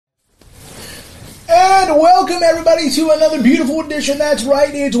And welcome everybody to another beautiful edition. That's right,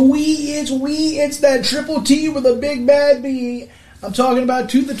 it's that Triple T with a big bad B. I'm talking about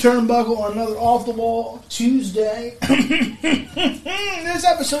To the Turnbuckle on another Off the Wall Tuesday. This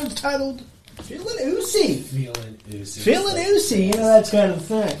episode's titled Feeling Oozy. Feeling Oozy, you know, that's kind of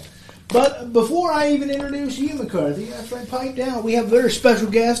the thing. But before I even introduce you, McCarthy, that's right, pipe down. We have a very special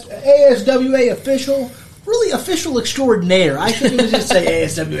guest, ASWA official, really official extraordinaire. I shouldn't even just say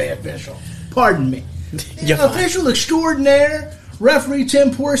ASWA official. Pardon me. Official extraordinaire, referee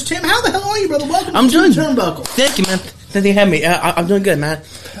Tim Porce. Tim, how the hell are you, brother? Welcome I'm to doing the Turnbuckle. Thank you, man. Thank you for having me. I'm doing good, man.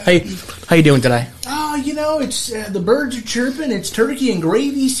 How you doing today? Oh, you know, it's the birds are chirping. It's turkey and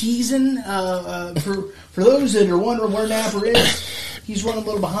gravy season. For those that are wondering where Napper is, he's running a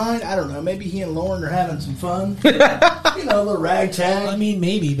little behind. I don't know. Maybe he and Lauren are having some fun. You know, a little ragtag. I mean,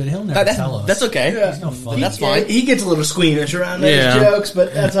 maybe, but he'll never tell us. That's okay. Yeah. He's no fun. That's fine. He gets a little squeamish around those jokes,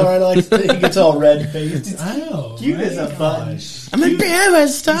 but that's all right. He gets all red-faced. I know. Cute as a button. I'm a bear.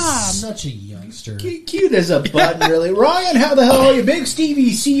 Stop. Such a youngster. Cute as a button, really. Ryan, how the hell are you? Big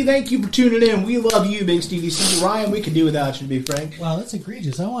Stevie C, thank you for tuning in. We love you, Big Stevie C. Ryan, we could do without you, to be frank. Wow, that's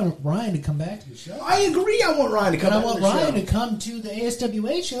egregious. I want Ryan to come back to the show. I agree. I want Ryan to come And I back want to the Ryan show. to come to the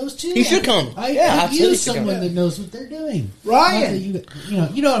ASWA shows, too. He should come. I absolutely use should come. someone that knows what they're doing. Ryan.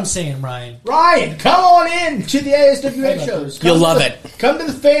 You know what I'm saying, Ryan. Ryan, come on in to the ASWA shows. You'll love it. Come to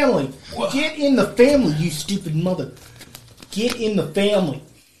the family. Get in the family, you stupid mother. Get in the family.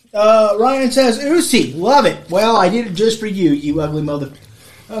 Ryan says, Oozy, love it. Well, I did it just for you, you ugly mother.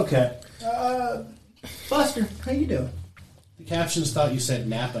 Okay. Buster, how you doing? The captions thought you said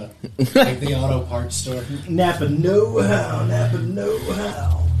Napa, like the auto parts store. Napa know-how, Napa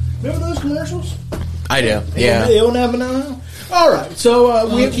know-how. Remember those commercials? I do. They Yeah. don't have know-how? All right,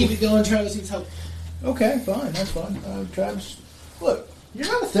 so We keep it going, Travis needs help. Okay, fine, that's fine. Travis, look, you're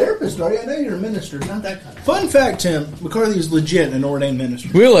not a therapist, are you? I know you're a minister. Not that kind of. Fun fact, Tim, McCarthy is legit an ordained minister.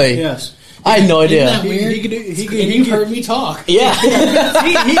 Really? Yes. I had no idea. Isn't that weird? You heard me talk. Yeah.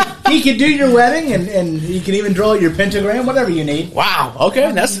 He could do your wedding, and he can even draw your pentagram, whatever you need. Wow.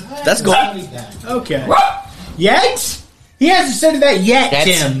 Okay. That's cool. Okay. Yet? He hasn't studied that yet,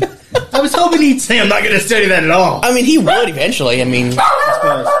 That's- Tim. I was hoping he'd say, I'm not going to study that at all. I mean, he would eventually. I mean,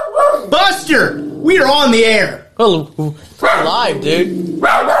 Buster, we are on the air. we're live, dude.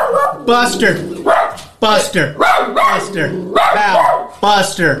 Buster. Buster. Ow.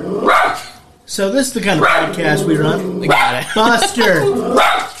 Buster. So this is the kind of podcast we run. I got it. Buster.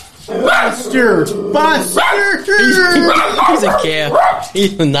 Buster. He's a calf.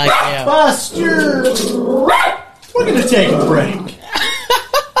 He's a nice calf. Buster. We're going to take a break.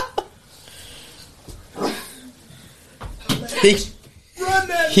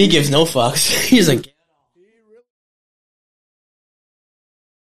 He gives no fucks. He's like.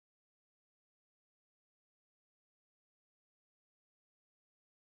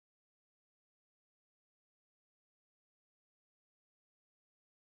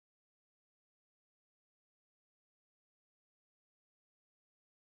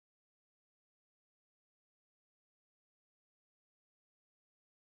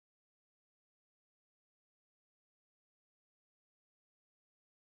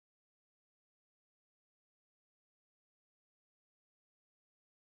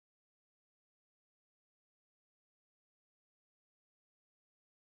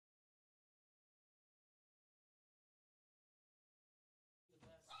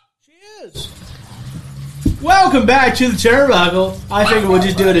 She is. Welcome back to the Turnbuckle. I figured we'll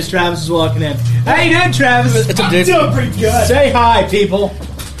just do it as Travis is walking in. How you doing, Travis? It's a dude. Doing pretty good. Say hi, people.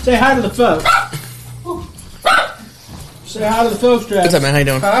 Say hi to the folks. Say hi to the folks, Travis. What's up, man? How you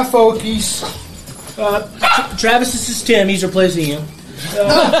doing? Hi, folkies. Travis, this is Tim. He's replacing you. Good,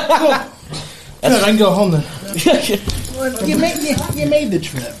 I can go home then. You made the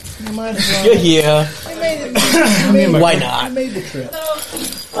trip. You might as well. Yeah. Why not? You made the trip.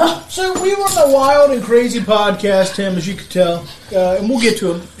 So we run a wild and crazy podcast, Tim, as you can tell, and we'll get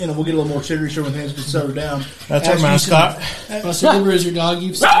to them. We'll get a little more serious when things get settled down. That's our mascot. Buster Cooper is your dog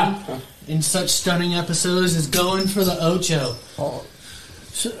you've seen in such stunning episodes is going for the Ocho.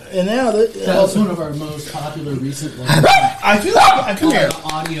 So, and now That's one of our most popular recent ones. I feel like come here. The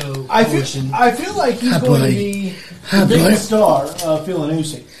audio I portion. feel like he's going to be the biggest star of Feeling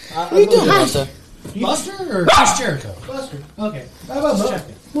Oozy. What are you doing, Buster? Buster or Chris Jericho? Buster. Okay. How about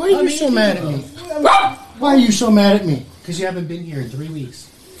both? Why are you so mad at me? Why are you so mad at me? Because you haven't been here in 3 weeks.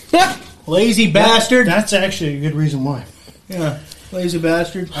 Lazy bastard. That's actually a good reason why. Yeah. Lazy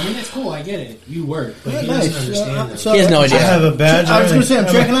bastard. I mean, it's cool. I get it. You work, but he Nice. doesn't understand that. So- He has no I idea. have a badge. I was going to say, I'm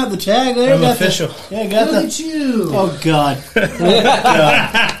I'm checking out the tag there. I'm Got the- official. Yeah, got Look the. at you. Oh, God.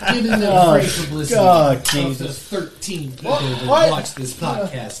 Giving them Oh, free publicity. God, of the Jesus. 13 people What? that watch this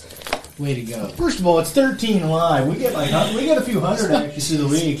podcast. Way to go. First of all, it's 13 live. We get we get a few hundred actually through the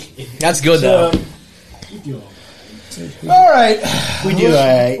week. That's good, So, though. all right. We do.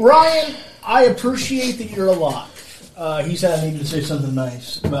 Ryan, I appreciate that you're alive. He said I needed to say something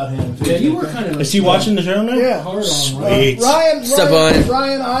nice about him. Yeah, you were kind of Is he watching the show now? Yeah. hard on Sweet. Ryan, Step on.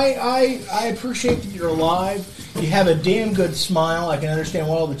 Ryan, I appreciate that you're alive. You have a damn good smile. I can understand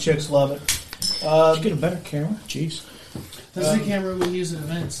why all the chicks love it. Did you get a better camera? Jeez. That's the camera we use at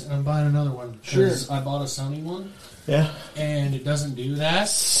events, and I'm buying another one. 'Cause I bought a Sony one, Yeah. and it doesn't do that.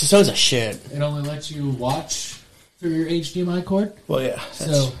 So's a shit. It only lets you watch through your HDMI cord. Well, yeah.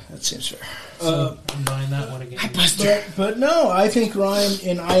 So- That seems fair. So I'm buying that one again. But no, I think Ryan,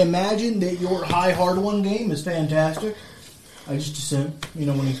 and I imagine that your high hard one game is fantastic. I just assume,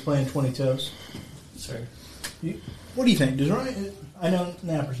 when he's playing 20 toes. Sorry. What do you think? Does Ryan? I know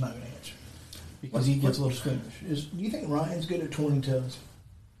Napper's not going to answer because he gets a little squeamish. Do you think Ryan's good at 20 toes?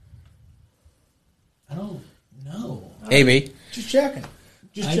 I don't know. Maybe. Just checking.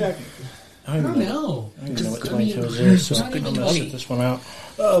 Just checking. I don't know. I don't even know what I 20 mean, toes is, so it's I'm not even going to funny. sit this one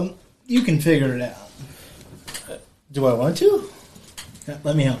out. You can figure it out. Do I want to?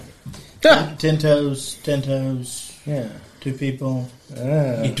 Let me help you. 10 toes, 10 toes, Yeah. 2 people,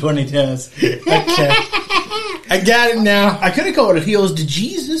 Ah. 20 toes. Okay. I got it now. I could have called it heels to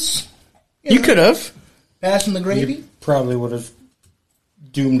Jesus. You could have. Passing the gravy. You probably would have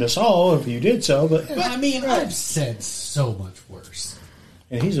doomed us all if you did so, but I mean, I've said so much worse.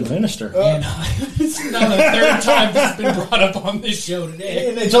 and he's a minister. And it's not the third time it's been brought up on this show today.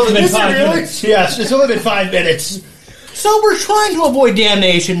 And it's only been Is it 5 really? minutes. Yes, it's only been 5 minutes. So we're trying to avoid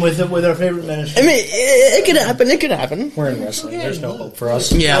damnation with our favorite minister. I mean, it could happen. It could happen. We're in wrestling. There's no hope for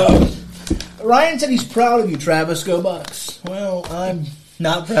us. Yeah. Ryan said he's proud of you, Travis. Go Bucks. Well, I'm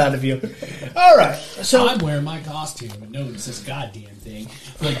not proud of you. All right. So I'm wearing my costume, and nobody says a goddamn thing.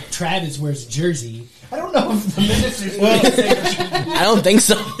 Like Travis wears a jersey. I don't know if the minister's I don't think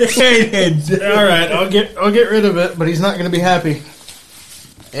so. All right, I'll get rid of it, but he's not going to be happy.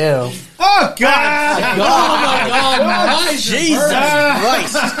 Ew. Oh God! Oh my God! My eyes are Jesus burning.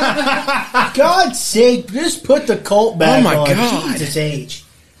 Christ. God's sake, just put the Colt back Oh, my on. God. Jesus H.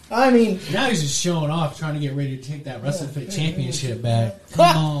 I mean, Now he's just showing off, trying to get ready to take that WrestleFit championship back.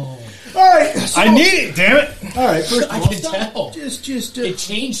 Come on. all right. So, I need it, damn it! all right. First of I all, can tell. just It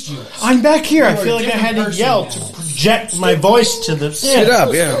changed you. I'm back here. I You're feel a like I had to different yell person to now. project my voice to the. Sit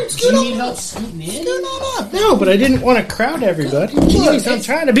up, yeah. Do you need help scooting in? No, but I didn't want to crowd everybody. Jeez, I'm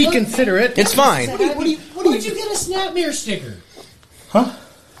trying to be considerate. It's fine. Where'd you get a Snapmare sticker? Huh?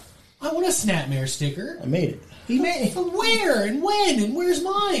 I want a Snapmare sticker. I made it. he may. From where and when and where's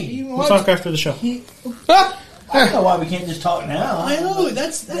mine? We'll talk after the show. I don't know why we can't just talk now. I know dude,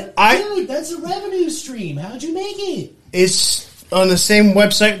 that's a revenue stream. How'd you make it? It's on the same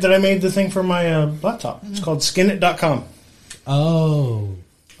website that I made the thing for my laptop. It's called skinit.com. Oh.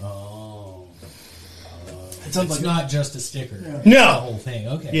 It's not just a sticker. It's the No. whole thing.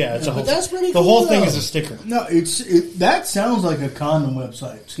 Okay. Yeah, it's a whole. But that's pretty The cool. whole thing though. is a sticker. No, that sounds like a condom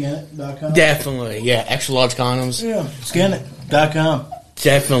website. Scanit.com. Definitely. Yeah. Extra large condoms. Yeah, Scanit.com.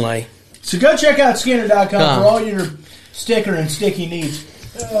 Definitely. So go check out Scanner.com for Huh. all your sticker and sticky needs.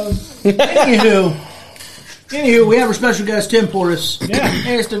 Anywho, we have our special guest, Tim Portis. Yeah.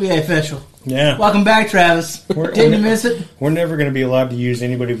 ASWA official. Yeah. Welcome back, Travis. Didn't you miss it? We're never going to be allowed to use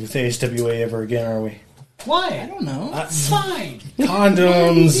anybody with ASWA ever again, are we? Why? I don't know. It's fine.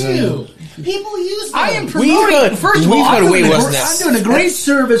 Condoms You. and... People use them. I am We've promoting. got- First of we've all, got I'm way doing, worse a, than I'm this. doing a great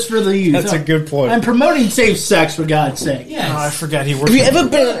service for the youth. That's a good point. I'm promoting safe sex, for God's sake. Yes. Oh, I forgot he works. Have you ever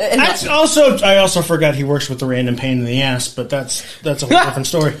been? I also forgot he works with the random pain in the ass, but that's a whole different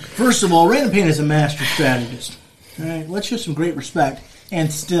story. First of all, Random Pain is a master strategist. All right, let's show some great respect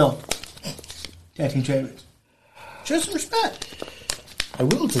and still tag team champions. Show some respect. I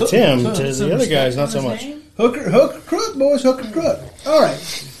will to Tim, to the other guys, not so much. Hooker crook, boys, hooker crook. All right.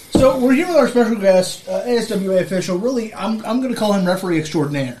 So we're here with our special guest, ASWA official. Really, I'm going to call him referee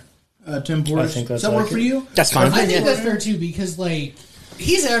extraordinaire, Tim Portis. I think that's Does that work accurate. for you? That's fine. I think that's fair too because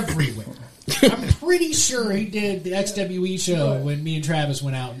he's everywhere. I'm pretty sure he did the XWE show when me and Travis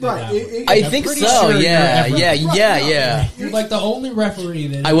went out and did that one. I I'm think pretty so. sure Yeah. you're Yeah. everywhere. Yeah. You're like the only referee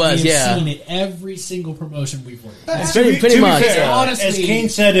that I was, we've yeah. seen at every single promotion we've worked. Pretty much. fair, Yeah. honestly- as Kane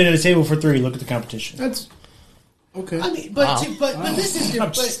said at a table for three, look at the competition. That's okay. I mean, but Wow. but this is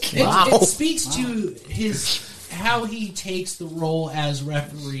different. But Wow. it speaks to his how he takes the role as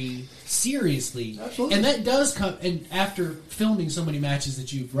referee seriously. Absolutely. And that does come, and after filming so many matches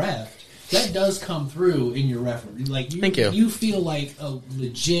that you've reffed, that does come through in your referee. Like, Thank you. You feel like a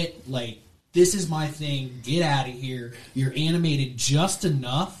legit, like, this is my thing, get out of here. You're animated just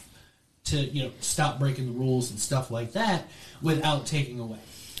enough to, stop breaking the rules and stuff like that without taking away.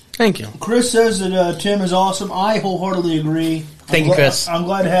 Thank you. Chris says that Tim is awesome. I wholeheartedly agree. Thank you, Chris. I'm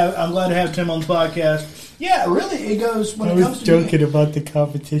glad to have Tim on the podcast. Yeah, really, it goes when I it comes was to joking about the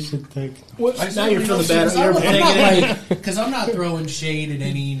competition thing. now you're feeling bad. Because I'm not throwing shade at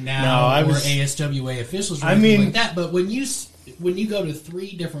any No, now I or was- ASWA officials or I anything mean- like that. But when you go to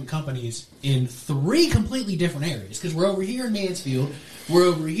 3 different companies in 3 completely different areas, because we're over here in Mansfield, we're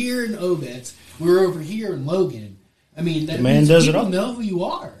over here in Obetz, we're over here in Logan. I mean, that man means does it people all. know who you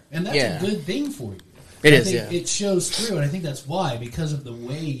are, and that's Yeah. a good thing for you. It I is, think yeah. It shows through, and I think that's why, because of the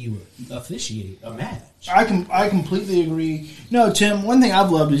way you officiate a match. I completely agree. No, Tim, one thing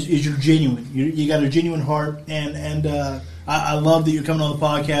I've loved is you're genuine. You got a genuine heart, and I love that you're coming on the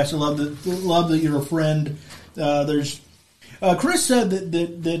podcast. I love that you're a friend. Chris said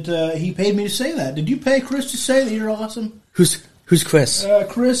that he paid me to say that. Did you pay Chris to say that you're awesome? Who's Chris?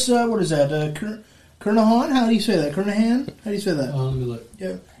 Chris, what is that? Kernahan? How do you say that? Kernahan? How do you say that? Let me look.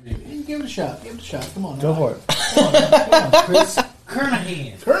 Yeah. Give it a shot. Give it a shot. Come on. Go for it. Come on. Chris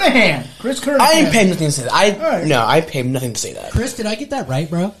Kernahan. Kernahan. Chris Kernahan. I ain't paid nothing to say that. Alright. No, I paid nothing to say that. Chris, did I get that right,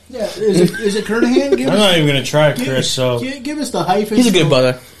 bro? Yeah. Is it Kernahan? I'm not even going to try, Chris, so... Give us the hyphen. He's a good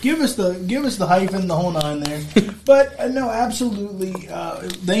brother. Give us the hyphen, the whole nine there. But no, absolutely.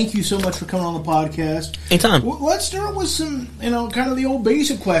 Thank you so much for coming on the podcast. Anytime. Let's start with some, kind of the old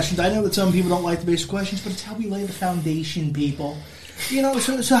basic questions. I know that some people don't like the basic questions, but it's how we lay the foundation, people.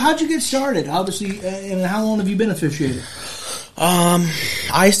 So how'd you get started? Obviously, and how long have you been officiating?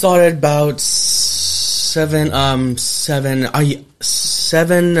 I started about 7 years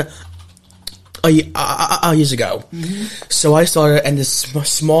ago. Mm-hmm. So I started in this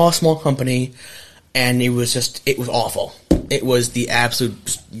small company, and it was awful. It was the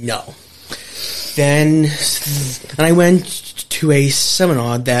absolute no. Then I went to a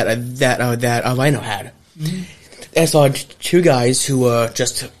seminar that Rhino had. Mm-hmm. I saw 2 guys who were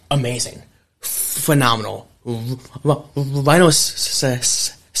just amazing, phenomenal. Rhino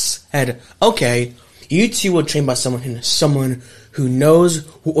said, "Okay, you 2 were trained by someone who knows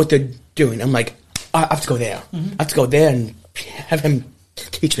what they're doing." I'm like, I have to go there. Mm-hmm. I have to go there and have him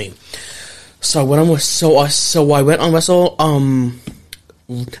teach me. So when I went on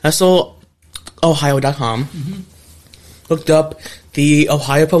WrestleOhio.com, mm-hmm. looked up the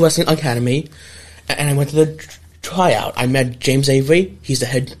Ohio Pro Wrestling Academy, and I went to the tryout. I met James Avery. He's the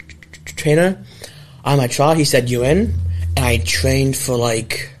head trainer. On my trial, he said, "You in?" And I trained for I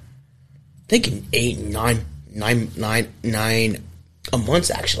think 9 months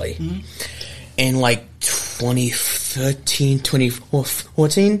actually. Mm-hmm. In 2013,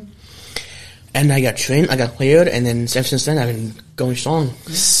 2014. And I got trained, I got cleared, and then ever since then I've been going strong.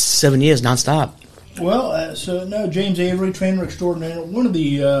 Mm-hmm. 7 years nonstop. Well, James Avery, trainer extraordinaire, one of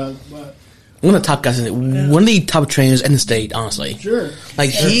the top guys, one of the top trainers in the state, honestly. Sure.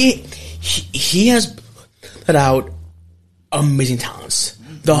 He has put out amazing talents.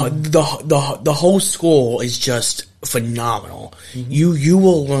 The whole school is just phenomenal. Mm-hmm. You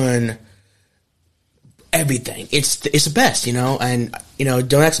will learn everything. It's the best, and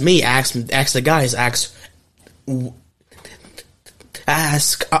don't ask me, ask the guys, ask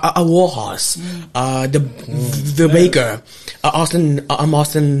a Warhorse, the Baker,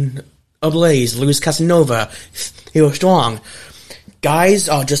 Austin Ablaze, Luis Casanova, he was strong. Guys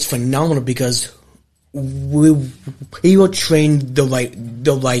are just phenomenal because we were trained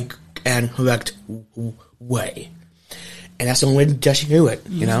the right and correct way, and that's the only way that you do it.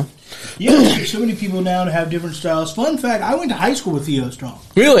 Yeah, so many people now have different styles. Fun fact: I went to high school with Theo Strong.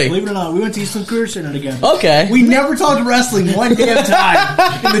 Really? Believe it or not, we went to Eastland Career Center together. Okay. We never talked wrestling one damn time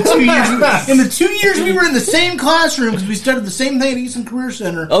in the 2 years. In the 2 years we were in the same classroom because we studied the same thing at Eastland Career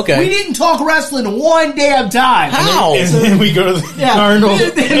Center. Okay. We didn't talk wrestling one damn time. How? And then we go to the Arnold. I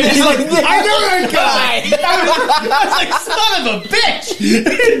know that guy. I was like, son of a bitch.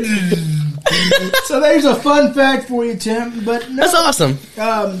 So there's a fun fact for you, Tim. But no, that's awesome.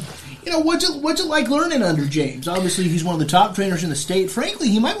 What's it like learning under James? Obviously, he's one of the top trainers in the state. Frankly,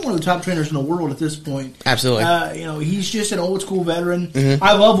 he might be one of the top trainers in the world at this point. Absolutely. He's just an old school veteran. Mm-hmm.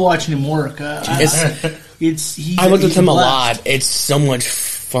 I love watching him work. I worked with him a lot. It's so much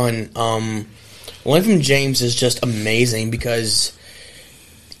fun. Learning from James is just amazing because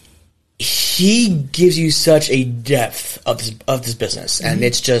he gives you such a depth of this business, mm-hmm. and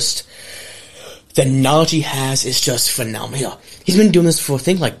it's just the knowledge he has is just phenomenal. He's been doing this for, I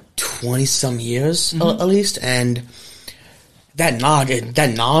think, like 20-some years, at least, and that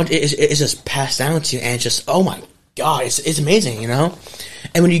knowledge is just passed down to you, and it's just, oh my god, it's amazing, you know?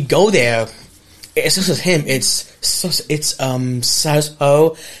 And when you go there, it's just him, it's Saz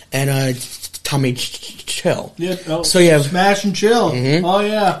Ho and Tommy Chill. Yep. Oh, so you have Smash and Chill. Oh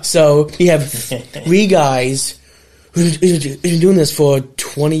yeah. So you have 3 guys who've been doing this for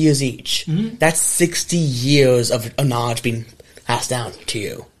 20 years each. That's 60 years of knowledge being passed down to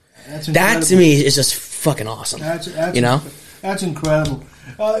you. That to me is just fucking awesome. That's you know? That's incredible.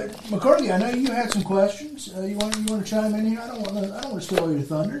 McCarthy, I know you had some questions. You want to chime in here? I don't want to steal all your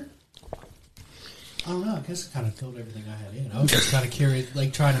thunder. I don't know. I guess I kind of filled everything I had in. I was just kind of curious,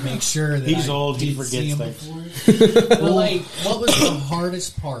 like trying to make sure that He's I old, he didn't see forgets him things. before. But like, what was the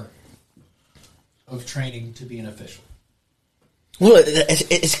hardest part of training to be an official? Well,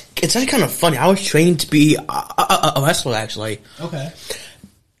 it's actually kind of funny. I was trained to be a wrestler, actually. Okay.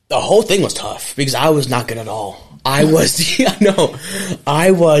 The whole thing was tough because I was not good at all. I was the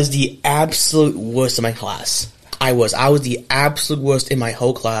absolute worst in my class. I was the absolute worst in my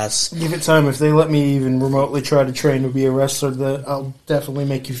whole class. Give it time. If they let me even remotely try to train to be a wrestler, that I'll definitely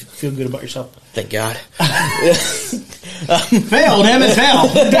make you feel good about yourself. Thank God. Failed, Emmett, failed.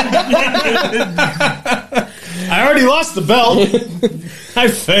 I already lost the belt. I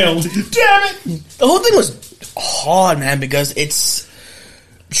failed. Damn it! The whole thing was hard, man, because it's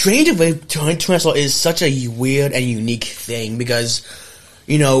training to wrestle is such a weird and unique thing because,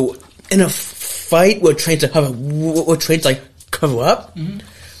 you know, in a fight we're trained to like cover up.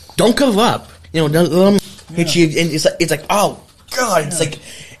 Don't cover up. You know, don't let them hit you, and it's like oh god, it's like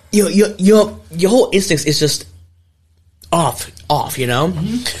your whole instincts is just off. You know.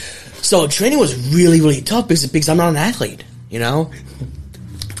 So training was really tough because I'm not an athlete. You know.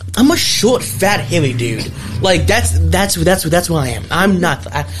 I'm a short, fat, hairy dude. Like that's what I am. I'm not.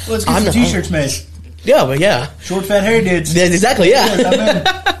 Let's get some t-shirts made. Yeah, but yeah. Short, fat, hairy dudes. Yeah, exactly. Yeah.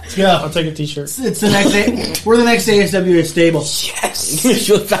 Let's go. I'll take a t-shirt. It's the next day. We're the next ASWA stable. Yes.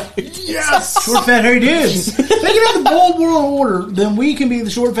 Short, fat. Yes. Short, fat, hairy dudes. They can have the bold world order, then we can be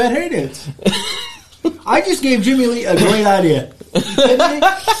the short, fat, hairy dudes. I just gave Jimmy Lee a great idea.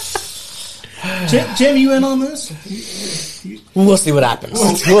 Tim, you in on this? We'll see what happens.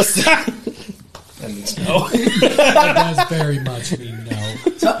 We'll see. No. That does very much mean no.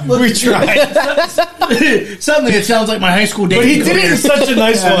 We tried. Suddenly it sounds like my high school dating But he did it in such a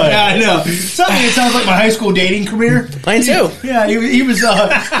nice way. Yeah, I know. Suddenly it sounds like my high school dating career. Mine too. Yeah, he was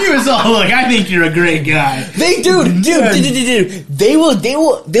all, look, I think you're a great guy. Dude. They would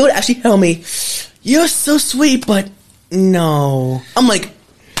actually tell me, you're so sweet, but no. I'm like,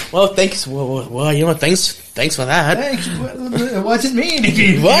 well, thanks. Well, you know, thanks for that. Thanks. What's it mean? If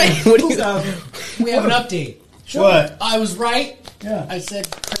you, What do you? We have an update. What? I was right. Yeah. I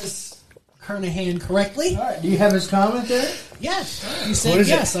said Chris Kernahan correctly. All right. Do you have his comment there? Yes. He said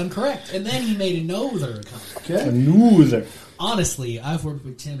yes, I'm correct. And then he made a no-ther comment. Okay. Loser. Honestly, I've worked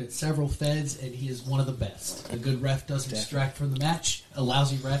with Tim at several feds, and he is one of the best. A good ref doesn't distract from the match. A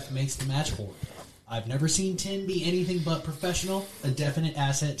lousy ref makes the match horrible. I've never seen Tim be anything but professional, a definite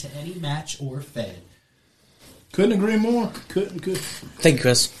asset to any match or fed. Couldn't agree more. Couldn't. Thank you,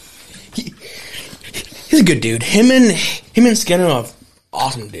 Chris. He's a good dude. Him and Skinner are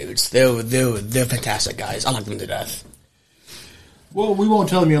awesome dudes. They're fantastic guys. I like them to death. Well, we won't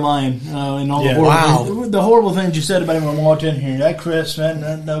tell him you're lying. And all Yeah. the horrible things you said about him when I walked in here. That Chris,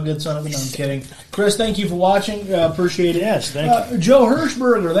 man, no good son of a. No, I'm kidding. Chris, thank you for watching. Appreciate it. Yes, thank you. Joe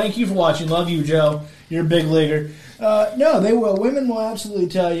Hirschberger, thank you for watching. Love you, Joe. You're a big leaguer. No, they will. Women will absolutely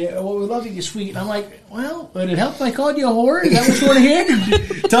tell you, well, we love you, you're sweet. And I'm like, well, would it help if I called you a whore? Is that what you want to hear?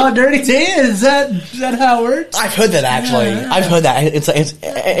 Talk dirty to you? Is that how it works? I've heard that actually. Yeah. I've heard that.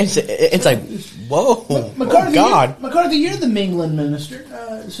 It's like whoa, McCarthy, oh, God. McCarthy, you're the mingling minister.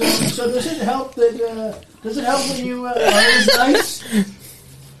 So does it help that? Does it help when you it's nice?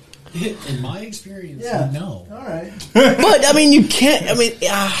 In my experience, Yeah. no. All right. But I mean, you can't. I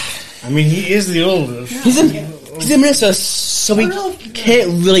mean, he is the oldest. He's a minister, so he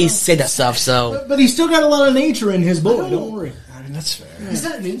can't really say that stuff. So But he's still got a lot of nature in his boy. Don't worry. I mean, that's fair. Is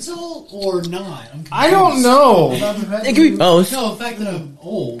that an insult or not? I'm I don't know. it could be both. No, the fact that I'm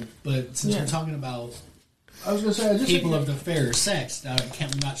old, but since we're talking about I was going to say, I just people think of the fairer sex,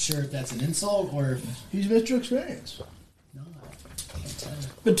 I'm not sure if that's an insult or if he's Mr. Experience. no. I can't tell.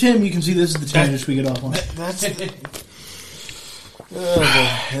 But Tim, you can see this is the tangent we get off on. That's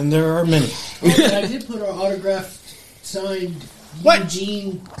and there are many. Oh, but I did put our autographed, signed What?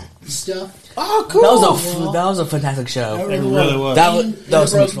 Eugene stuff. Oh, cool. That was a fantastic show. It really was. That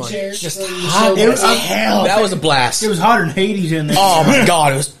was so much fun. Just hot as hell. That was a blast. It was hotter than Hades in there. Oh my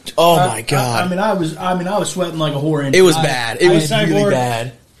god! It was. Oh my god! I was sweating like a whore. It was bad. It was I- really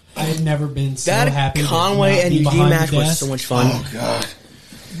bad. I had never been so That happy. Conway to not and be Eugene behind match the was desk. so much fun. Oh god.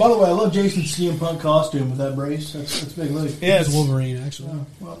 By the way, I love Jason's CM Punk costume with that brace. That's big league. Yeah, It's Wolverine, actually.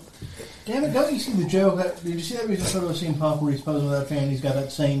 Well, damn it! Don't you see the joke? Did you see that recent photo of CM Punk where he's posing with that fan? He's got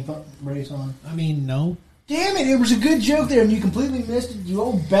that same brace on. I mean, no. Damn it! It was a good joke there, and you completely missed it. You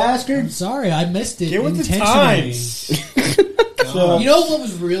old bastard. I'm sorry, I missed it Get with the intentionally. times. So, You know what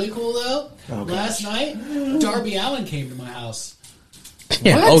was really cool though? Last night, Darby Allin came to my house.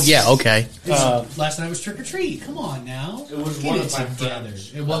 Yeah. What? Oh yeah. Okay. Last night was trick or treat. Come on now, It was get one it of my together.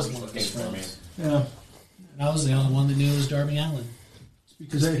 friends. It was one of his friends. yeah, And I was the only one that knew it was Darby Allin.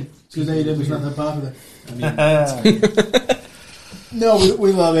 because AEW was not that popular. I mean, No,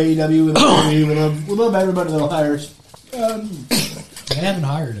 we love AEW. We love WWE. We love everybody that'll hire us. they haven't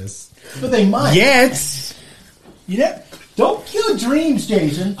hired us. But they might. Yes. You know, don't kill dreams,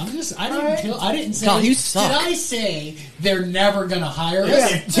 Jason. I didn't say. God, you suck. Did I say they're never going to hire us? Yeah,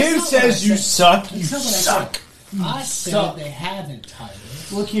 That's Tim not what says I you said. suck. You That's not what suck. I said suck. they haven't hired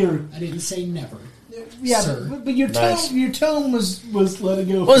us. Look here. I didn't say never. Yeah, Sir. but your tone, Nice. your tone was let it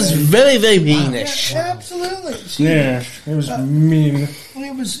go. It was Fred. very very Yeah, meanish. absolutely. See, Yeah, it was mean.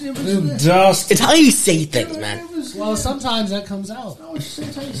 it was Dust. It's how you say things, man. It was, Well, sometimes that comes out. no, it's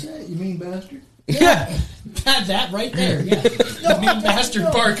just how you say it. You mean bastard? Yeah, that right there. Yeah, the mean bastard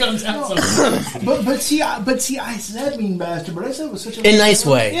part comes out. Sometimes. But see, I said mean bastard, but I said it was such a In a nice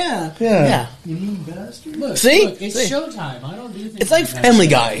way. Yeah. Yeah. You mean bastard? Look, See? look, it's See? showtime. I don't do things. It's like that. Family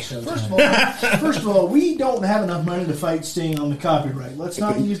Guy. Showtime. First of all, we don't have enough money to fight Sting on the copyright. Let's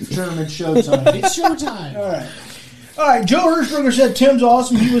not use the term it's showtime. It's showtime. All right. Joe Hirschberger said Tim's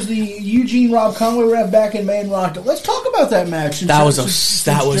awesome. He was the Eugene Rob Conway rep back in May and rocked it. Let's talk about that match. That was Joe,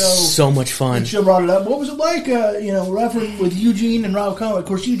 so much fun. Joe brought it up. What was it like? Referring with Eugene and Rob Conway. Of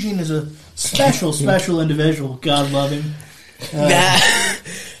course, Eugene is a special individual. God love him. That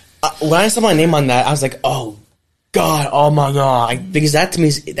when I saw my name on that, I was like, oh god, oh my god, because that to me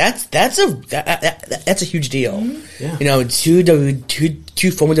is that's a huge deal. Mm-hmm. Yeah. You know,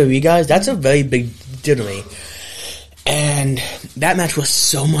 two former WWE guys. That's a very big deal to me. And that match was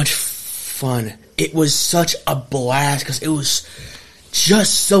so much fun. It was such a blast because it was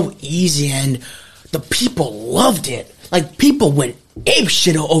just so easy, and the people loved it. Like, people went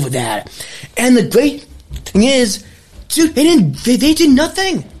apeshit over that. And the great thing is, dude, they did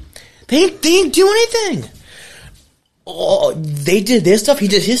nothing. They didn't do anything. Oh, they did their stuff. He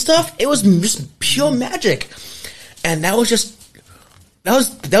did his stuff. It was just pure magic, and that was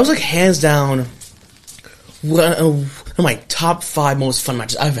like hands down one of my top 5 most fun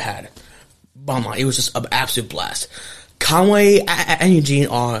matches I've had. Bama, it was just an absolute blast. Conway and Eugene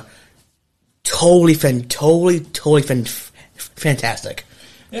are totally fantastic.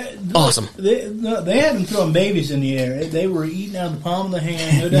 Awesome. They had them throwing babies in the air. They were eating out of the palm of the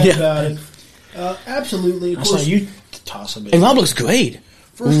hand. No doubt Yeah. about it. Absolutely. Of I saw course, you toss a bit. And Rob looks great.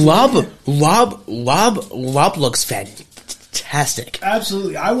 First of all, Rob looks fantastic.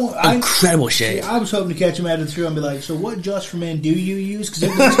 absolutely. Incredible shape. I was hoping to catch him out of the show and be like, "So what Just for Men do you use?" Because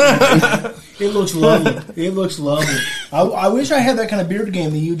it looks lovely. It looks lovely. I wish I had that kind of beard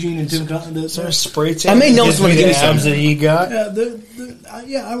game that Eugene and Tim. Spray tan. I may know someone the give me abs some. that he got. I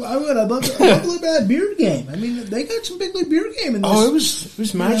would. I'd love to look at that beard game. I mean, they got some big league beard game in this. Oh, it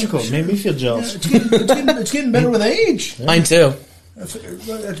was magical. It made me feel jealous. It's getting better with age. Mine too. That's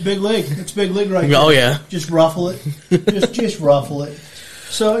big league. It's big league right there. Oh yeah. Just ruffle it. just ruffle it.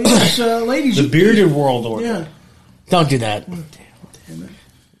 So yes, ladies. The bearded world order. Yeah. Don't do that.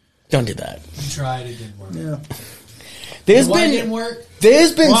 Don't do that. You tried, it didn't work. Yeah. There's Why it been didn't work?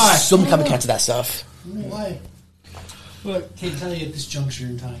 Why? some copycats of that stuff. Why? But can't tell you at this juncture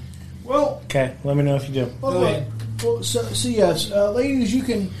in time. Well, Okay, let me know if you do. well, Go ahead. well so yes, ladies, you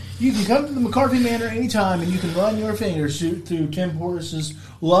can come to the McCarthy Manor anytime, and you can run your fingers through Tim Portis's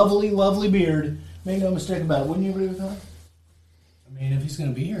lovely beard. Make no mistake about it. Wouldn't you agree with that? I mean, if he's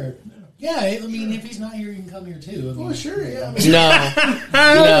going to be here, yeah. I mean, if he's not here, you can come here too. I mean, Well, sure. Yeah. I mean,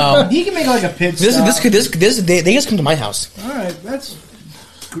 No. he can make like a pit This stop. they just come to my house. All right, that's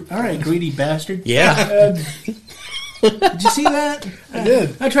all right, greedy bastard. Yeah. Did you see that? I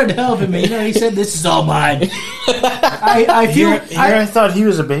did. I tried to help him. He said, "This is all mine." I feel. I thought he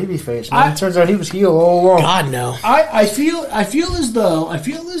was a baby face, man. I- It turns out he was heel all along. God no. I feel as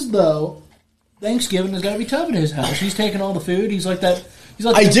though Thanksgiving has got to be tough in his house. He's taking all the food. He's like He's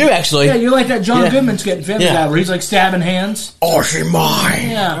like I that- do actually. Yeah, you're like that John Yeah. Goodman skit in Family Yeah. Guy where he's like stabbing hands. Oh, she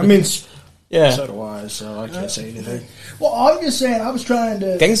mine. Yeah. I mean, Yeah. so do I, so I can't say anything. Well, I'm just saying, I was trying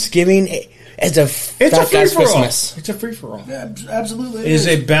to. Thanksgiving is a It's a fat free guy's for all. Christmas. It's a free for all. Yeah, absolutely. It is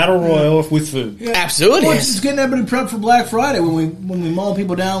a battle royal with food. Absolutely Well, is. it's getting everybody prepped for Black Friday when we maul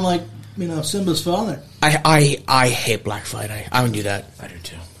people down like Simba's father. I hate Black Friday. I don't do that. I do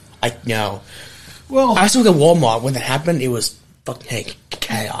too. I no. Well, I still at Walmart when that happened. It was fucking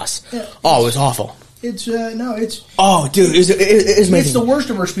chaos. Yeah. Oh, it was awful. it's it's Oh, dude, it was amazing. it's the worst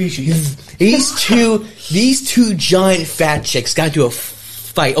of our species. These two giant fat chicks got into a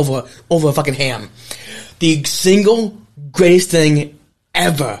fight over a fucking ham. The single greatest thing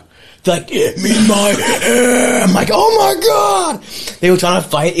ever. They're like, me my ham. I'm like, oh my god! They were trying to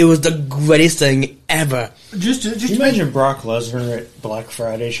fight. It was the greatest thing ever. Just Can you imagine Brock Lesnar at Black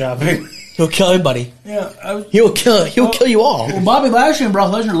Friday shopping? He'll kill everybody. yeah. He'll kill you all. Well, Bobby Lashley and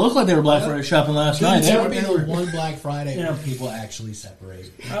Brock Lesnar looked like they were Black Friday shopping last night. That would They be were- the one Black Friday where people actually separate.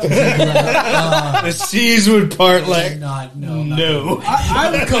 The seas would part like, Not no.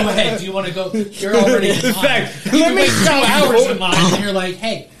 I would go ahead. Do you want to go? You're already in line. fact, You let can me wait 2 tell you hours what- in line, and you're like,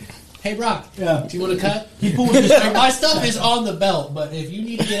 hey, Brock. Yeah. Do you want to cut? He pulled his My stuff is on the belt, but if you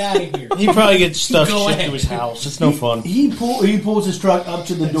need to get out of here, He probably gets stuff Go shipped ahead. to his house. It's no fun. he pulls his truck up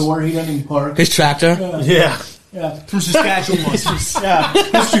to the door. He doesn't even park. His tractor. Yeah. Yeah, from Saskatchewan.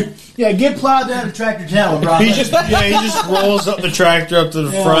 yeah, get plowed down to Tractor Town with Brock. He Lesnar. just rolls up the tractor up to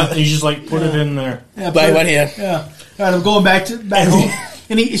the Yeah. front and he's just like, put it in there. Yeah, Right here. Yeah. All right, I'm going back home.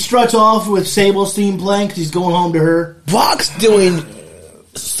 And he struts off with Sable's theme playing because he's going home to her. Brock's doing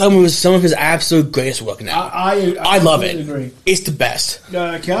some of his absolute greatest work now. I love it. Agree. It's the best.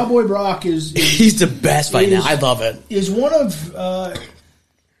 Cowboy Brock is He's the best right now. I love it. is one of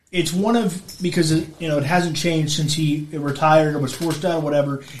it's one of because it hasn't changed since he retired or was forced out or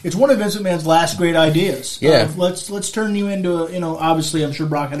whatever. It's one of Vince McMahon's last great ideas. Yeah. Let's turn you into obviously I'm sure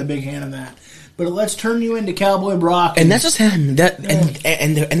Brock had a big hand in that, but let's turn you into Cowboy Brock. And that's just him. And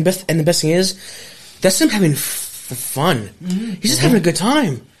the best thing is, that's him having fun. He's just having a good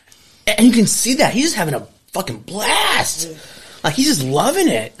time, and you can see that he's just having a fucking blast. Like he's just loving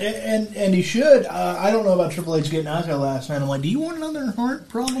it. And he should. I don't know about Triple H getting out there last night. I'm like, do you want another heart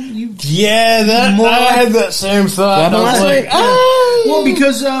problem? Yeah, I had that same thought. What happened I was last like, night? Ah! Well,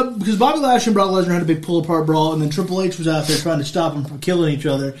 because Bobby Lashley and Brock Lesnar had a big pull apart brawl, and then Triple H was out there trying to stop them from killing each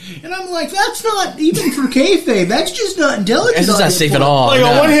other. And I'm like, that's not even for kayfabe. That's just not intelligent. It's just on not his safe at part. all. Like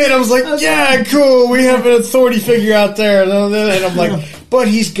on no. one hand, I was like, yeah, cool, we have an authority figure out there. And on the other hand, I'm like, but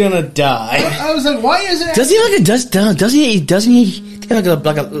he's gonna die. I was like, why isn't it? Does he doesn't he have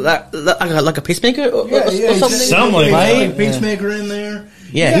like a pacemaker or something? Something like right? that. Pacemaker in there.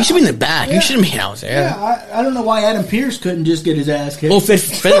 Yeah, he should be in the back. Yeah. He shouldn't be out there. Yeah, I don't know why Adam Pearce couldn't just get his ass kicked. Well,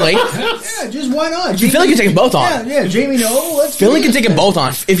 Finley, yeah, just why not? Finley can take them both on. Yeah, Jamie Noble. Let's do Finley can this. take them both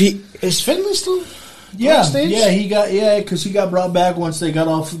on if he. Is Finley still? Yeah, backstage? because he got brought back once they got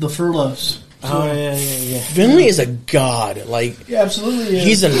off the furloughs. Oh yeah. Finley is a god. Like Yeah, absolutely.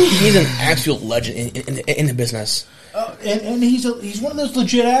 he's an absolute legend in the business. And he's one of those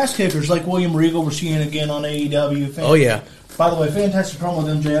legit ass kickers like William Regal we're seeing again on AEW. Oh yeah. By the way, fantastic promo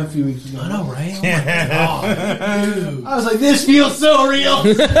with MJF a few weeks ago. I know, right? Oh my God, dude. I was like, this feels so real.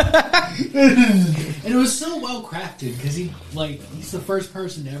 And it was so well crafted because he's the first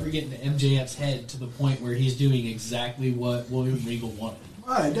person to ever get into MJF's head to the point where he's doing exactly what William Regal wanted.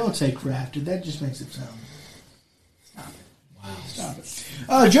 All right, don't say crafted. That just makes it sound. Wow. Stop it.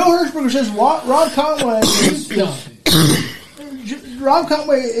 Joe Hirschberger says Rob Conway. Rob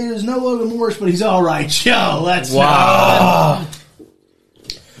Conway is no Logan Morris, but he's all right. Joe, that's Wow.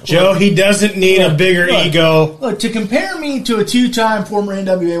 Joe, he doesn't need a bigger ego. Look, to compare me to a two-time former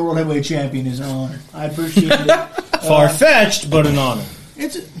NWA World Heavyweight Champion is an honor. I appreciate it. Far fetched, but an honor.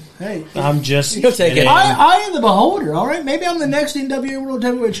 Hey, I'm just. He'll take it. kidding. I am the beholder. All right, maybe I'm the next NWA World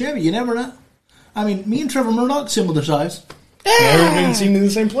Heavyweight Champion. You never know. I mean, me and Trevor Murdoch similar size. Never been seen in the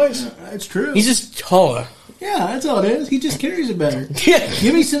same place. That's true. He's just taller. Yeah, that's all it is. He just carries it better. Yeah.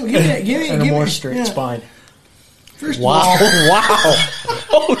 Give me some. Give me. And a give more me, straight yeah. spine. First of Wow. all, Wow.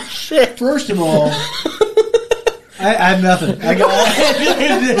 Oh shit. First of all, I have nothing. I've got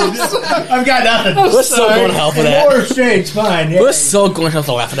nothing. We're so going to hell for that. More straight spine. Yeah. We're so going to hell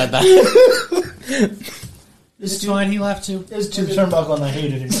for laughing at that. It's fine. He left too. This is to the turnbuckle, and I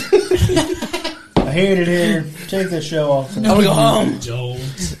hated it. I hate it here. Take this show off. I'm gonna go home.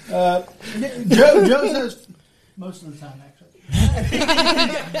 Jones. Joe says most of the time, actually.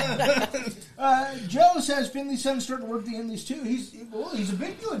 Joe says Finley's son's starting to work the Indies too. He's a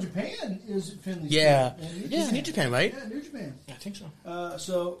big deal in Japan. Is Finley's Yeah. son. He's in New Japan, right? Yeah, New Japan. I think so.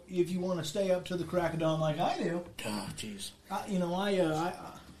 So if you want to stay up to the crack of dawn like I do, Oh, jeez. I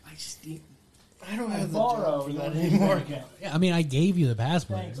just I don't have the borrow job for that your anymore. account. Yeah, I mean, I gave you the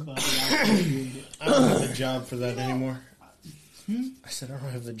password. Thanks, buddy. I appreciate it. I don't have the job for that anymore. I said I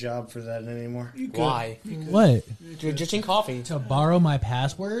don't have the job for that anymore. You could. Why? What? Just in coffee. To borrow my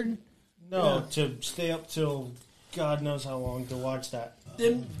password? No, to stay up till God knows how long to watch that.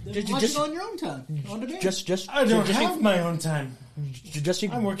 Then watch just- it on your own time. On demand. Just I don't have my own time.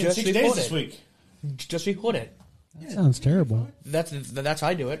 I'm working just 6 record days it. this week. Just record it. That sounds terrible. That's how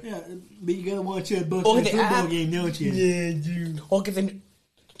I do it. Yeah, but you gotta watch that Bucks Oh, and the football app. game, don't you? Yeah, dude. I'll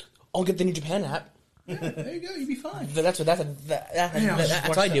get the New Japan app. There you go. You'd be fine. That's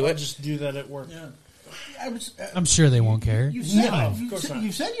how I do I'll it. just do that at work. Yeah. I was. I'm sure they won't care. You said, No, of course not.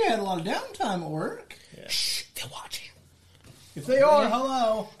 you said you had a lot of downtime at work. Shh, they're watching. If they are,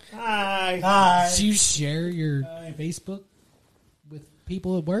 hello. Hi. Hi. Do you share your Facebook with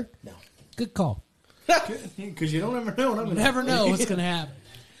people at work? No. Good call. Because you don't ever know what I'm You going to never know what's going to happen.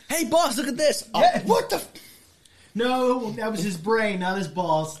 Hey, boss, look at this. Oh, Yeah. what the? No, that was his brain, not his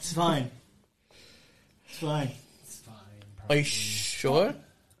balls. It's fine. It's fine. It's fine. Are you sure?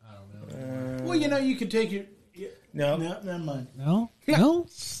 I don't know. Well, you know, you could take your. No. No, never mind. No? No?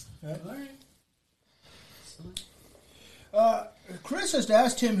 All right. Chris has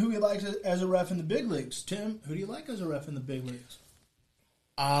asked Tim who he likes as a ref in the big leagues. Tim, who do you like as a ref in the big leagues?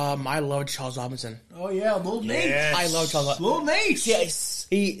 I love Charles Robinson. Oh yeah, Little Nate. Yes. I love Charles. Little Nate. Yes,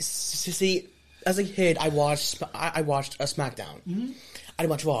 see, as a kid, I watched a SmackDown. Mm-hmm. I didn't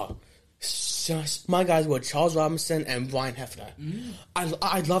watch Raw. So my guys were Charles Robinson and Brian Hefner. Mm-hmm.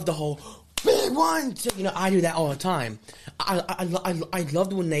 I love the whole big one. So, I do that all the time. I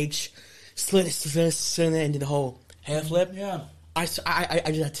loved when Nate slid into the whole hair flip. Yeah. I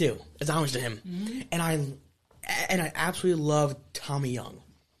do that too. It's homage to him, Mm-hmm. and I absolutely love Tommy Young.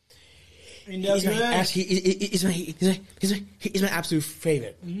 He does that. He's my absolute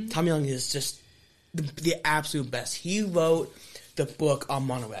favorite. Mm-hmm. Tommy Young is just the absolute best. He wrote the book on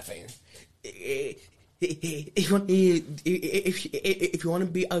mono-reffing. If you want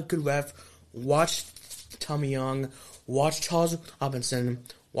to be a good ref, watch Tommy Young, watch Charles Robinson,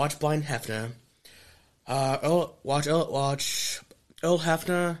 watch Brian Hefner, watch Earl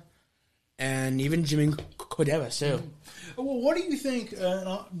Hefner, and even Jimmy Corderas too. Well, what do you think?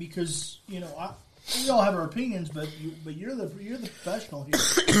 Because we all have our opinions, but you're the professional here,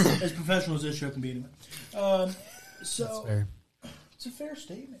 as professional as this show can be. Anyway. So Fair. it's a fair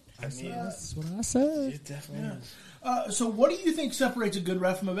statement. That's what I said. It definitely is. So what do you think separates a good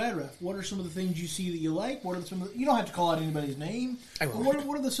ref from a bad ref? What are some of the things you see that you like? What are some of the, you don't have to call out anybody's name. I But won't.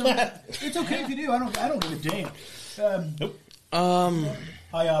 what are the some? It's okay if you do. I don't give a damn. Nope.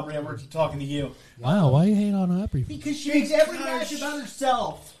 Hi, Aubrey. I'm talking to you Wow, why you hate on Aubrey? because she makes every match about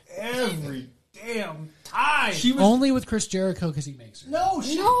herself. Every damn time. She was Only with Chris Jericho because he makes her. no,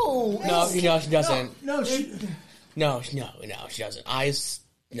 she she doesn't. No, she. No, she doesn't.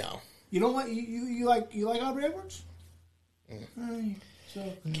 No. You don't like you like Aubrey Edwards? So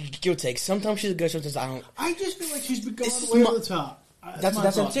Give or take. Sometimes she's good, sometimes I don't. I just feel like she's been going This is way my- over the top. That's my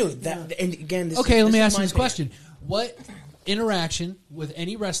it thought. too. And again, this Okay, let me is ask you my this opinion. question. What interaction with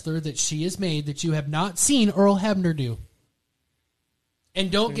any wrestler that she has made that you have not seen Earl Hebner do?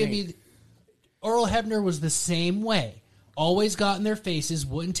 And don't give me... Earl Hebner was the same way. Always got in their faces,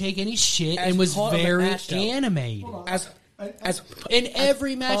 wouldn't take any shit, As and was part of the very match, though. animated. As In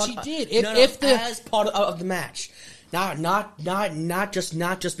every match part- he did. as part of the match, not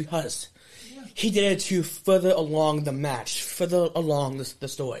just because he did it to further along the match, further along the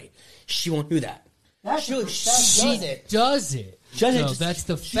story. She won't do that. She does it. Does it. So that's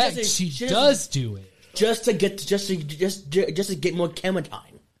the She fact. does it. She She does do it. just to get more camera time.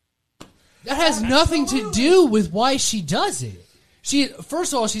 That has nothing to do with why she does it.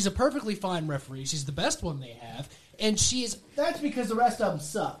 First of all, she's a perfectly fine referee. She's the best one they have, and she is. That's because the rest of them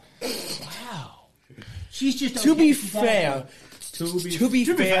suck. Wow. She's just To okay. be She's fair, that to be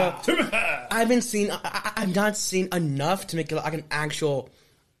fair, I've not seen enough to make like an actual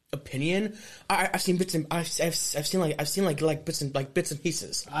opinion. I've seen bits and I've seen like bits and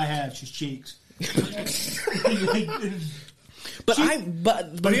pieces. I have. She's cheeks.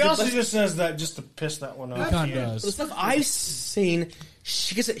 But But he also just says that just to piss that one off. Econ the does. stuff I've seen,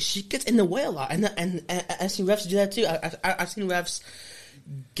 she gets in the way a lot, and I've seen refs do that too. I've seen refs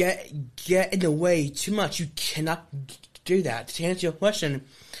get in the way too much. You cannot do that. To answer your question,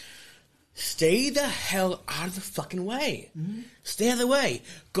 stay the hell out of the fucking way. Stay out of the way.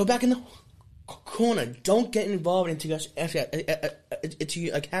 Go back in the corner. Don't get involved into you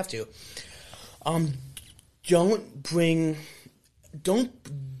like have to. Don't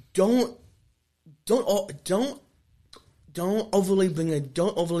overly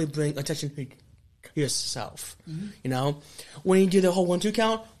bring attention to yourself. You know, when you do the whole 1-2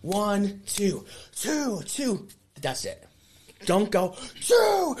 count, 1, 2, 2, 2. That's it. Don't go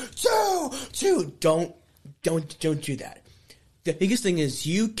 2, 2, 2. Don't do that. The biggest thing is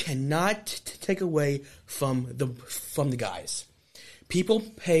you cannot take away from the guys. People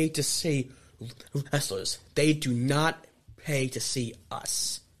pay to see wrestlers. They do not pay to see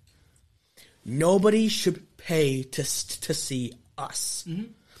us. Nobody should pay to see us.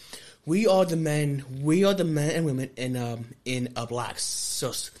 We are the men. We are the men and women in black,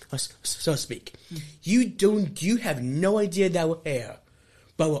 so to speak. You have no idea that we're here,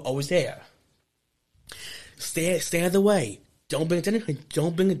 but we're always there. Stay out of the way. Don't bring attention.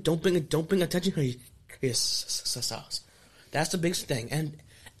 Don't bring attention to yourselves. That's the biggest thing. And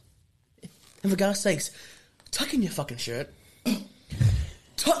for God's sakes, tuck in your fucking shirt.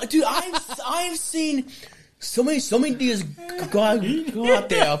 Dude, I've seen so many dudes go out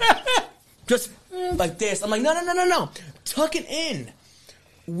there just like this. I'm like, no. Tuck it in.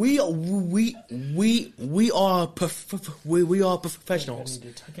 We are professionals. I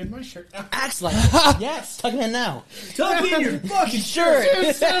need to tuck in my shirt. Acts like it. Yes, tuck it in now. Tuck in your fucking shirt.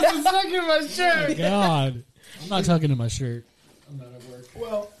 Tuck in my shirt. God, I'm not tucking in my shirt. I'm not at work.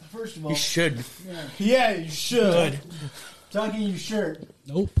 Well, first of all, You should. Yeah, you should. tuck in your shirt.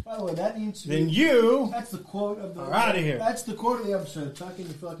 Nope. By the way, that needs to be. Then you That's the quote of the. are out of here. That's the quote of the episode. Tuck in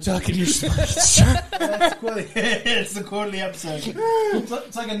your fucking. Tuck in your shirt. That's the quote. It's the quote of the episode.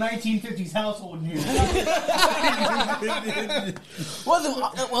 It's like a 1950s household news.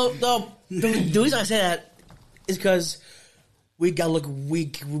 The reason I say that is because we gotta look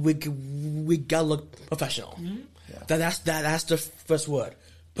professional. That's the first word.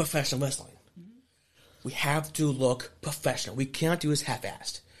 Professional wrestling. We have to look professional. We cannot do this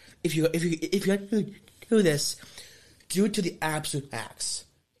half-assed. If you do this, do it to the absolute max.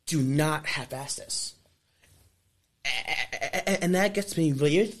 Do not half-ass this. And that gets me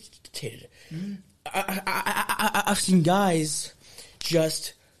really irritated. I've seen guys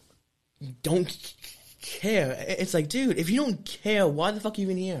just don't care. It's like, dude, if you don't care, why the fuck are you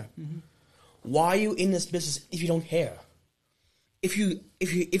even here? Why are you in this business if you don't care? If you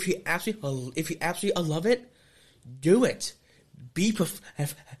absolutely love it, do it. Be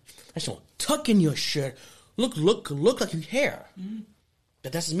professional. Tuck in your shirt. Look like you care.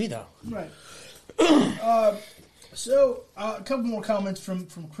 But that's me though. Right. So, a couple more comments from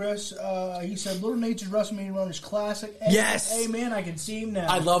Chris. He said, Little Nature's WrestleMania run is classic. Yes! Amen, I can see him now.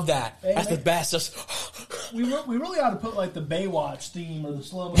 I love that. Hey, That's man. the best. Just We really ought to put, like, the Baywatch theme or the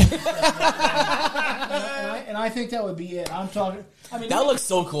slow motion stuff. and I think that would be it. I'm talking... I mean, that looks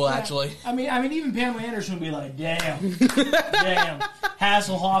so cool, actually. I mean, even Pamela Anderson would be like, damn. Damn.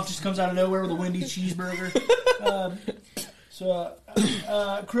 Hasselhoff just comes out of nowhere with a Wendy's cheeseburger.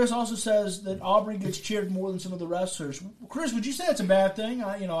 Chris also says that Aubrey gets cheered more than some of the wrestlers. Chris, would you say that's a bad thing?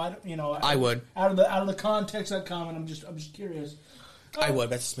 I would. Out of the context of that comment, I'm just curious. I would.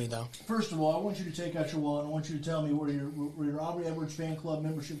 That's me though. First of all, I want you to take out your wallet and I want you to tell me where your Aubrey Edwards fan club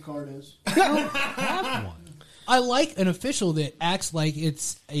membership card is. Have one. I like an official that acts like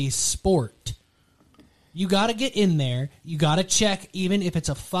it's a sport. You got to get in there. You got to check, even if it's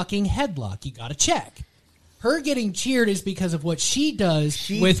a fucking headlock. You got to check. Her getting cheered is because of what she does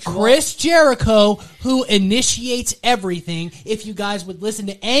with Chris Jericho, who initiates everything. If you guys would listen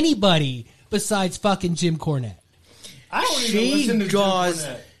to anybody besides fucking Jim Cornette. I don't even listen to draws.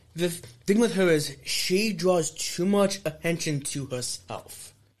 Jim Cornette. The thing with her is she draws too much attention to herself.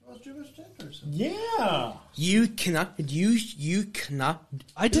 Yeah. You cannot. You cannot.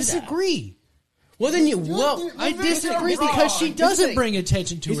 I do disagree. That. Well, then you. Well, I disagree because she doesn't bring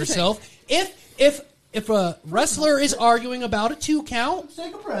attention to herself. If a wrestler is arguing about a 2 count,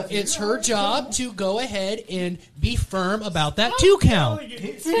 Take a breath. it's her job to go ahead and be firm about that 2 count.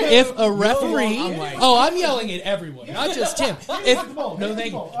 If a referee, I'm yelling at everyone, not just him. If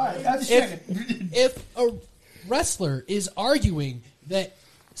a wrestler is arguing that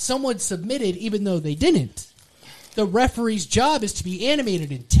someone submitted even though they didn't, the referee's job is to be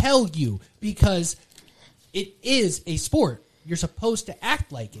animated and tell you, because it is a sport. You're supposed to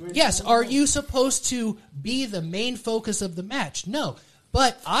act like it. Yes, are you supposed to be the main focus of the match? No.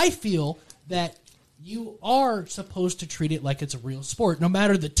 But I feel that you are supposed to treat it like it's a real sport, no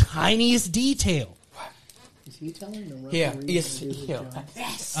matter the tiniest detail. Is he telling the referee? Yeah, to yes, do his yeah. job?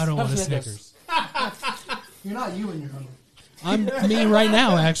 I don't want a Have Snickers. You're not you when you're hungry. I'm me right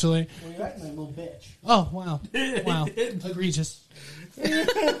now, actually. Well, you're acting like a little bitch. Oh, wow. Wow. Egregious.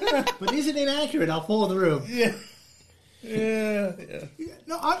 But isn't inaccurate? I'll follow the room. Yeah.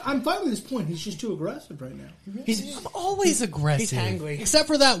 No, I'm fine with his point. He's just too aggressive right now. I'm always aggressive. He's angry. Except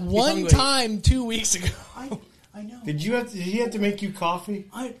for that one hungry. time 2 weeks ago. I know. Did he have to make you coffee?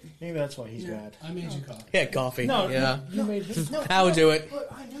 I Maybe that's why he's mad. I made you coffee. Yeah, coffee. No, yeah. you made him. I'll do it.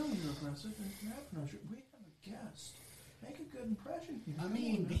 But I know you're aggressive. And we have a guest. Make a good impression. I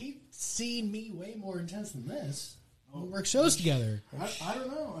mean, he's seen me way more intense than this. We work shows together. I don't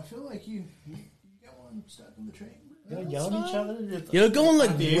know. I feel like you got one stuck in the chamber. Y'all yell at each other? You're going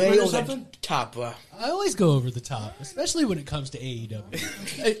like the way apron or over the something? top, bro. I always go over the top, especially when it comes to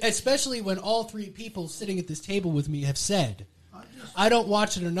AEW. Especially when all three people sitting at this table with me have said, I don't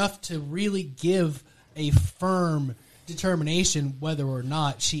watch it enough to really give a firm determination whether or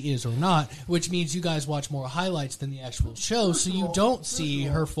not she is or not, which means you guys watch more highlights than the actual show, so you don't see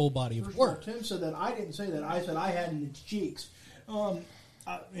her full body of work. Tim said that. I didn't say that. I said I had it in its cheeks.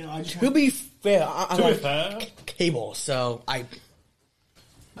 I just To be fair, I'm To be on fair. cable, so I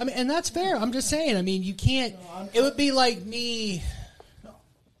I mean, and that's fair. I'm just saying. I mean, you can't. It would be like me.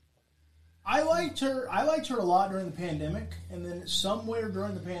 I liked her a lot during the pandemic, and then somewhere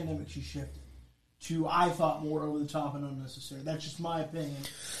during the pandemic she shifted to, I thought, more over the top and unnecessary. That's just my opinion.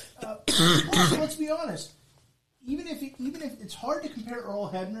 Also, let's be honest. Even if it's hard to compare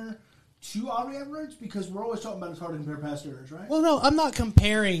Earl Hebner to Aubrey Edwards, because we're always talking about it's hard to compare past eras, right? Well, no, I'm not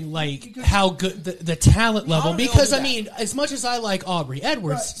comparing like how good the talent level, don't because know I that. mean, as much as I like Aubrey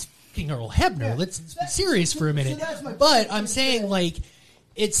Edwards, speaking Earl Hebner, Yeah. let's be serious for a minute. So that's my But point. I'm saying like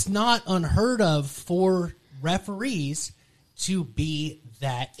it's not unheard of for referees to be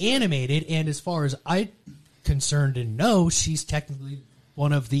that animated, and as far as I'm concerned and know, she's technically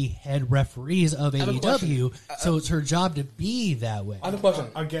one of the head referees of have a AEW, so it's her job to be that way. I have a question.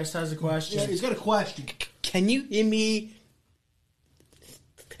 Our guest has a question. Yeah, he's got a question. Can you give me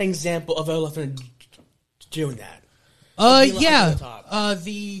an example of Earl Hebner doing that? Being like Yeah, over the top.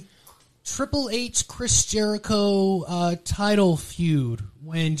 the Triple H Chris Jericho title feud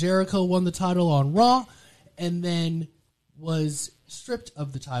when Jericho won the title on Raw and then was stripped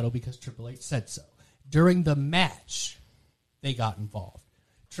of the title because Triple H said so. During the match, they got involved.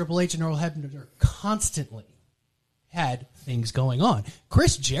 Triple H and Earl Hebner constantly had things going on.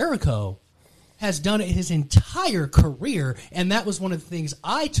 Chris Jericho has done it his entire career, and that was one of the things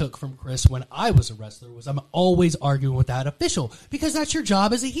I took from Chris when I was a wrestler, was I'm always arguing with that official, because that's your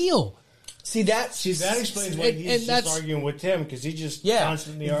job as a heel. See that? That explains why And he's just that's- arguing with Tim, because he just Yeah.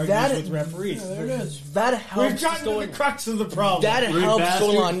 constantly argues That- with referees. There it is. That We've helps. gotten to the crux of the problem. That Rude helps bastard.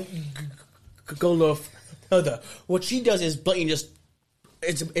 going on. Go no further. What she does is blatantly just.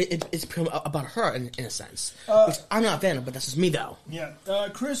 It's pretty much about her in a sense. Which I'm not a fan of, but that's just me though. Yeah.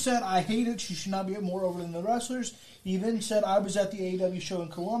 Chris said, I hate it. She should not be more over than the wrestlers. He then said, I was at the AEW show in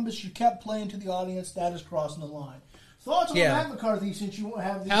Columbus. She kept playing to the audience. That is crossing the line. Thoughts on Yeah. that, McCarthy, since you won't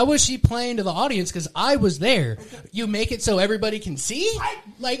have the... How was she playing to the audience? Because I was there. You make it so everybody can see.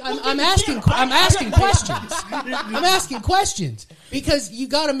 I'm asking questions. I'm asking questions because you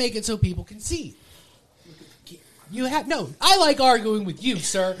got to make it so people can see. You have no. I like arguing with you,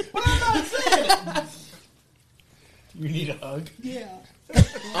 sir. But I'm not saying it. You need a hug. Yeah.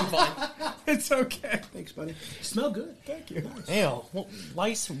 I'm fine. It's okay. Thanks, buddy. You smell good. Thank you. Ew. Why do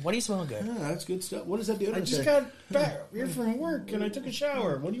you smell good? Yeah, that's good stuff. What does that do? I just got back here from work and I took a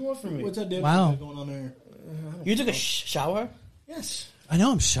shower. What do you want from me? What's that do? Wow. Going on there? You took a shower? Yes. I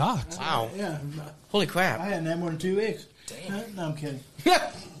know. I'm shocked. Wow. Yeah. Holy I crap. hadn't had more than 2 weeks. Damn. No, I'm kidding.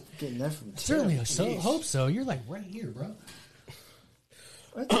 Getting that from Certainly, I hope so. You're like right here, bro.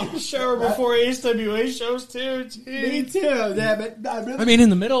 I took a shower before ASWA shows too. Me Jeez. too. Yeah, but I mean,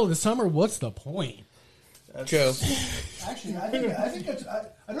 in the middle of the summer, what's the point? True. actually, I think it's.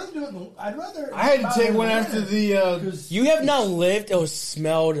 I'd rather do it. I'd rather. I had to take one after the. You have not lived or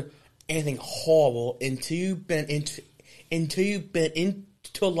smelled anything horrible until you've been into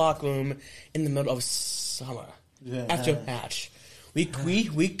a locker room in the middle of summer Yeah. after a match. We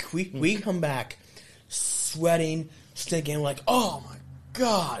come back sweating, stinking like, oh my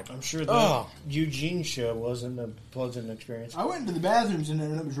god. I'm sure the Oh. Eugene show wasn't a pleasant experience. I went into the bathrooms in there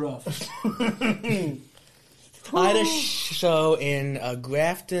and it was rough. I had a show in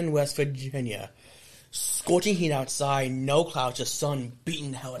Grafton, West Virginia. Scorching heat outside, no clouds, just sun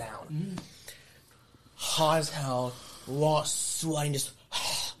beating the hell down. Hot as hell, raw sweating, just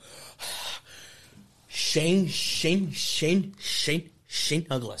Shane Shane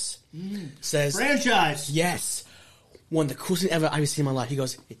Douglas says, Franchise. yes, one of the coolest things ever I've seen in my life. He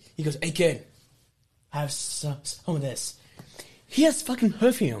goes, hey kid, have some of this. He has fucking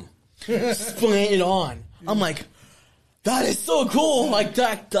perfume. Spraying it on. I'm like, that is so cool. Like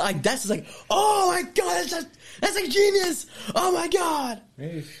that's just like, oh my god, that's like genius. Oh my god.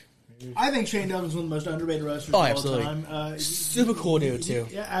 I think Shane Douglas is one of the most underrated wrestlers Oh, of absolutely. all time. Super cool dude too.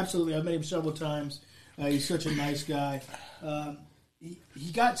 Yeah, absolutely. I've met him several times. He's such a nice guy.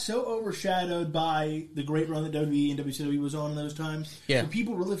 He got so overshadowed by the great run that WWE and WCW was on in those times. Yeah. But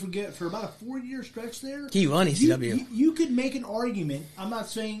people really forget, for about a 4-year stretch there, He won ECW. You could make an argument. I'm not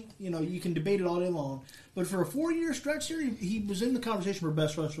saying, you can debate it all day long, but for a 4-year stretch there, he was in the conversation for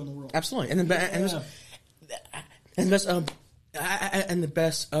best wrestler in the world. Absolutely, and the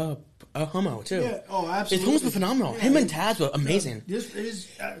best homo too. Yeah. Oh, absolutely. His homos were phenomenal. Yeah. Him and Taz were amazing. His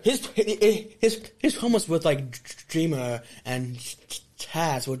His homos with Dreamer and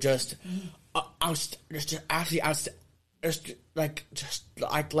Taz were just outstanding.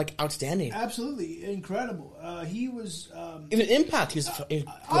 absolutely incredible. He was. Even Impact, he was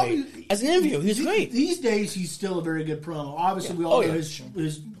great. As an interview, he was great. These days, he's still a very good promo. Obviously, we all know yeah.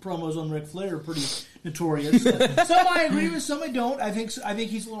 his promos on Ric Flair are pretty notorious. Some I agree with, some I don't. I think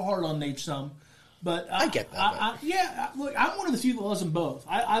he's a little hard on Nate some. But I get that, look, I'm one of the few that loves them both.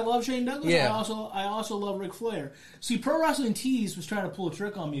 I love Shane Douglas. Yeah. I also love Ric Flair. See, Pro Wrestling Tees was trying to pull a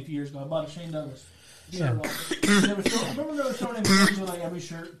trick on me a few years ago. I bought a Shane Douglas shirt. Remember they were throwing in jerseys with like every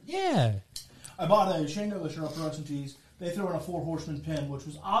shirt? Yeah. I bought a Shane Douglas shirt off Pro Wrestling Tees. They threw in a 4 Horseman pin, which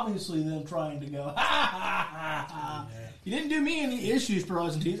was obviously them trying to go, ha ha ha ha. You didn't do me any issues, Pro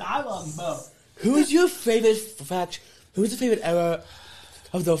Wrestling Tees. I love them both. Who's your favorite Who's the favorite era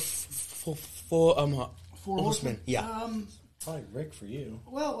of the four Horsemen? Yeah. Probably Rick for you.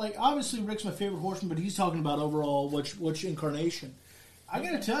 Well, like obviously Rick's my favorite horseman, but he's talking about overall which incarnation. I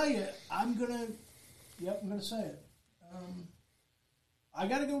gotta tell you, I'm gonna say it. I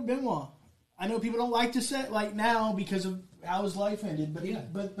gotta go with Benoit. I know people don't like to say it like now because of how his life ended, but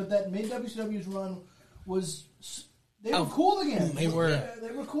but that mid WCW's run was they were cool again. They were. Yeah,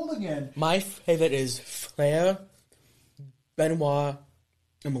 they were cool again. My favorite is Flair, Benoit,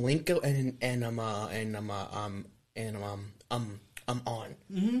 and Malenko, and on.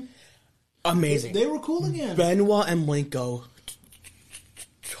 Mm-hmm. Amazing. They were cool again. Benoit and Malenko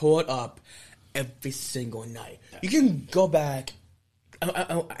tore it up every single night. You can go back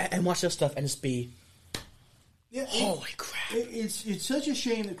and watch their stuff and just be, holy crap! It's such a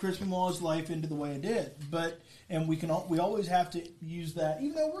shame that Chris Benoit's life ended the way it did, and we always have to use that.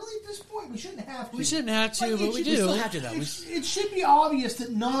 Even though really at this point we shouldn't have to. We shouldn't have to, but we do. We still have to though. It should be obvious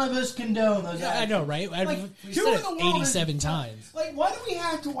that none of us condone those. Yeah, I know, right? We said it 87 times. Like, why do we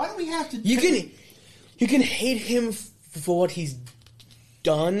have to? You can hate him for what he's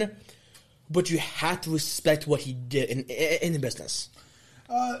done, but you have to respect what he did in the business.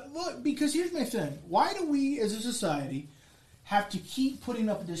 Look, because here's my thing. Why do we, as a society, have to keep putting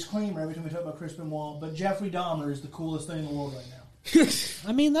up a disclaimer every time we talk about Chris Benoit, but Jeffrey Dahmer is the coolest thing in the world right now?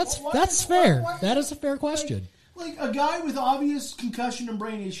 I mean, that's fair. That is a fair question. Like a guy with obvious concussion and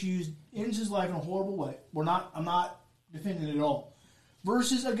brain issues ends his life in a horrible way. I'm not defending it at all.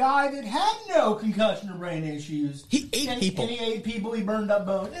 Versus a guy that had no concussion or brain issues. He ate people. And he ate people. He burned up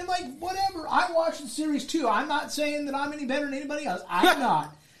bones. And like, whatever. I watched the series too. I'm not saying that I'm any better than anybody else. I'm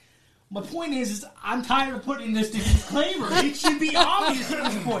not. My point is I'm tired of putting this disclaimer. It should be obvious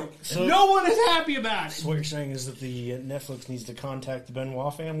at this point. So, no one is happy about it. So what you're saying is that the Netflix needs to contact the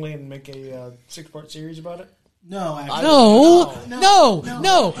Benoit family and make a 6-part series about it? No, actually. No,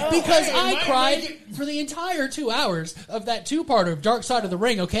 because I cried for the entire 2 hours of that 2-parter of Dark Side of the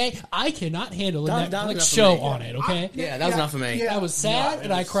Ring, okay? I cannot handle a That was Netflix enough for show me. on it, okay? That was not for me. I was sad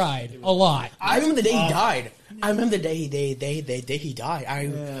and I cried a lot. I remember the day he died. I remember the day he died.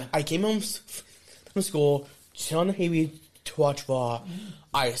 I came home from school, sit on the TV to watch Raw.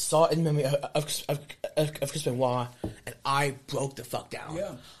 I saw it in memory of Chris Benoit, and I broke the fuck down.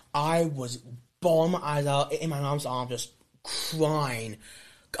 Yeah. I was bawling my eyes out in my mom's arms, just crying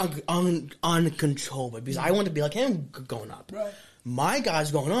uncontrollably because I wanted to be like him going up. Right. My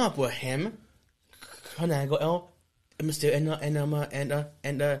guys going up were him, Conango,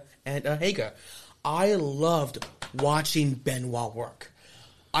 and Hager. I loved watching Benoit work.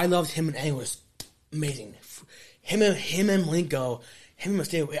 I loved him and Angle was amazing. Him and Malenko, him and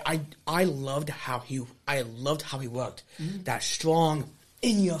Mysterio. I loved how he worked. Mm-hmm. That strong,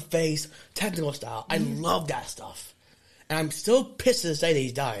 in your face, technical style. I loved that stuff. and I'm still pissed to this day that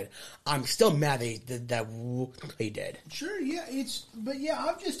he died. I'm still mad that he did that. He did. Sure, yeah, but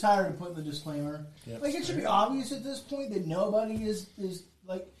I'm just tired of putting the disclaimer. Like, it should be obvious at this point that nobody is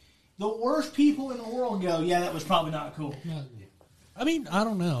like the worst people in the world go, yeah, that was probably not cool. I mean, I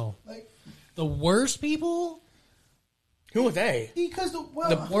don't know. Like, The worst people? Who are they? because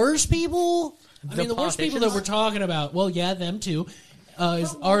The worst people? I mean, the worst people that politicians? we're talking about, well, yeah, them too,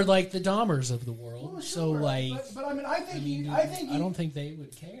 are like the Dahmers of the world. Well, So, sure, like, but I mean, I don't think they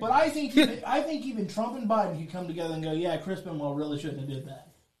would care. But I think even Trump and Biden could come together and go, yeah, Chris Benoit really shouldn't have did that.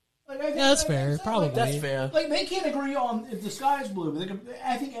 Like, I think, Yeah, that's fair, probably. That's fair. Like, they can't agree on if the sky's blue, but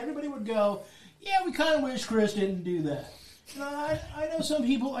I think everybody would go, yeah, we kind of wish Chris didn't do that. You know, I know some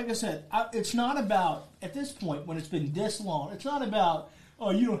people, like I said, it's not about, at this point, when it's been this long, it's not about,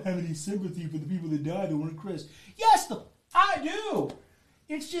 oh, you don't have any sympathy for the people that died that weren't Chris. Yes, I do.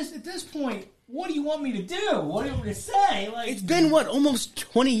 It's just, at this point, what do you want me to do? What do you want me to say? Like, It's been, what, almost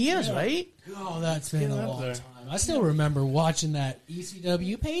 20 years, right? Oh, that's been a long there. time. I still remember watching that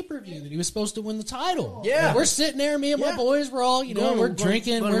ECW pay-per-view that he was supposed to win the title. Yeah. And we're sitting there, me and my Yeah. boys, we're all, we're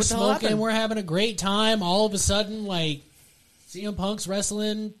drinking, going, we're what the hell smoking, happened? we're having a great time. All of a sudden, like, CM Punk's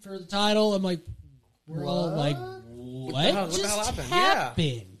wrestling for the title. I'm like, we're all like, what the hell just happened?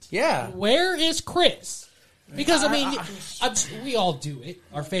 happened? Yeah. Where is Chris? Because, I mean, we all do it.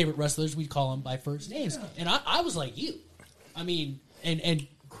 Our favorite wrestlers, we call them by first names. And I was like you. I mean, and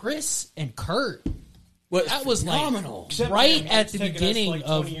Chris and Kurt, that was phenomenal. like right at the taken us, beginning like,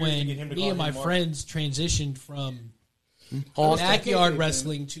 of 20 years when to get him to me call and my him Mark. friends transitioned from Austin. backyard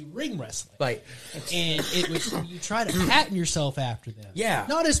wrestling to ring wrestling. Right. And it was, you try to patent yourself after them. Yeah.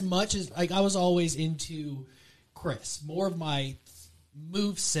 Not as much as, like, I was always into Chris. More of my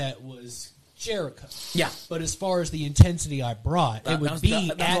move set was Jericho. Yeah. But as far as the intensity I brought, That it would was- be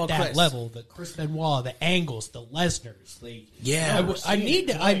that was all at that Chris. level. The Chris Benoit, the Angles, the Lesnars. Like, Yeah. I need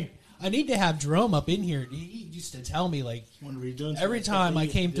to. I need to have Jerome up in here. He used to tell me, like, every time I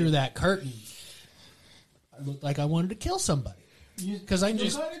came through that curtain, I looked like I wanted to kill somebody. Because I'm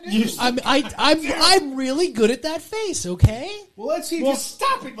just, I'm really good at that face. Okay, well, let's see. Well,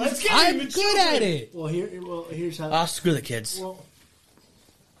 stop it. Let's get I'm him in good at it. Well, here's how. Screw the kids. Well,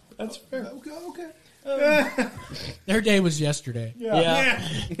 That's fair. okay. Their day was yesterday.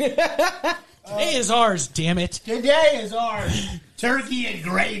 Yeah. Today is ours. Damn it. Today is ours. Turkey and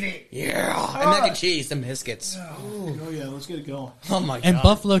gravy. Yeah. And mac and cheese and biscuits. Oh yeah, let's get it going. Oh, my God. And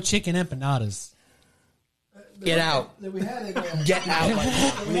buffalo chicken empanadas. Get out. That we had Get out.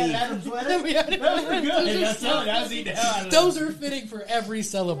 we had Adam's wedding. Those are fitting for every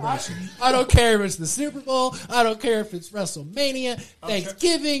celebration. I don't care if it's the Super Bowl. I don't care if it's WrestleMania,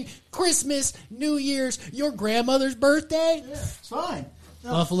 Thanksgiving, Christmas, New Year's, your grandmother's birthday. It's fine. No,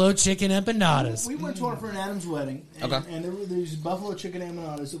 Buffalo chicken empanadas. we went to our friend Adam's wedding, and, Okay. and there were these buffalo chicken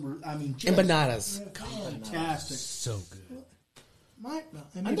empanadas that were, I mean, just Empanadas. fantastic. So good. I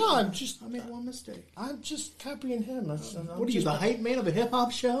made one mistake. I'm just copying him. What are you, the hype man of a hip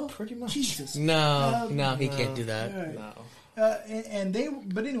hop show? Pretty much. Jesus. No, he can't do that. No. And they,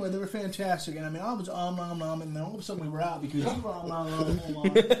 but anyway, they were fantastic. And I mean, I was and then all of a sudden we were out because you were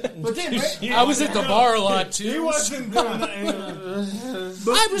But then, I was at the bar a lot too. He wasn't doing that.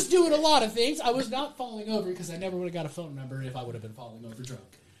 I was doing a lot of things. I was not falling over because I never would have got a phone number if I would have been falling over drunk.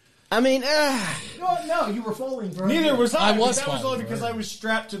 I mean, no, you were falling for Neither was I. I was That was falling only because I was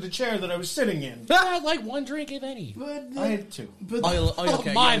strapped to the chair that I was sitting in. I had like one drink, if any. But I had two.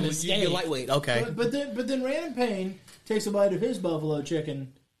 okay. my Yeah, mistake. You're lightweight. Okay. But then Random Payne takes a bite of his buffalo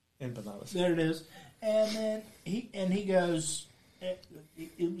chicken. Empanadas. There it is. And then he goes, it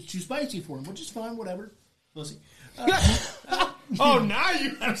was too spicy for him, which is fine, whatever. We'll see. Oh, now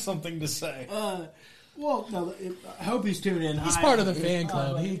you have something to say. Well, no, I hope he's tuning in. He's part of the fan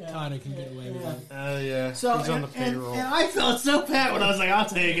club. He kind of can get away with it. Yeah. So, He's on the payroll. and I felt so bad when I was like, I'll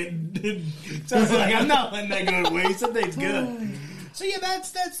take it. So I was like, I'm not letting that go to waste. Something's good. So yeah,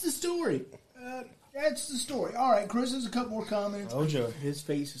 that's the story. That's the story. All right, Chris has a couple more comments. Oh, Joe. His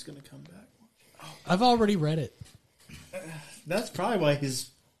face is going to come back. I've already read it. That's probably why his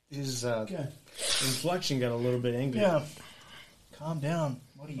Okay. inflection got a little bit angry. Yeah. Calm down.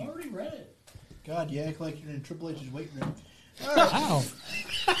 What are you? already read it. God, you act like you're in Triple H's weight room. Wow.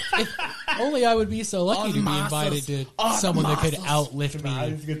 If only I would be so lucky to be invited to someone that could outlift I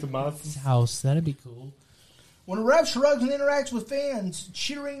me. get the mouth. House, that'd be cool. When a ref shrugs and interacts with fans,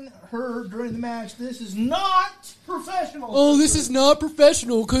 cheering her during the match, this is not professional. Oh, this is not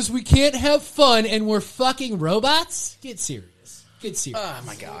professional because we can't have fun and we're fucking robots? Get serious. Get serious. Oh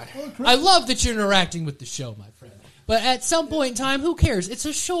my God. I love that you're interacting with the show, my friend. But at some point in time, who cares? It's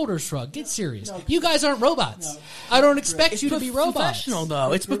a shoulder shrug. Get serious. You guys aren't robots. I don't expect you to be robots. Professional,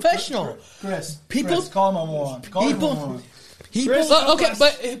 though. It's professional. Chris, People- call him a moron. Call him a moron.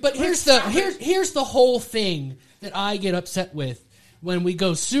 But here's the whole thing that I get upset with when we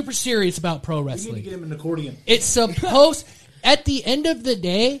go super serious about pro You need to wrestling. get him an accordion. It's supposed at the end of the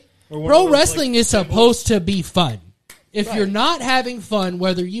day, one of pro those, wrestling like, is supposed to be fun. If you're not having fun,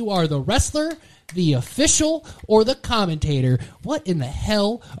 whether you are the wrestler, the official, or the commentator, what in the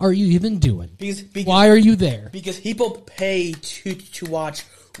hell are you even doing? Because Why are you there? Because people pay to watch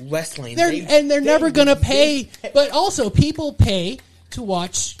wrestling. They're never going to pay. But also, people pay to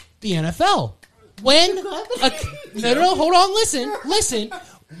watch the NFL. When no, hold on, listen.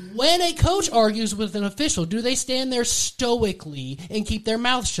 When a coach argues with an official, do they stand there stoically and keep their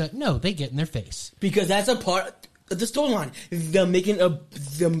mouth shut? No, they get in their face. Because that's a part of the storyline. They're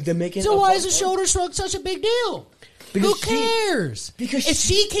making So why is a shoulder shrug such a big deal? Who Because cares? because if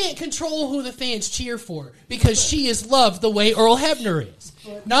she can't control who the fans cheer for, because she is loved the way Earl Hebner is.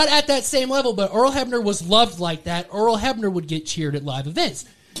 Not at that same level, but Earl Hebner was loved like that. Earl Hebner would get cheered at live events.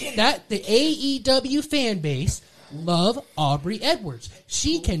 That the AEW fan base love Aubrey Edwards.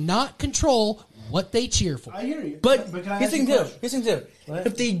 She cannot control what they cheer for. I hear you. But can I here's ask the you a thing, question?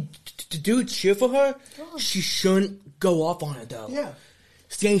 If they do cheer for her, she shouldn't go off on it though. Yeah.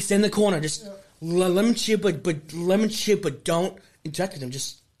 Stay in the corner. Just let them cheer, but don't interact with them.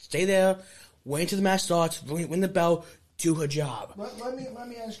 Just stay there, wait until the match starts, ring the bell, do her job. Let me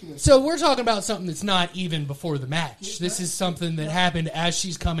ask you this. So we're talking about something that's not even before the match. This is something that happened as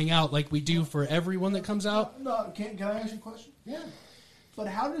she's coming out, like we do for everyone that comes out. No, can I ask you a question? Yeah. But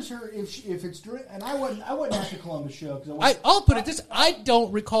how does her if it's during? And I wouldn't at the Columbus show because I'll put it this: I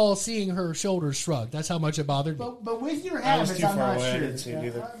don't recall seeing her shoulders shrug. That's how much it bothered me. But with your I was habits, too I'm far not away. I sure. didn't see it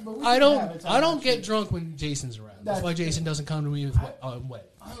either. But with I your don't. habits, I I'm don't not get sure. drunk when Jason's around. That's That's why true. Jason doesn't come to me with wet.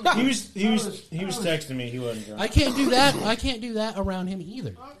 He was texting me. He wasn't drunk. I can't do that. I can't do that around him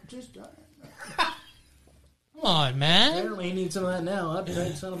either. Come on, man. Apparently he needs some of that now. I'm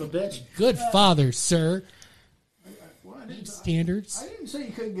tight son of a bitch. Good father, sir. Well, I didn't Standards. I didn't say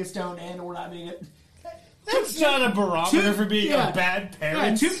you couldn't get stoned and we're not being it. That's not a barometer for being yeah. a bad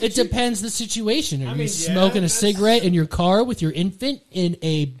parent. It depends the situation. Are you mean, yeah, smoking a that's- cigarette in your car with your infant in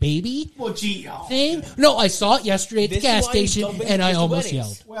a baby Well, gee, thing? No, I saw it yesterday at the This gas is why you station, don't and I visit almost weddings.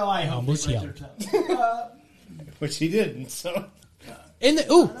 yelled. well, I hope Almost they yelled. break their toe. Which he didn't. So In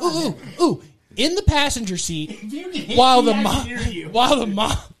the ooh, in the passenger seat, You can hit while me, the I mom, can hear you. while the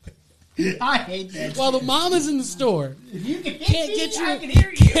mom, I hate that. while the mom is in the store, If you can hit can't me, get I your can hear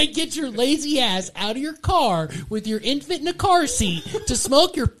you. can't get your lazy ass out of your car with your infant in a car seat to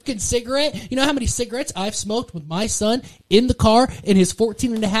smoke your fucking cigarette. You know how many cigarettes I've smoked with my son in the car in his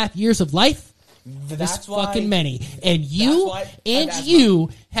 14 and a half years of life? That's Fucking many. And you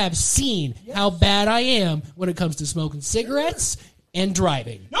that's have seen how bad I am when it comes to smoking cigarettes and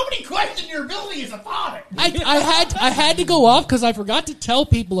driving. Nobody questioned your ability as a father. I had to go off because I forgot to tell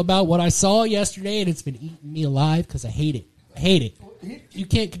people about what I saw yesterday, and it's been eating me alive because I hate it. I hate it. You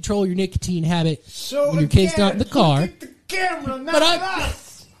can't control your nicotine habit when your kid's not in the car. Look at the camera, not But at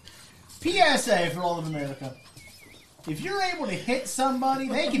us. PSA for all of America. If you're able to hit somebody,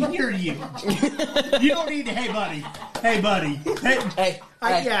 they can hear you. You don't need to, hey, buddy. Hey,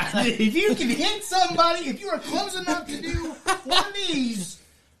 Yeah, if you can hit somebody, if you are close enough to do one of these,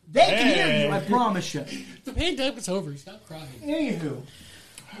 they can hear you, I promise you. The pandemic's over. Stop crying. Anywho,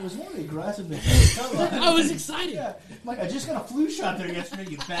 it was one of the aggressive things. I was excited. Yeah, like, I just got a flu shot there yesterday,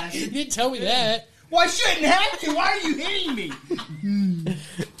 you You bastard. didn't tell me that. Well, I shouldn't have to. Why are you hitting me?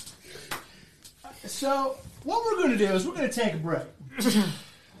 So, what we're going to do is we're going to take a break.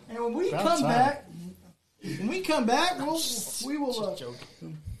 And when we come back, we will.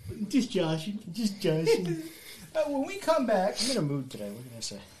 Just joshing. When we come back, I'm in a mood today. What can I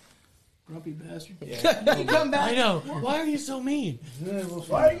say? grumpy bastard. When we come back. I know. Why are you so mean?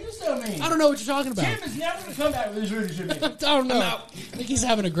 Why are you so mean? I don't know what you're talking about. Tim is never going to come back with his Rudy should be. I don't know. I think he's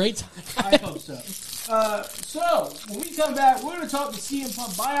having a great time. I hope so. So, when we come back, we're going to talk the CM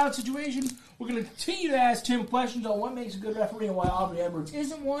Punk buyout situation. We're going to continue to ask Tim questions on what makes a good referee and why Aubrey Edwards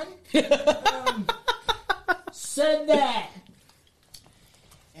isn't one. Said that.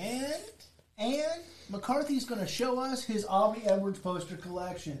 And McCarthy's going to show us his Aubrey Edwards poster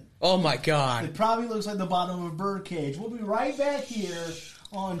collection. Oh my God! It probably looks like the bottom of a birdcage. We'll be right back here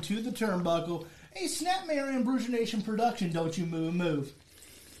on To the Turnbuckle. A Snapmare and Bruiser Nation production. Don't you move.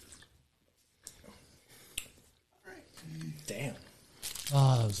 Damn.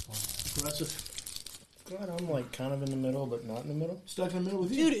 Oh, that was fun. Aggressive. God, I'm like kind of in the middle, but not in the middle. Stuck in the middle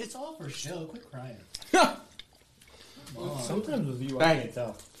with you. Dude, it's all for show. Quit crying. Sometimes with you, I Hey. can't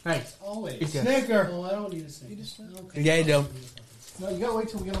tell. Hey, Always. It's a- Snicker. Oh, I don't need a Snickers. Eat a Snickers? Okay. yeah, you do. No, you gotta wait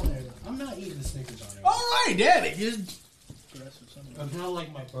till we get on there. Though. I'm not eating the Snickers on air. All right, Daddy. Just aggressive. Something. I'm not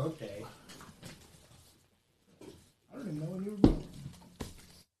like my birthday. I don't even know when you were born.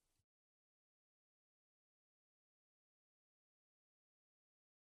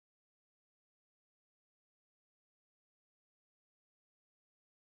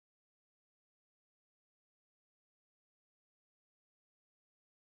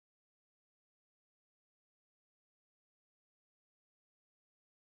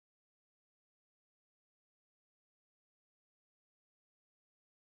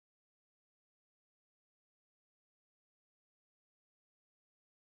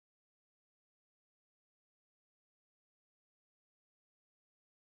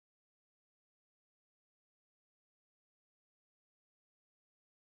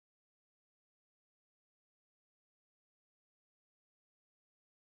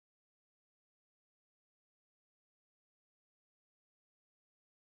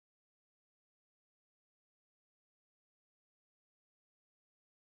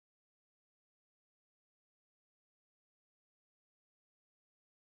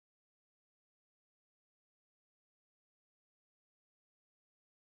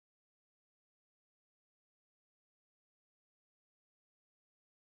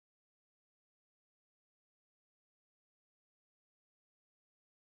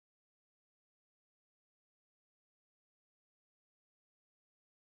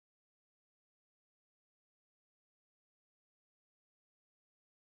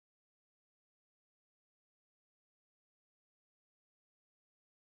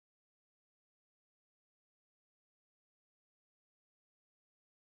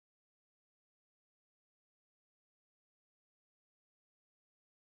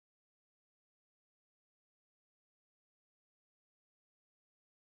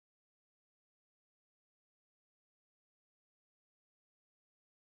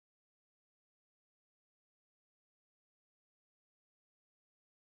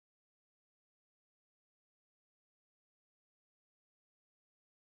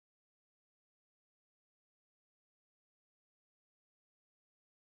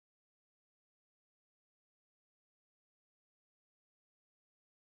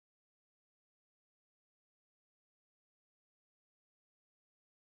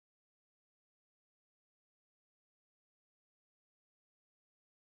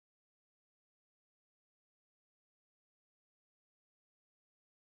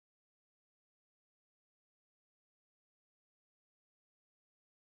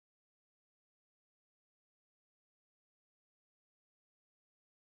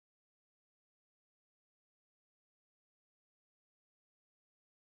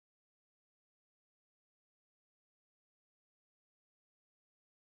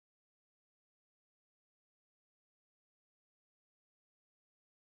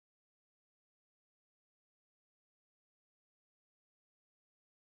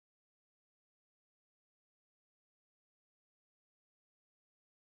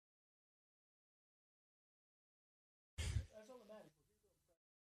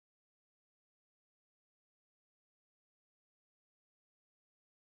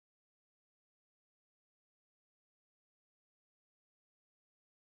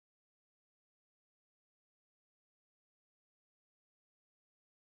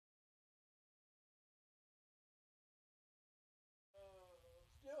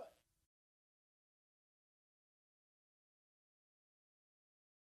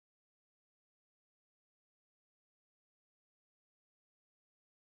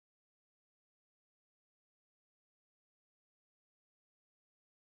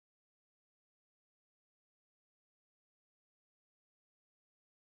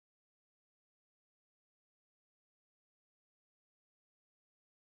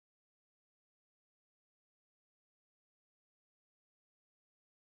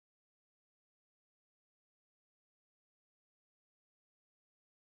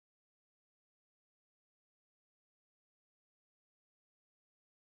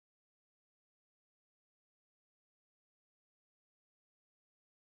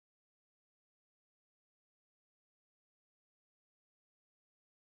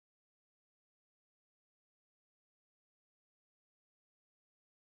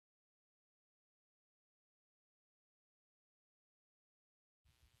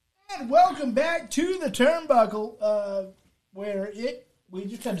 And welcome back to the Turnbuckle, where we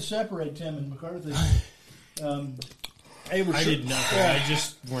just had to separate Tim and McCarthy. I did nothing. Yeah. I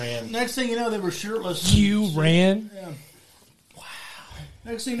just ran. Next thing you know, they were shirtless. You ran? Yeah.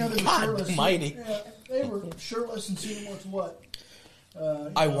 Next thing you know, they were God shirtless. almighty. Yeah, they were shirtless and seen what's what.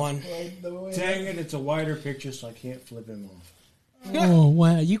 I won. Dang it, it's a wider picture, so I can't flip him off. Oh,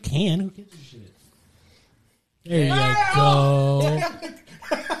 wow. You can. Who gives a shit? There you go.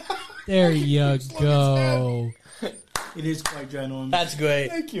 There you go. It is quite ginormous. That's great.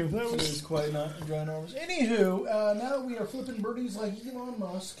 Thank you. That It was is quite not ginormous. Anywho, now that we are flipping birdies like Elon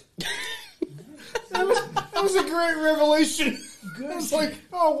Musk, that was a great revelation. good. I was like,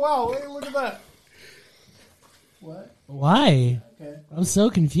 oh wow, hey, look at that. What? Why? Okay. I'm so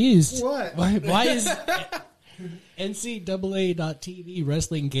confused. What? Why is NCAA.TV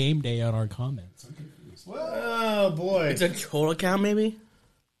Wrestling Game Day on our comments? I'm confused. Well, Oh boy. It's a troll account, maybe?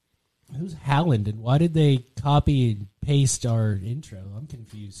 Who's Howland and why did they copy and paste our intro? I'm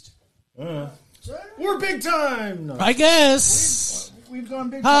confused. We're big time. No. I guess. we've gone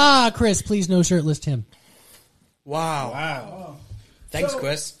big. Ah, Chris, please no shirtless Tim. Wow. Wow. Thanks, So-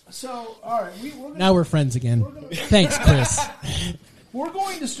 Chris. So, all right, we're gonna, Now we're friends again. Thanks, Chris. we're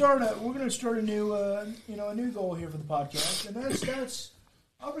going to start a new a new goal here for the podcast, and that's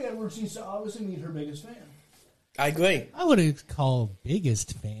Aubrey Edwards needs to obviously meet her biggest fan. I agree. I would have called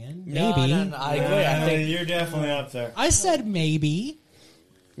biggest fan. Maybe. No, I agree. I think. You're definitely up there. I said maybe.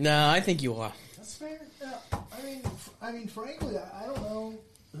 No, I think you are. That's fair. Yeah. I mean, frankly, I don't know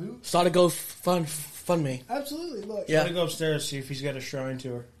who. Start to go fund me. Absolutely, look. Yeah. Gotta go upstairs, see if he's got a shrine to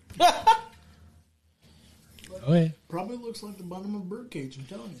her. Oh, yeah. Probably looks like the bottom of a birdcage. I'm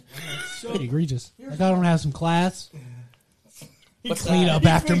telling you. So, Pretty egregious. Like I don't have some class. What's Clean that? up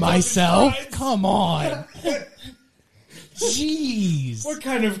after cleans up his myself. shrines. Come on. Jeez. What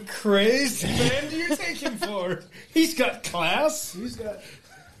kind of crazed man do you take him for? He's got class. he's got.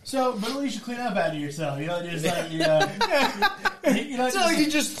 So, but at least you clean up after yourself. You know, just like It's not like he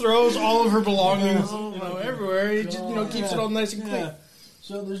just throws all of her belongings everywhere. He just keeps it all nice and clean. Yeah.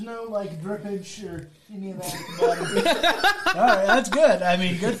 So there's no like drippage or any of that at the bottom. All right, that's good. I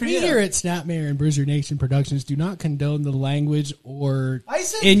mean, good for We you. here at Snapmare and Bruiser Nation Productions do not condone the language or I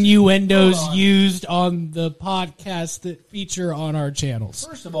said innuendos Hold on. used on the podcasts that feature on our channels.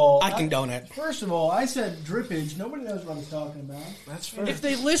 First of all, I condone it. First of all, I said drippage. Nobody knows what I was talking about. That's fair. If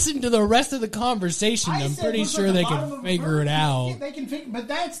they listen to the rest of the conversation, I I'm said pretty looks sure like they the bottom can of a figure bird. it out. They can figure, but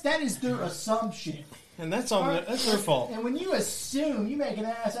that is their assumption. And that's that's their fault. And when you assume, you make an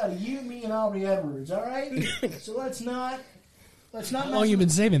ass out of you, me, and Aubrey Edwards. All right. So let's not. How mess long you been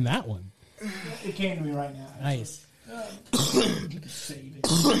saving that one? It came to me right now. Nice. Save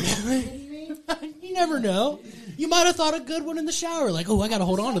it. You never know. You might have thought a good one in the shower, like, oh, I got to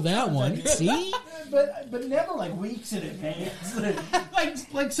hold on to that one. See? But never like weeks in advance.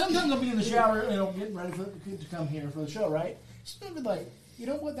 like sometimes I'll be in the shower and I'm getting ready to come here for the show, right? So I'll be like, you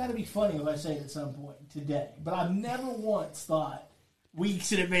know what? That'd be funny if I say it at some point today. But I've never once thought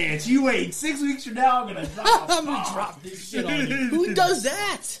weeks in advance. You wait, 6 weeks from now, I'm gonna drop this shit on you. Who does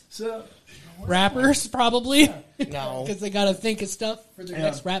that? So Rappers, probably. No. Because they got to think of stuff for their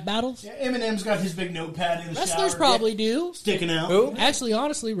next rap battles. yeah, Eminem's got his big notepad in the Wrestlers shower, probably do. sticking out. Who? Actually,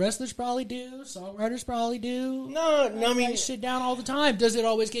 honestly, wrestlers probably do. Songwriters probably do. No, I mean, Write shit down all the time. Does it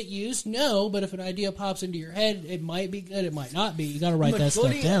always get used? No, but if an idea pops into your head, it might be good. It might not be. You got to write that stuff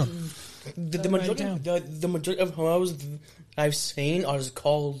majority- down. the Write it majority, down. the majority of promos I've seen are just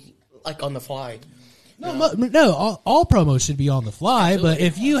called like on the fly. No, all promos should be on the fly. But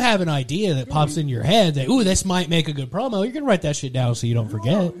if you have an idea that pops in your head that, ooh, this might make a good promo, you're gonna write that shit down so you don't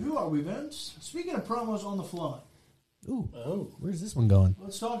forget. Who are we, Vince? Speaking of promos on the fly, Ooh, where's this one going?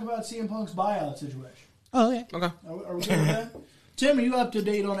 let's talk about CM Punk's buyout situation. Oh yeah. Okay. Are we good with that? Tim, are you up to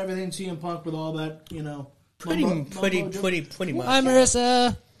date on everything CM Punk with all that, Pretty mumbo much. Hi,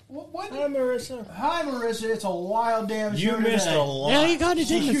 Marissa. What? Hi, Marissa. Hi, Marissa. It's a wild damn show You missed today. a lot. Yeah, you kind of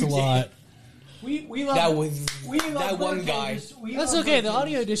did this a lot. We love That was we love that one bird guy. cages. We That's love okay. bird The cages.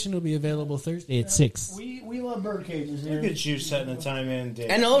 audio edition will be available Thursday at 6. We love bird cages here. Look at you setting a time and date.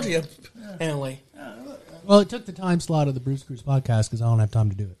 And old you, apparently. Well, it took the time slot of the Bruce Cruise podcast because I don't have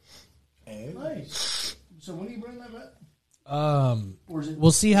time to do it. Nice. So when do you bring that back? Or is it?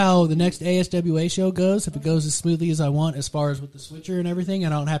 We'll see how the next ASWA show goes. If it goes as smoothly as I want, as far as with the switcher and everything,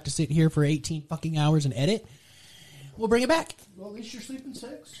 and I don't have to sit here for 18 fucking hours and edit, we'll bring it back. Well, at least you're sleeping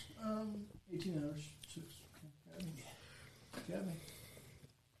 6. 18 hours. 6. Got me.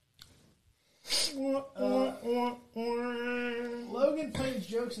 Logan plays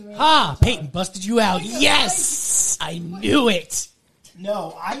jokes and Ha! Peyton busted you out. Yes! I knew it.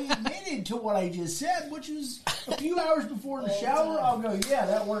 No, I admitted to what I just said, which was a few hours before the shower. I'll go, yeah,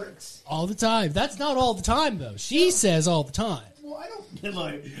 that works. All the time. That's not all the time, though. She says all the time. Well, I don't.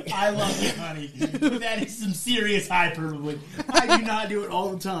 Look, I love it, honey. But that is some serious hyperbole. I do not do it all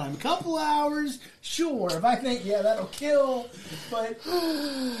the time. A couple hours, sure. If I think, yeah, that'll kill, but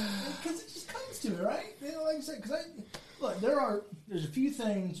because it just comes to it, right? You know, like I said, look, there's a few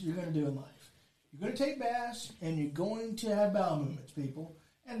things you're going to do in life. You're going to take baths, and you're going to have bowel movements, people.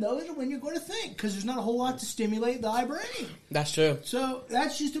 And those are when you're going to think, because there's not a whole lot to stimulate thy brain. That's true. So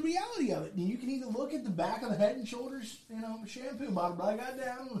that's just the reality of it. And you can either look at the back of the Head and Shoulders, shampoo bottle, but I got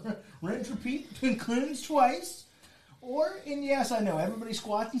down, rinse, repeat, and cleanse twice. And yes, I know, everybody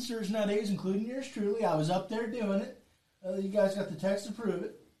squats and stirs nowadays, including yours truly. I was up there doing it. You guys got the text to prove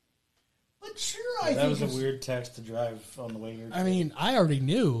it. But sure, I think that was a weird text to drive on the way here. I mean, I already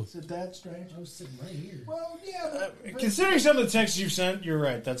knew. Is it that strange? I was sitting right here. Well, yeah. But Considering some of the texts you've sent, you're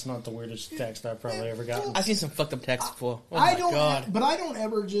right. That's not the weirdest text I've probably ever gotten. I've seen some fucked up texts before. Oh I my don't, God. but I don't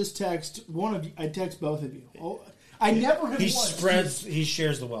ever just text one of you. I text both of you. I never have once. He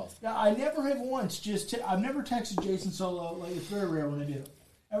shares the wealth. Now, I never have once I've never texted Jason solo. Like, it's very rare when I do.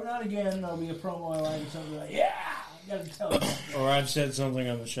 Every now and again, there'll be a promo I like and something like, yeah, I gotta tell you. Or I've said something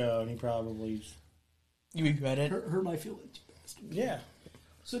on the show, and he probably... You regret it? Hurt my feelings. Yeah.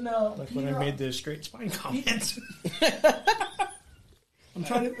 So now, Like when I made the straight spine comments. I'm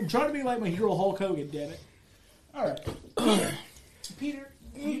trying to be like my hero Hulk Hogan, damn it. All right. Peter,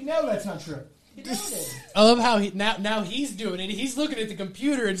 you know that's not true. You know it. I love how now he's doing it. He's looking at the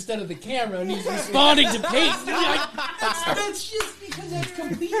computer instead of the camera, and he's responding to Peyton. That's just because that's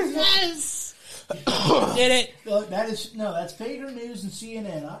complete. Yes. Did it? That's Fader News and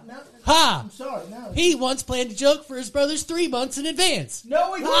CNN. Ha! I'm sorry, no. He once planned a joke for his brothers 3 months in advance.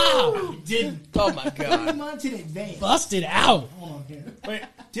 No, he Wow. didn't. Oh my 3 God. months in advance. Busted out. Hold on here. Wait,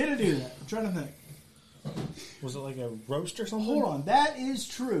 Didn't do that. I'm trying to think. was it like a roast or something? Hold on, that is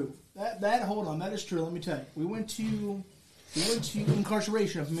true. Hold on, that is true. Let me tell you. We went to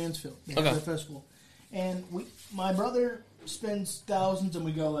Incarceration of Mansfield Okay. the festival, and my brother spends thousands, and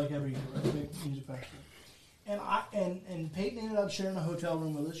we go like every year, right? Big music festival. And Peyton ended up sharing a hotel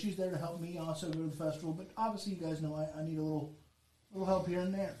room with us. She's there to help me also go to the festival, but obviously you guys know I need a little help here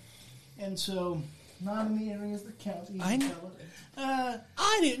and there, and so not in the areas that count.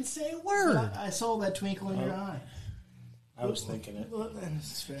 I didn't say a word. I saw that twinkle in your eye. I was thinking it. Well,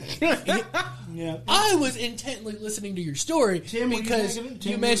 that's fair. Yeah. I was intently listening to your story Tim, what you because thinking? you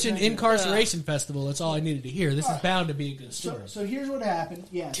Tim, mentioned what you thinking? Incarceration Festival. That's all I needed to hear. This is bound to be a good story. So here's what happened.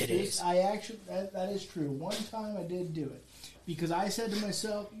 Yes, It is. I actually that is true. One time I did do it because I said to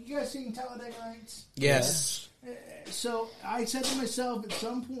myself, "You guys seen Talladega Nights?" Yes. So I said to myself at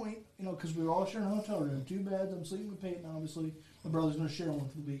some point, because we were all sharing a hotel room, 2 beds. I'm sleeping with Peyton, obviously. My brother's going to share one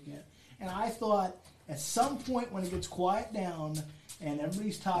for the weekend, and I thought at some point when it gets quiet down and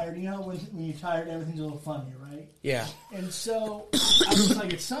everybody's tired, when you're tired, everything's a little funnier, right? Yeah. And so I was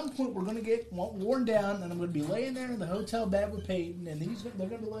like, at some point we're going to get worn down, and I'm going to be laying there in the hotel bed with Peyton, and they're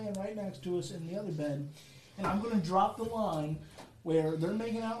going to be laying right next to us in the other bed, and I'm going to drop the line where they're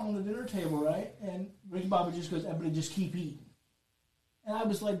making out on the dinner table, right? And Ricky Bobby just goes, everybody just keep eating. And I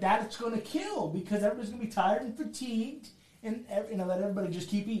was like, that's going to kill, because everybody's going to be tired and fatigued, and let everybody just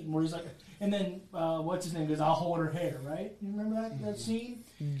keep eating. Where he's like, and then what's his name goes, I'll hold her hair, right? You remember that scene?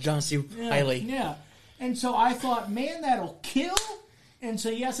 John C. Reilly. Yeah. And so I thought, man, that'll kill. And so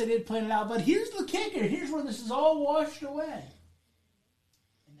yes, I did plan it out. But here's the kicker. Here's where this is all washed away.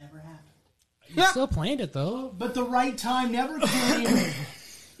 It never happened. You still planned it though. But the right time never came.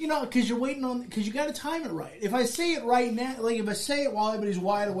 Because you're waiting on, because you got to time it right. If I say it right now, like if I say it while everybody's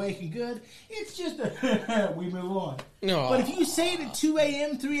wide awake and good, it's just we move on. No. But if you say it at 2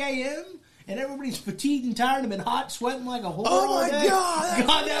 a.m., 3 a.m., and everybody's fatigued and tired and been hot, sweating like a whore all day.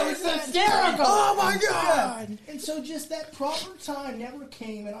 God, that was hysterical. Oh my God. Yeah. And so just that proper time never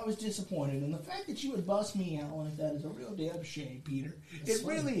came, and I was disappointed. And the fact that you would bust me out like that is a real damn shame, Peter. It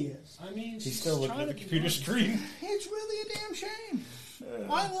really is. I mean, He's still looking at the computer screen. It's really a damn shame.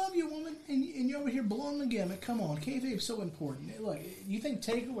 I love you, woman, and you're over here blowing the gimmick. Come on, kayfabe's so important. Look, you think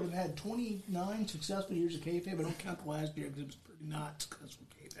Taker would have had 29 successful years of kayfabe? I don't count the last year because it was pretty not successful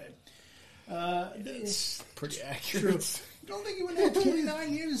kayfabe. It's pretty accurate. True. Don't think he would have had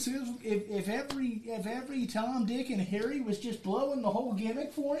 29 years of successful if every Tom, Dick, and Harry was just blowing the whole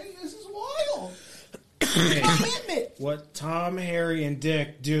gimmick for him. This is wild. Commitment. What Tom, Harry, and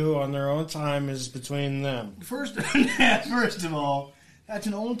Dick do on their own time is between them. First of all, that's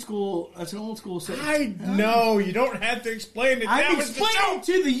an old school. Saying. I know you don't have to explain it. I'm explaining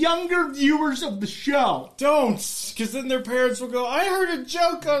to the younger viewers of the show. Don't, because then their parents will go, I heard a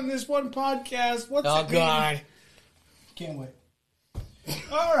joke on this one podcast. What's Oh it mean?" God. Can't wait.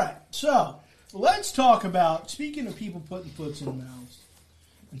 All right, so let's talk about, speaking of people putting foots in mouths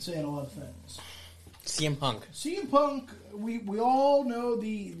and saying a lot of things. CM Punk. CM Punk, we all know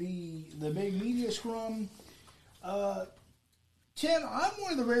the big media scrum. Tim, I'm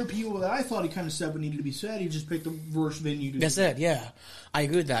one of the rare people that I thought he kind of said what needed to be said. He just picked the worst venue to That's do it, yeah. I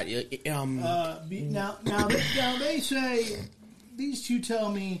agree with that. Now they say, these two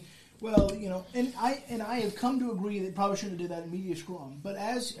tell me, well, you know, and I have come to agree that probably shouldn't have did that in media scrum. But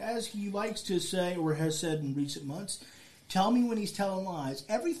as he likes to say or has said in recent months, tell me when he's telling lies.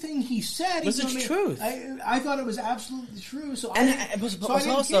 Everything he said was the truth. I thought it was absolutely true. So And I it was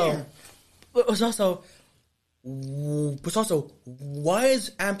also, why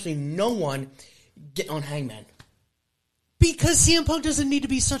is absolutely no one getting on Hangman? Because CM Punk doesn't need to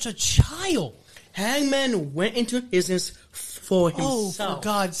be such a child. Hangman went into business for himself. Oh, for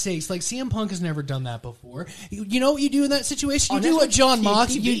God's sakes! Like CM Punk has never done that before. You know what you do in that situation? You On do what John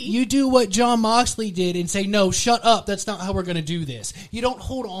Moxley. TV? You do what John Moxley did and say, "No, shut up. That's not how we're going to do this." You don't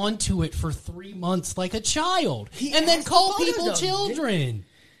hold on to it for 3 months like a child, and then call people children.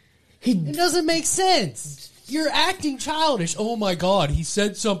 It doesn't make sense. You're acting childish. Oh my God, he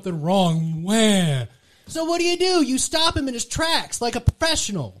said something wrong. Wah. So what do? You stop him in his tracks like a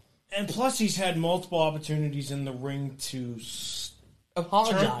professional. And plus, he's had multiple opportunities in the ring to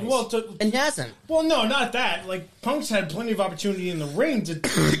Apologize. And he hasn't. Well, no, not that. Like, Punk's had plenty of opportunity in the ring to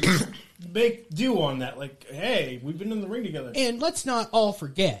make do on that. Like, hey, we've been in the ring together. And let's not all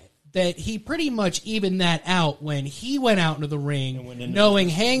forget that he pretty much evened that out when he went out into the ring knowing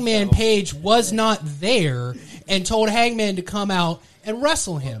Hangman Page was not there and told Hangman to come out and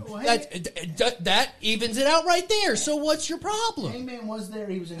wrestle him. That evens it out right there. So what's your problem? Hangman was there.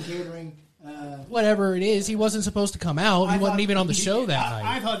 He was in catering. Whatever it is, he wasn't supposed to come out. He wasn't even on the show that night.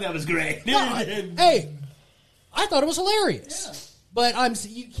 I thought that was great. Hey, I thought it was hilarious. Yeah. But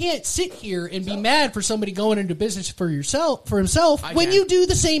you can't sit here and be mad for somebody going into business for himself when you do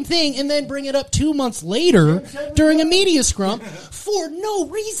the same thing and then bring it up 2 months later during a media scrum for no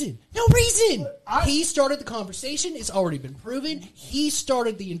reason. No reason. He started the conversation. It's already been proven. He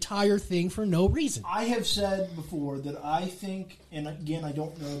started the entire thing for no reason. I have said before that I think, and again, I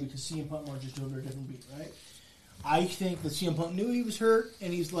don't know because CM Punk marches to a very different beat, right? I think that CM Punk knew he was hurt,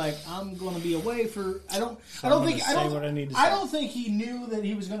 and he's like, "I'm going to be away for." I don't think he knew that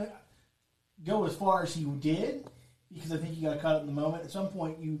he was going to go as far as he did, because I think he got caught up in the moment. At some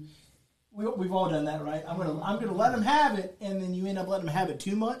point, we've all done that, right? I'm going to let him have it, and then you end up letting him have it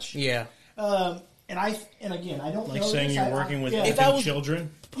too much. Yeah. And again, I don't like know saying this. You're working with children.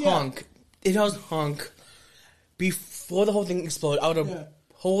 Punk, if I was Punk, before the whole thing exploded, I would have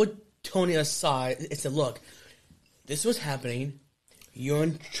pulled Tony aside and said, "Look. This was happening. You're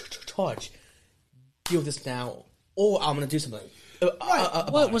in charge. Deal with this now, or I'm going to do something."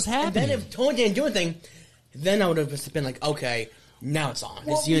 What was happening? And then if Tony didn't do anything, then I would have just been like, "Okay, now it's on."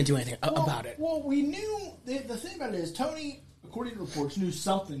 You didn't do anything about it. Well, we knew the thing about it is Tony, according to reports, knew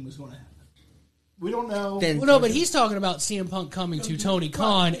something was going to happen. We don't know. But he's talking about CM Punk coming to Tony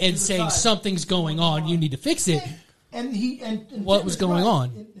Khan and saying something's going on. You need to fix it. And what was going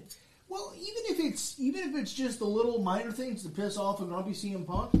on? Well, even if it's just the little minor things to piss off a grumpy CM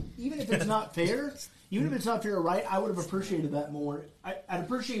Punk, even if it's not fair, right, I would have appreciated that more. I'd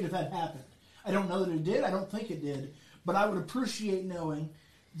appreciate if that happened. I don't know that it did. I don't think it did. But I would appreciate knowing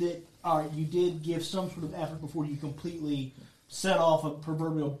that, all right, you did give some sort of effort before you completely set off a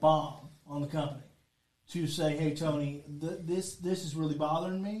proverbial bomb on the company to say, "Hey, Tony, this is really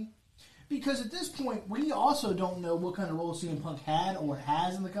bothering me." Because at this point, we also don't know what kind of role CM Punk had or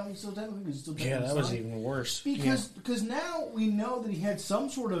has in the company still technically. Because still that was even worse. Because now we know that he had some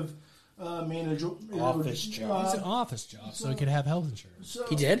sort of manager office job. It's an office job, so he could have health insurance. So,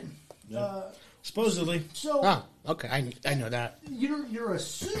 he did? Supposedly. So, okay, I know that. You're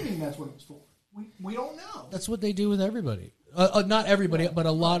assuming that's what it was for. We don't know. That's what they do with everybody. Not everybody, but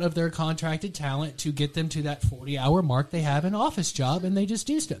a lot of their contracted talent to get them to that 40-hour mark. They have an office job, and they just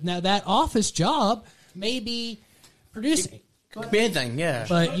do stuff. Now, that office job may be producing. Could be anything, yeah.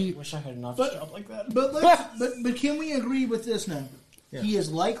 But you wish I had an office job like that. But can we agree with this now? Yeah. He is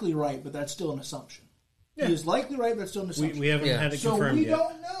likely right, but that's still an assumption. Yeah. He is likely right, but that's still an assumption. We haven't had it confirmed yet. So we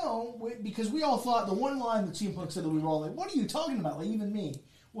don't know, because we all thought the one line that CM Punk said that we were all like, "What are you talking about?" Like, even me,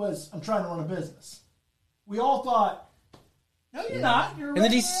 was, "I'm trying to run a business." We all thought, "No, you're not. You're and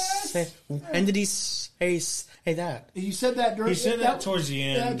did he say that? He said that during. He said that towards the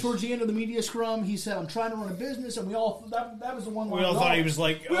end. Towards the end of the media scrum, he said, "I'm trying to run a business," and we all that was the one. We all thought he was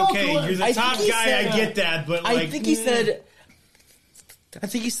like, "Okay, you're the top guy. I get that," but I think he said. I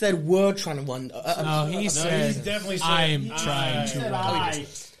think he said we're trying to run. No, he said. He definitely said I'm trying to run.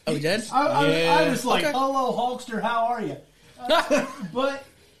 Oh, he did? I was like, Okay. hello, Hulkster, how are you? But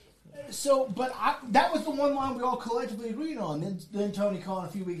that was the one line we all collectively agreed on. Then Tony Khan a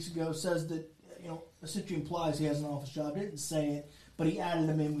few weeks ago says that, essentially implies he has an office job. Didn't say it, but he added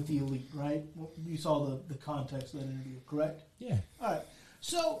him in with the elite, right? You saw the context of that interview, correct? Yeah. All right.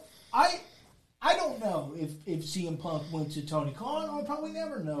 So I don't know if CM Punk went to Tony Khan. I'll probably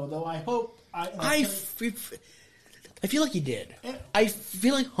never know, though. I hope. I feel like he did. I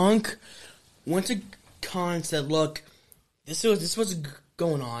feel like Hunk went to Khan and said, "Look, this is what's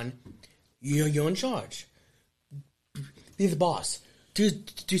going on. You're in charge. Be the boss. Do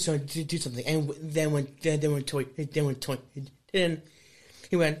something." And then when Tony didn't,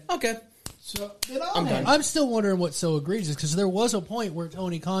 he went, "Okay." So then I'm done. I'm still wondering what's so egregious because there was a point where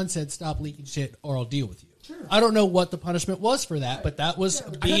Tony Khan said, "Stop leaking shit, or I'll deal with you." Sure. I don't know what the punishment was for that, but that was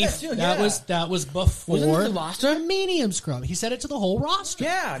beef. too, that yeah. was before Wasn't it the roster? medium scrum. He said it to the whole roster.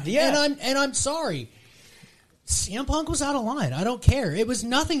 Yeah. And I'm sorry. CM Punk was out of line. I don't care. It was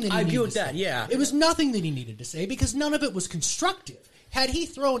nothing that he I needed agree with to that, say. yeah. It was nothing that he needed to say because none of it was constructive. Had he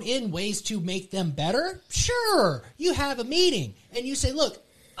thrown in ways to make them better, sure. You have a meeting and you say, look,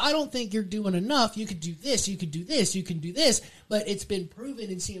 I don't think you're doing enough. You could do this, you could do this, you can do this. But it's been proven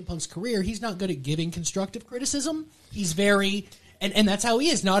in CM Punk's career, he's not good at giving constructive criticism. He's very... And that's how he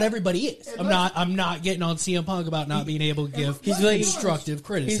is. Not everybody is. I'm not getting on CM Punk about not being able to give constructive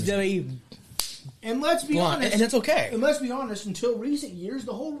criticism. He's very And let's be blunt, honest, and that's okay. And let's be honest, until recent years,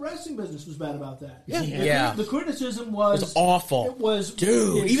 the whole wrestling business was bad about that. Yeah. The criticism was It was awful. It was,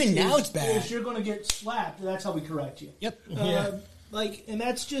 Dude, even now it's bad. You're going to get slapped. That's how we correct you. Yep. And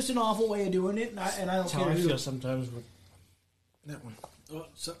that's just an awful way of doing it. And I don't That's how care I who. feel sometimes with that one. Oh,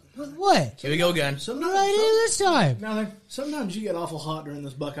 What? Here we go again. What did I do this time? nothing. Sometimes you get awful hot during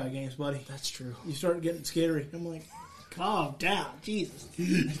those Buckeye games, buddy. That's true. You start getting scary. I'm like, calm down, Jesus.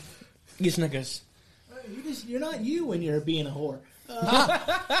 Get Snickers. You're not you when you're being a whore.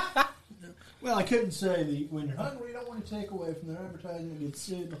 Well, I couldn't say that when you're hungry, you don't want to take away from their advertising and get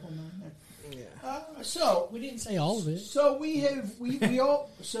sued the whole nine there. Yeah. So We didn't say all of it. So we all.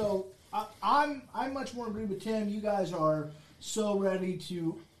 So I much more agree with Tim. You guys are so ready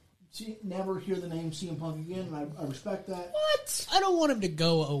to never hear the name CM Punk again, and I respect that. What? I don't want him to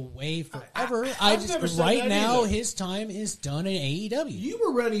go away forever. I've never said right that now either. his time is done in AEW. You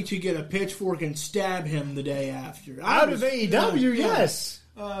were ready to get a pitchfork and stab him the day after. Out of AEW, yes.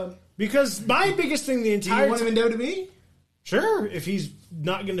 Because my biggest thing the Do you entire want him in WWE? Sure, if he's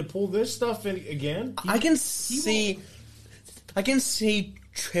not going to pull this stuff in again. I can see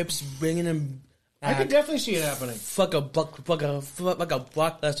Trips bringing him. I could definitely see it happening. Fuck a Brock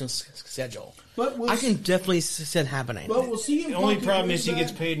Lesnar schedule. But I can definitely see it happening. But we'll see him. The only Punk problem agree is he that-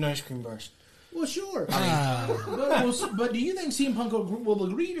 gets paid in ice cream bars. Well, sure. But do you think CM Punk will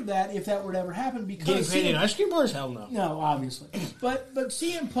agree to that if that were to ever happen? Getting Because paid in CM ice cream bars? Hell no. No, obviously, but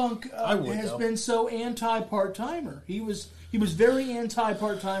CM Punk I would, has though. been so anti part timer. He was very anti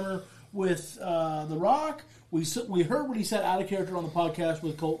part timer with The Rock. We heard what he said out of character on the podcast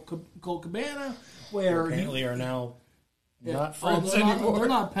with Colt Cabana, where Apparently are now not they're friends not, anymore. they're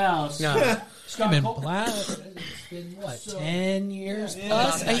not pals. No. Scott Been Col- it's been what, So- 10 years Yeah.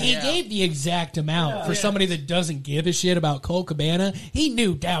 plus? Yeah. He gave the exact amount for somebody that doesn't give a shit about Colt Cabana. He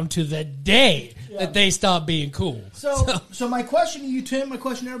knew down to the day that they stopped being cool. So my question to you, Tim, my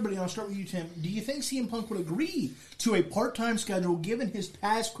question to everybody, and I'll start with you, Tim. Do you think CM Punk would agree to a part-time schedule given his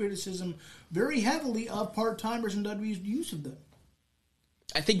past criticism very heavily of part-timers and WWE's use of them?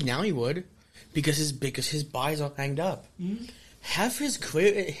 I think now he would, because his bodies all hanged up. Mm-hmm. Half his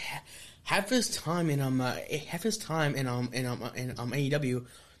career, half his time in AEW,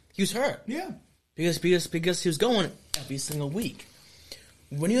 he was hurt. Yeah. Because he was going every single week.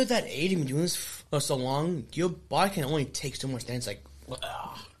 When you're at that age and been doing this for so long, your body can only take so much. Then it's like,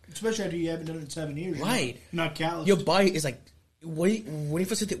 ugh. Especially after you haven't done it in 7 years. Right. You're not calloused. Your body is like when you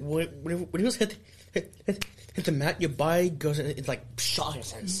first hit the mat, your body goes it's like shock in a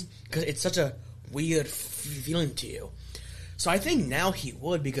sense because it's such a weird feeling to you. So I think now he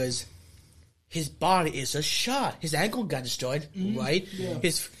would because his body is just shot. His ankle got destroyed, right? Yeah.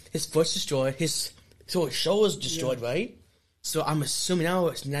 His foot's destroyed. His shoulder's destroyed, right? So I'm assuming now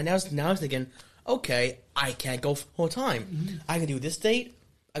it's thinking, okay, I can't go full time. I can do this date.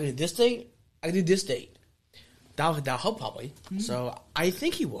 I can do this date. I can do this date. That'll help probably. So I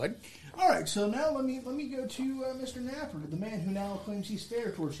think he would. All right, so now let me go to Mr. Napper, the man who now claims he's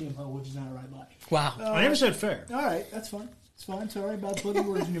fair towards CM Punk, which is not right by. Wow. I never said fair. All right, that's fine. It's fine. Sorry about putting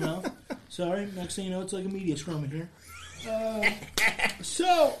words in your mouth. Sorry. Next thing you know, it's like a media scrum in here.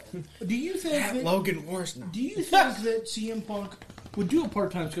 So, do you think that Logan worse now. Do you think that CM Punk would do a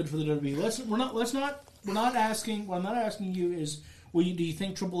part-time schedule for the WWE. We're not asking. What I'm not asking you is, do you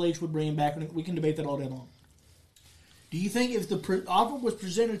think Triple H would bring him back? We can debate that all day long. Do you think if the offer was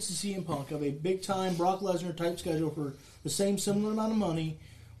presented to CM Punk of a big-time Brock Lesnar type schedule for the similar amount of money,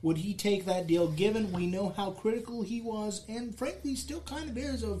 would he take that deal? Given we know how critical he was, and frankly, still kind of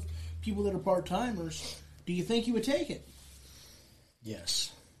is of people that are part-timers, do you think he would take it?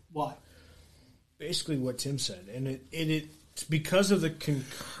 Yes. Why? Basically what Tim said. And it's because of the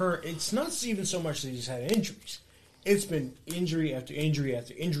concurrent... It's not even so much that he's had injuries. It's been injury after injury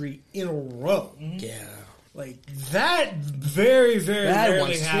after injury in a row. Yeah. Like, that very, very Bad rarely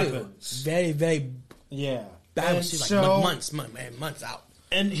ones, too. happens. Very, very Yeah. bad And ones, too. Like months out.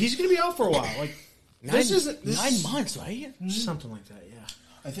 And he's going to be out for a while. Like, this isn't... 9 months, right? Something like that, yeah.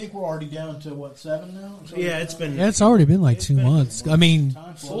 I think we're already down to, 7 now? Yeah, it's been... Yeah, it's already been like 2 been months. a I mean,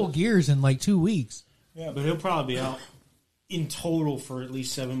 time for full it. gears in like 2 weeks. Yeah, but he'll probably be out in total for at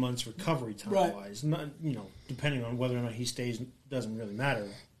least 7 months recovery time-wise. Not, depending on whether or not he stays, doesn't really matter.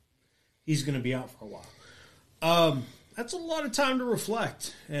 He's going to be out for a while. That's a lot of time to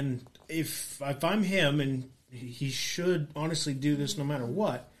reflect. And if I'm him, and he should honestly do this no matter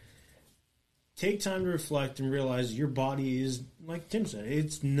what, take time to reflect and realize your body is, like Tim said,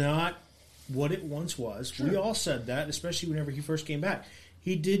 it's not what it once was. Sure. We all said that, especially whenever he first came back.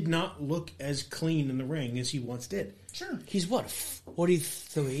 He did not look as clean in the ring as he once did. Sure. He's what,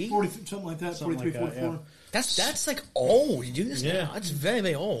 43? 40, something like that, Something 43, like that, 44. Yeah. That's like old. You do this Yeah. now. That's very,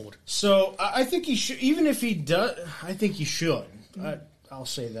 very old. So I think he should, even if he does, I think he should. I'll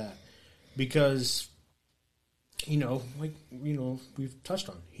say that. Because, we've touched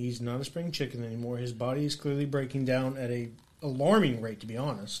on, he's not a spring chicken anymore. His body is clearly breaking down at a alarming rate, to be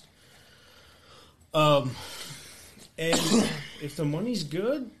honest. And if the money's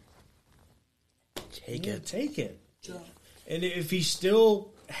good, Take it. take it. And if he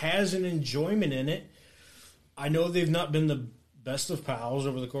still has an enjoyment in it, I know they've not been the best of pals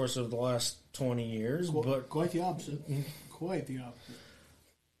over the course of the last 20 years, but Quite the opposite. Quite the opposite.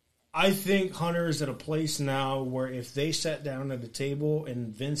 I think Hunter is at a place now where if they sat down at a table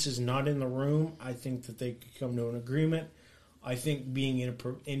and Vince is not in the room, I think that they could come to an agreement. I think being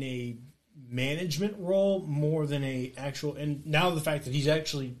in a management role more than a actual, and now the fact that he's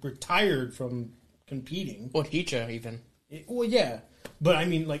actually retired from competing. Or teacher, even. Well, yeah. But I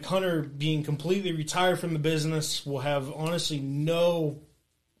mean, like Hunter being completely retired from the business will have honestly no.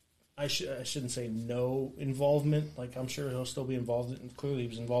 I shouldn't say no involvement. Like I'm sure he'll still be involved. Clearly, he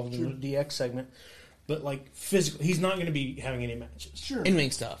was involved in the DX segment, but like physically, he's not going to be having any matches. Sure. In-ring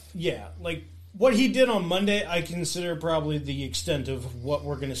stuff. Yeah, like what he did on Monday, I consider probably the extent of what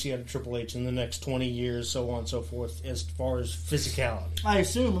we're going to see out of Triple H in the next 20 years, so on and so forth, as far as physicality. I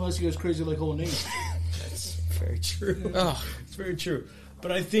assume, unless he goes crazy like Old Nate. That's very true. Oh, It's very true.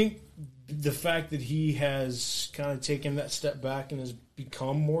 But I think the fact that he has kind of taken that step back and has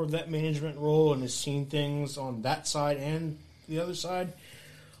become more of that management role and has seen things on that side and the other side,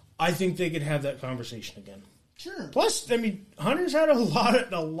 I think they could have that conversation again. Sure. Plus, I mean, Hunter's had a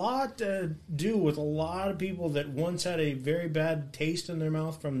lot to do with a lot of people that once had a very bad taste in their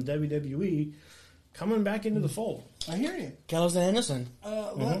mouth from WWE coming back into the fold. I hear you. Gallows and Anderson.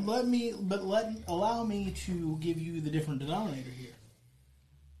 Allow me to give you the different denominator here.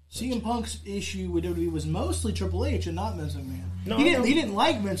 CM Punk's issue with WWE was mostly Triple H and not Vince McMahon. No, he didn't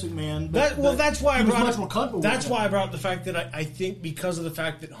like Vince McMahon. But, that's why I he was brought much more comfortable. That's with why I him. brought up the fact that I think because of the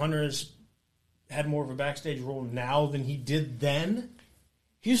fact that Hunter's had more of a backstage role now than he did then.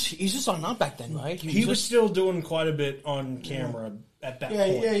 He's just on out back then, right? He was still doing quite a bit on camera at that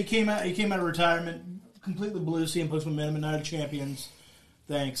point. Yeah, he came out of retirement, completely blew CM Punk's momentum at Night of Champions.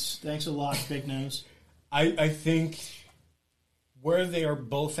 Thanks a lot, Big Nose. I think where they are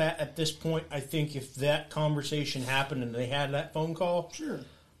both at this point, I think if that conversation happened and they had that phone call, Sure.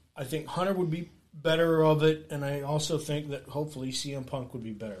 I think Hunter would be better of it, and I also think that hopefully CM Punk would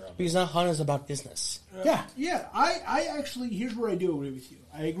be better of it. Because now Hunter's about business. Yeah. I actually, here's where I do agree with you.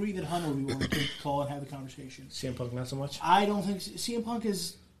 I agree that Hunter would be willing to take the call and have the conversation. CM Punk not so much? I don't think CM Punk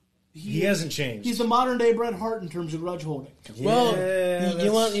is. He hasn't changed. He's the modern day Bret Hart in terms of grudge holding. Well, Yeah,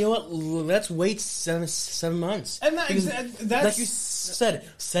 you know what? Let's wait 7 months. And Because that's like you said,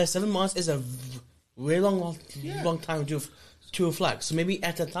 7 months is a really long time to reflect. So maybe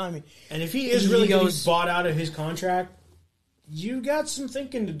at the time, and if he is really going to be bought out of his contract, you got some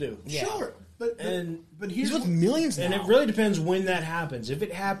thinking to do. Yeah. Sure, but he's with millions now. And it really depends when that happens. If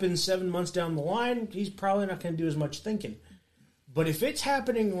it happens 7 months down the line, he's probably not going to do as much thinking. But if it's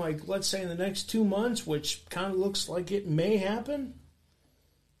happening, like, let's say in the next 2 months, which kind of looks like it may happen,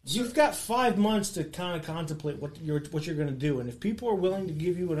 You've got 5 months to kind of contemplate what you're going to do, and if people are willing to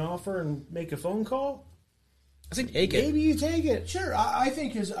give you an offer and make a phone call, I think take it. maybe you take it. Sure, I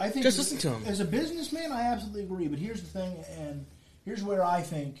think just listen to him. As a businessman, I absolutely agree. But here's the thing, and here's where I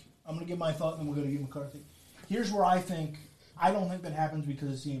think I'm going to give my thought, and then we'll go to you, McCarthy. Here's where I don't think that happens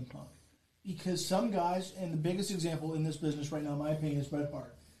because of CM Punk. Because some guys, and the biggest example in this business right now, in my opinion, is Bret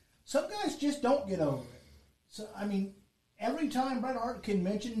Hart. Some guys just don't get over it. So I mean, every time Bret Hart can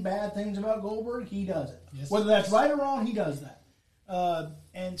mention bad things about Goldberg, he does it. Yes, Whether that's right or wrong, he does that.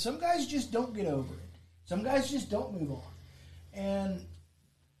 And some guys just don't get over it. Some guys just don't move on. And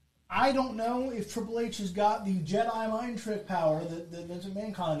I don't know if Triple H has got the Jedi mind trick power that Vince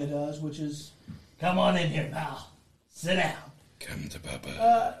McMahon kind of does, which is, come on in here, pal. Sit down. Come to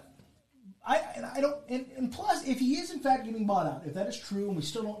Papa. And plus, if he is in fact getting bought out, if that is true, and we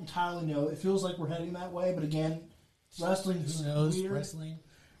still don't entirely know, it feels like we're heading that way. But again, wrestling's Who knows? weird. Wrestling.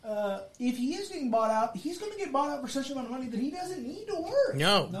 If he is getting bought out, he's going to get bought out for such an amount of money that he doesn't need to work.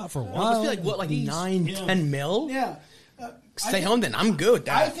 No. Not for a It while. must be like, what, like 10 mil? Yeah. Stay home then. I'm good with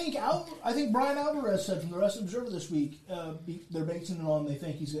that. I think Brian Alvarez said from the Wrestling Observer this week, they're basing it on they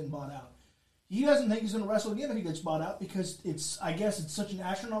think he's getting bought out. He doesn't think he's going to wrestle again if he gets bought out because it's such an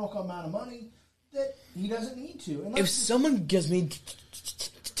astronomical amount of money that he doesn't need to. And if someone gives me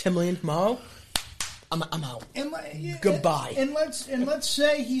 10 million tomorrow, I'm out. Goodbye. And let's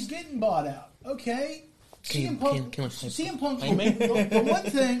say he's getting bought out. Okay. CM Punk. The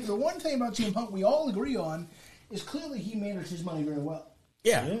one thing about CM Punk we all agree on is clearly he managed his money very well.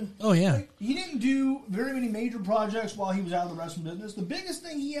 Yeah. Oh, yeah. He didn't do very many major projects while he was out of the wrestling business. The biggest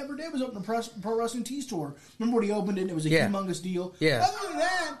thing he ever did was open a Pro Wrestling Tees store. Remember when he opened it and it was a humongous deal? Yeah. Other than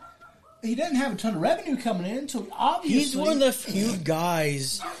that, he doesn't have a ton of revenue coming in, so obviously He's one of the few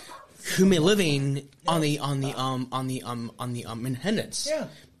guys who made a living on the independents. Yeah.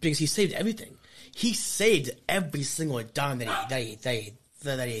 Because he saved everything. He saved every single dime that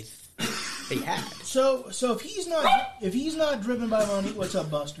he had. So if he's not driven by money, what's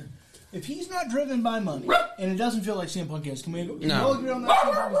up, Buster? If he's not driven by money, and it doesn't feel like CM Punk is, can we all agree on that?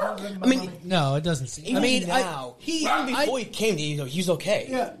 CM Punk is not driven by money? No, it doesn't seem. Even before he came, he was okay.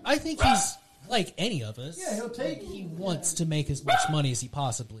 Yeah. I think he's like any of us. Yeah, he'll take. He wants to make as much money as he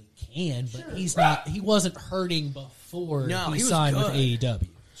possibly can, but Sure. he's not. He wasn't hurting before No, he he was signed with good. AEW.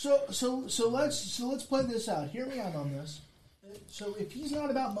 So let's play this out. Hear me out on this. So if he's not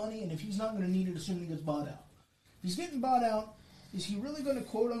about money, and if he's not going to need it, assuming he gets bought out, if he's getting bought out, is he really going to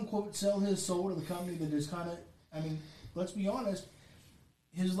quote unquote sell his soul to the company that is kind of? I mean, let's be honest.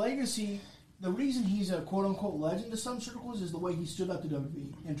 His legacy, the reason he's a quote unquote legend to some circles, is the way he stood up to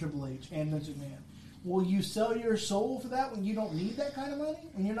WWE and Triple H and Vince McMahon. Will you sell your soul for that when you don't need that kind of money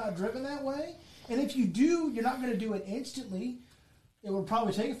and you're not driven that way? And if you do, you're not going to do it instantly. It will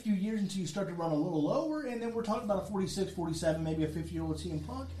probably take a few years until you start to run a little lower, and then we're talking about a 46, 47, maybe a 50-year-old CM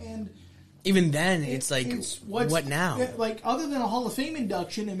Punk. And Even then, it's like, what now? Like, other than a Hall of Fame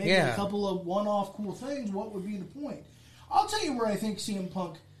induction and maybe a couple of one-off cool things, what would be the point? I'll tell you where I think CM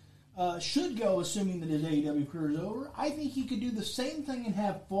Punk should go, assuming that his AEW career is over. I think he could do the same thing and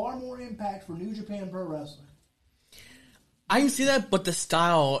have far more impact for New Japan Pro Wrestling. I can see that, but the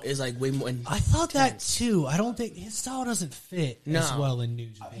style is like way more intense. I thought that too. I don't think his style doesn't fit as well in New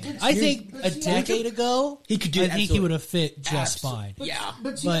Japan. I think a decade ago, he could do. I think he would have fit just fine. Yeah,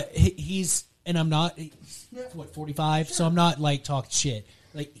 but he's and I'm not 45, so I'm not like talking shit.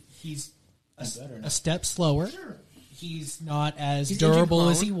 Like he's a step slower. Sure. He's not as He's durable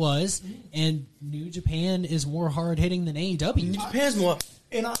injury as he was, and New Japan is more hard hitting than AEW. New Japan's more.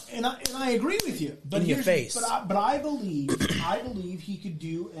 And I agree with you, but In your face. But I believe he could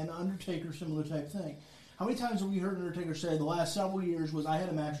do an Undertaker similar type thing. How many times have we heard Undertaker say the last several years was I had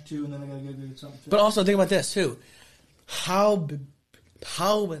a match or two and then I got to go get something. But also think about this too: how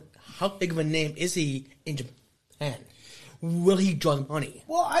big of a name is he in Japan? Will he draw money?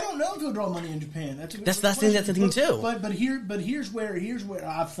 Well, I don't know if he'll draw money in Japan. That's the thing too. But here's where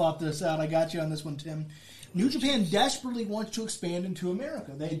I've thought this out. I got you on this one, Tim. New Japan desperately wants to expand into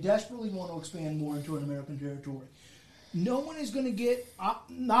America. They desperately want to expand more into an American territory. No one is going to get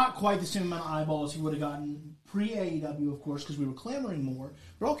not quite the same amount of eyeballs he would have gotten pre-AEW, of course, because we were clamoring more.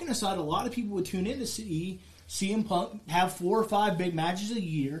 But all kidding aside, a lot of people would tune in to see CM Punk have 4 or 5 big matches a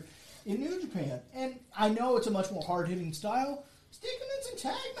year in New Japan. And I know it's a much more hard-hitting style. Stick him in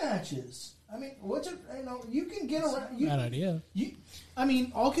some tag matches. I mean, you can get around. Bad idea.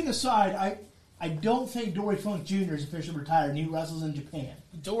 All kidding aside, I don't think Dory Funk Jr. is officially retired and he wrestles in Japan.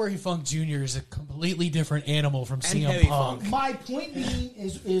 Dory Funk Jr. is a completely different animal from CM Heavy Punk. Funk. My point being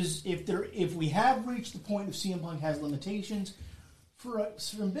is if we have reached the point of CM Punk has limitations, for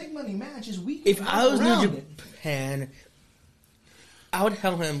some big money matches, we can If I was around New it. Japan, I would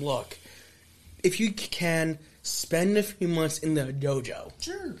tell him, look, if you can spend a few months in the dojo,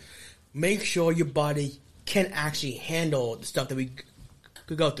 Sure. make sure your body can actually handle the stuff that we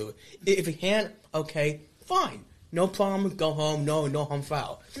could go through. If you can't, okay, fine. No problem, go home, no harm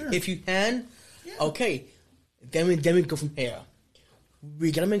foul. Sure. If you can, Yeah. okay, then we go from here.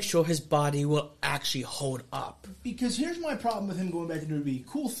 We gotta make sure his body will actually hold up. Because here's my problem with him going back to WWE.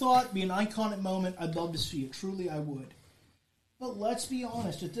 Cool thought, be an iconic moment. I'd love to see it. Truly, I would. But let's be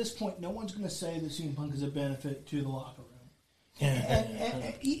honest. At this point, no one's going to say that CM Punk is a benefit to the locker room. And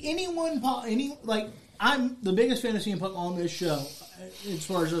I'm the biggest fan of CM Punk on this show, as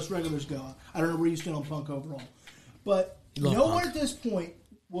far as us regulars go. I don't know where you stand on Punk overall, but Love no one Punk. at this point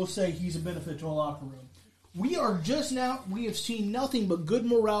will say he's a benefit to a locker room. We have seen nothing but good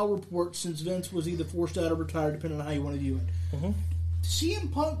morale reports since Vince was either forced out or retired, depending on how you want to view it. Mm-hmm.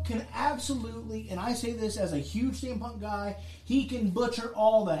 CM Punk can absolutely, and I say this as a huge CM Punk guy, he can butcher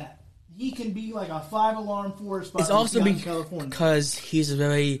all that. He can be like a 5-alarm forest fire It's also in California. because he's a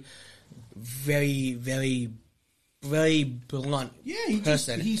very, very, very, very blunt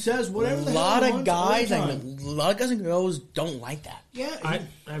person. He says whatever a the lot hell he of wants all the guys, time. a lot of guys and girls don't like that. Yeah, I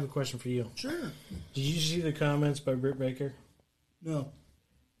have a question for you. sure. Did you see the comments by Britt Baker No.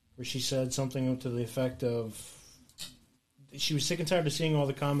 where she said something to the effect of she was sick and tired of seeing all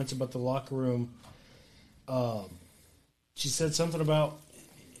the comments about the locker room. She said something about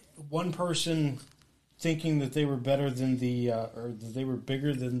one person thinking that they were better than or that they were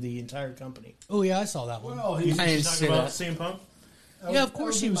bigger than the entire company. Oh yeah, I saw that one. Well, You he's, think I she's didn't talking see about that. CM Punk? Yeah, of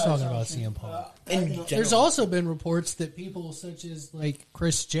course that she would was be my talking about assumption. CM Punk. In you know, general. There's also been reports that people such as like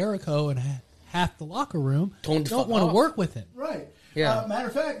Chris Jericho and half the locker room Told the don't fuck want to off. work with him. right. Yeah. Matter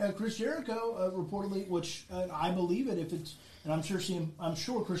of fact, Chris Jericho reportedly, which I believe it, if it's, and I'm sure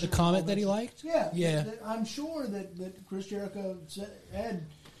Chris. The Jericho comment that he mentioned- liked? Yeah, Yeah. I'm sure that Chris Jericho said,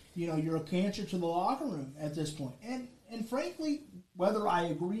 you're a cancer to the locker room at this point. And frankly, whether I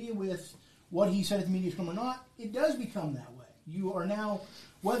agree with what he said at the media scrum or not, it does become that way. You are now,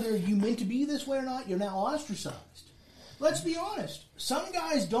 whether you meant to be this way or not, you're now ostracized. Let's be honest. Some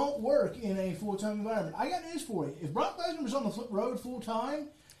guys don't work in a full-time environment. I got news for you. If Brock Lesnar was on the road full-time,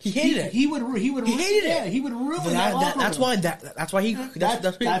 He hated it. He would. He hated it. Yeah, he would ruin But that locker that's room. why. That's why he.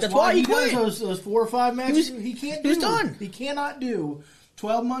 That's why he quit. does those 4 or 5 matches. He can't. he was do. done. He cannot do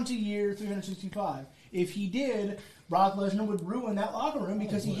 12 months a year, 365. If he did, Brock Lesnar would ruin that locker room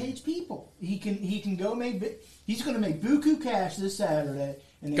because he hates people. He can go make. He's going to make buku cash this Saturday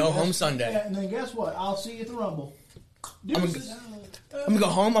and then Go home Sunday. Yeah, and then guess what? I'll see you at the Rumble. I'm gonna go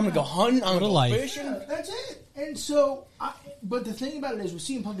home. I'm gonna go hunting. I'm What a gonna go life. fishing. Yeah, that's it. And so, but the thing about it is, with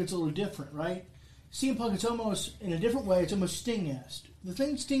CM Punk, it's a little different, right? CM Punk, it's almost, in a different way, it's almost Sting-esque. The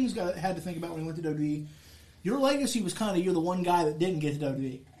thing Sting's had to think about when he went to WWE, your legacy was kind of, you're the one guy that didn't get to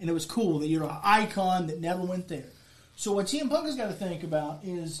WWE. And it was cool that you're an icon that never went there. So what CM Punk has got to think about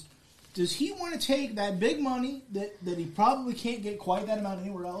is, does he want to take that big money that he probably can't get quite that amount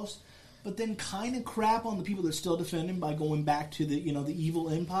anywhere else, but then kind of crap on the people that still defend him by going back to the the evil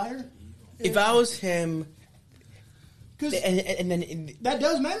empire? If I was him, Because and then that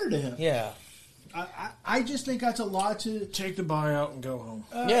does matter to him. yeah, I just think that's a lot to. Take the buyout and go home.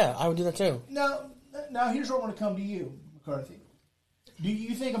 yeah, I would do that too. Now here's where I want to come to you, McCarthy. Do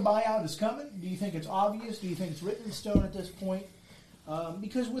you think a buyout is coming? Do you think it's obvious? Do you think it's written in stone at this point?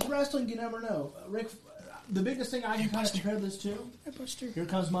 Because with wrestling, you never know. The biggest thing I can kind of compare this to. Here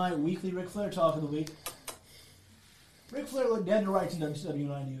comes my weekly Ric Flair talk of the week. Ric Flair looked dead to rights in WCW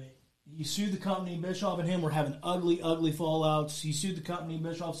 98. He sued the company. Bischoff and him were having ugly, ugly fallouts. He sued the company.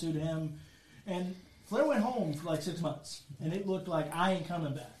 Bischoff sued him. And Flair went home for like 6 months. And it looked like, I ain't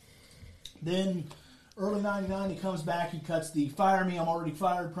coming back. Then, early 99, he comes back. He cuts the fire me, I'm already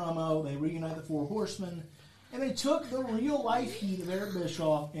fired promo. They reunite the Four Horsemen. And they took the real life heat of Eric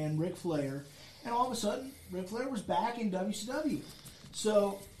Bischoff and Ric Flair. And all of a sudden, Ric Flair was back in WCW.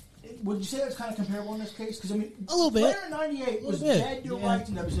 So, would you say that's kind of comparable in this case? Because, I mean, A little bit. Flair in 98 was bit, dead to yeah. rights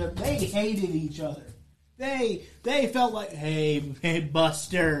in WCW. They hated each other. They felt like, hey,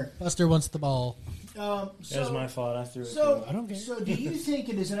 Buster. Buster wants the ball. That was my fault. I threw it. So, I don't care. So, do you think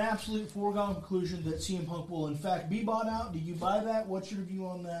it is an absolute foregone conclusion that CM Punk will, in fact, be bought out? Do you buy that? What's your view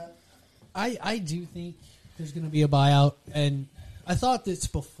on that? I do think there's going to be a buyout, and I thought this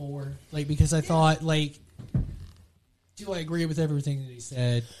before, because I thought, do I agree with everything that he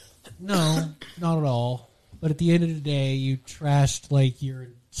said? No, not at all. But at the end of the day, you trashed, your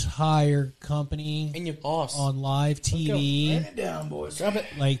entire company And your boss. on live TV. Bring it down, boys. Drop it.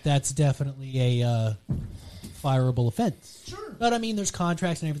 That's definitely a fireable offense. Sure. But I mean, there's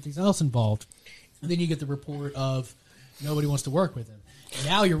contracts and everything else involved. And then you get the report of nobody wants to work with him.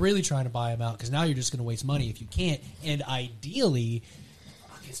 Now you're really trying to buy him out because now you're just going to waste money if you can't. And ideally,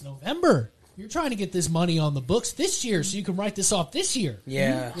 it's November. You're trying to get this money on the books this year so you can write this off this year.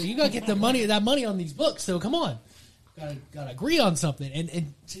 Yeah. You got to get that money on these books. So come on. Got to agree on something.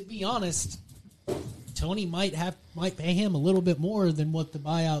 And to be honest, Tony might pay him a little bit more than what the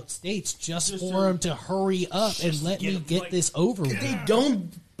buyout states just for him to hurry up and let me get this over with. If they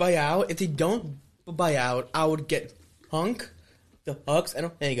don't buy out, I would get Punk, the Bucks, and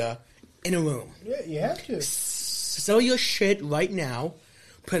Omega in a room. Yeah, you have to. Sell your shit right now,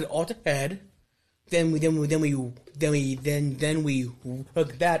 put it all to head. Then we hook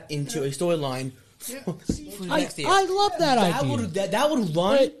that into a storyline for next year. I love that idea. That would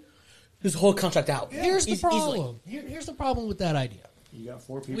run his whole contract out. Here's the Easily. problem. Here's the problem with that idea. You got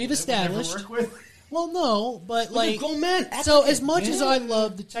 4 people. We've that would never established. work with. Well, no, but Look like, at grown man. so as much as I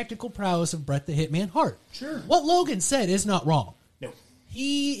love the technical prowess of Bret the Hitman Hart, Sure. what Logan said is not wrong. No.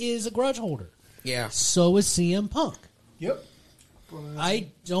 He is a grudge holder. Yeah. So is CM Punk. Yep. I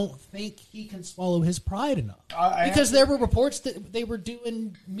don't think he can swallow his pride enough. I Because have to- there were reports that they were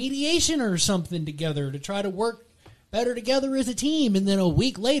doing mediation or something together to try to work better together as a team, and then a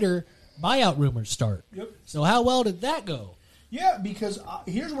week later, buyout rumors start. Yep. So how well did that go? Yeah, because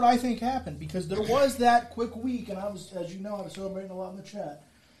here's what I think happened. Because there was that quick week, and I was, as you know, I was celebrating a lot in the chat,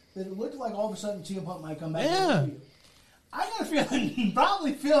 that it looked like all of a sudden CM Punk might come back. Yeah. I got a feeling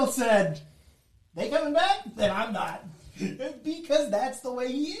probably Phil said, they coming back? Then I'm not. Because that's the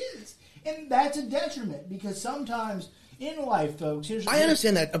way he is. And that's a detriment. Because sometimes in life, folks, I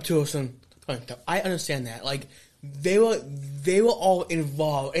understand that up to a certain point. Though. I understand that. Like they were all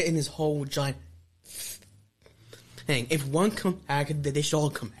involved in this whole giant thing. If one comes back, they should all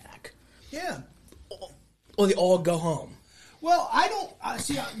come back, Yeah. or they all go home. Well, I don't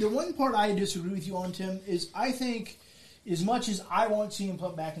see the one part I disagree with you on, Tim, is I think as much as I want CM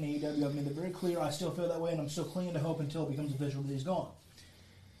Punk back in AEW, I've made it very clear I still feel that way, and I'm still clinging to hope until it becomes official that he's gone.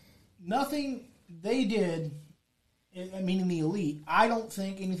 Nothing they did, meaning the Elite, I don't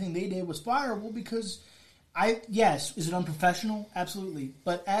think anything they did was fireable because yes, is it unprofessional? Absolutely.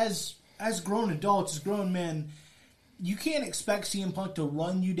 But as grown adults, as grown men, you can't expect CM Punk to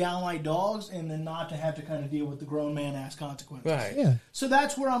run you down like dogs and then not to have to kind of deal with the grown man-ass consequences. Right. Yeah. So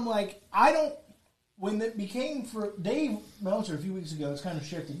that's where I'm like, I don't. When it became for Dave Meltzer a few weeks ago, it's kind of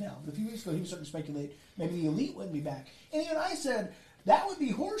shifted now. But a few weeks ago, he was starting to speculate maybe the Elite wouldn't be back. And even I said that would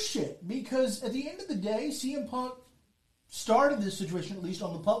be horseshit because at the end of the day, CM Punk started this situation, at least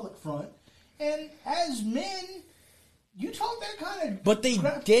on the public front. And as men, you talk that kind of. But they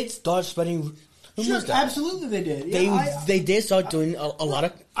crap. did start spreading rumors. Sure, absolutely they did. Yeah, They did start doing a lot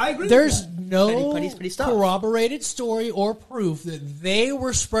of. I agree. There's with that. no Petty stuff. corroborated story or proof that they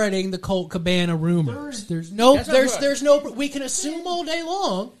were spreading the Colt Cabana rumors. That's There's no. We can assume all day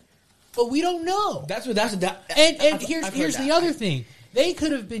long, but we don't know. And here's the other thing. They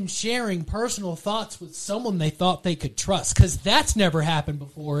could have been sharing personal thoughts with someone they thought they could trust, because that's never happened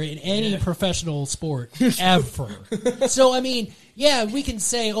before in any professional sport, ever. So, I mean, yeah, we can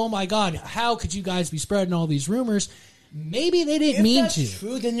say, oh my God, how could you guys be spreading all these rumors? Maybe they didn't mean to.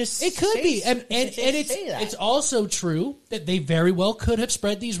 True, then just It could be. And say that. it's also true that they very well could have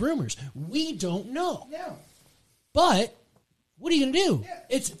spread these rumors. We don't know. Yeah. But what are you going to do? Yeah.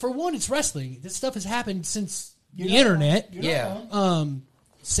 It's wrestling. This stuff has happened since You're the not internet. wrong. You're not wrong.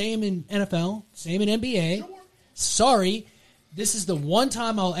 Same in NFL, same in NBA. Sure. Sorry, this is the one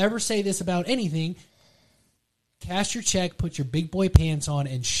time I'll ever say this about anything. Cash your check, put your big boy pants on,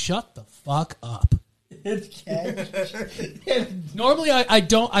 and shut the fuck up. Normally, I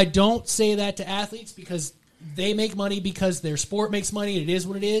don't say that to athletes because they make money because their sport makes money. And it is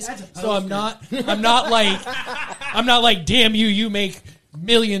what it is. So I'm not like, damn you, you make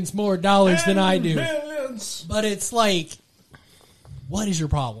millions more dollars than I do. But it's like, what is your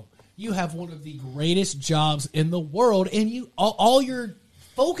problem? You have one of the greatest jobs in the world, and you all you're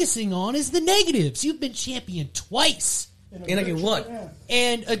focusing on is the negatives. You've been champion twice. And I can what?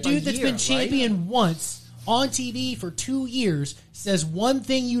 And a dude that's year, been right? champion once on TV for 2 years says one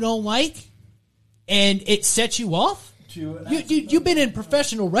thing you don't like, and it sets you off? You've been in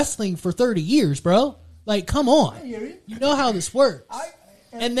professional wrestling for 30 years, bro. Like, come on. I hear you. You know how this works.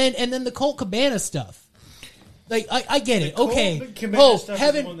 And then the Colt Cabana stuff. Like, I get it. Okay. Cabana stuff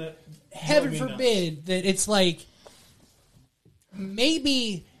is the one that heaven drove me forbid that it's like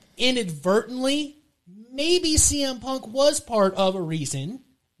maybe inadvertently, maybe CM Punk was part of a reason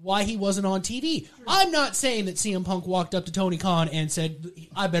why he wasn't on TV. I'm not saying that CM Punk walked up to Tony Khan and said,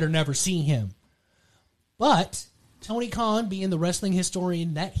 I better never see him. But Tony Khan, being the wrestling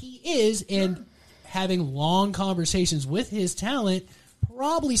historian that he is, and having long conversations with his talent,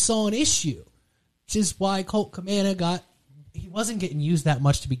 probably saw an issue, which is why Colt Cabana he wasn't getting used that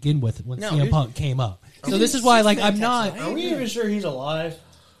much to begin with when CM Punk came up. So this is why, like, I'm not. Are we even sure he's alive?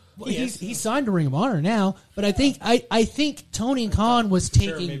 Well, he's signed to Ring of Honor now, but I think Tony Khan was taking.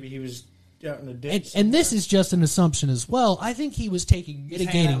 Sure, maybe he was out in the ditch. And this is just an assumption as well. I think he was taking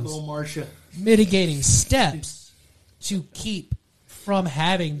mitigating steps to keep from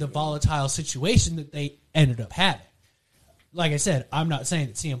having the volatile situation that they ended up having. Like I said, I'm not saying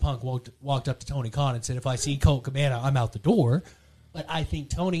that CM Punk walked up to Tony Khan and said, if I see Colt Cabana, I'm out the door. But I think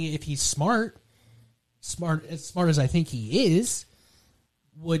Tony, if he's smart as I think he is,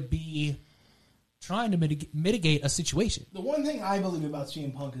 would be trying to mitigate a situation. The one thing I believe about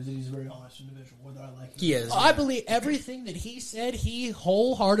CM Punk is that he's a very honest individual, whether I like him. He is. I believe everything that he said, he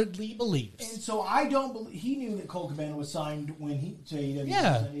wholeheartedly believes. And so I don't believe he knew that Colt Cabana was signed when he to AEW.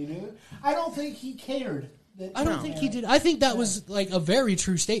 Yeah. He knew. I don't think he cared. I don't think he did. I think that was like a very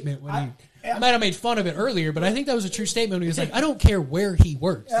true statement when I might have made fun of it earlier, but I think that was a true statement when he was like, I don't care where he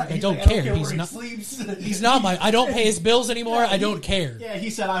works. Like, I don't care. He's not. He's not my. I don't pay his bills anymore. I don't care. Yeah, he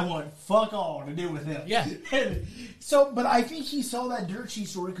said I want fuck all to do with him. Yeah. So, but I think he saw that dirt sheet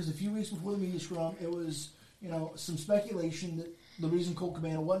story because a few weeks before the media scrum, it was some speculation that the reason Colt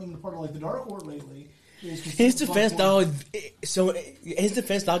Cabana wasn't even part of like the Dark Order lately. His defense, though,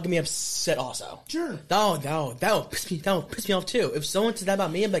 got me upset also. Sure. That would piss me off too. If someone said that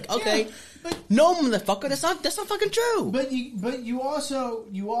about me, I'm like, okay, but no, motherfucker, that's not fucking true. But you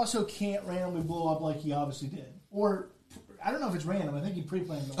also can't randomly blow up like he obviously did. Or I don't know if it's random. I think he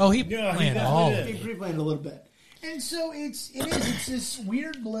pre-planned it. Oh, he planned all. He pre-planned a little bit. And so it's this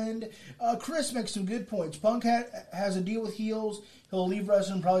weird blend. Chris makes some good points. Punk has a deal with heels. He'll leave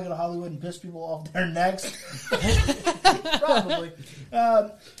wrestling, probably go to Hollywood and piss people off there next. Probably.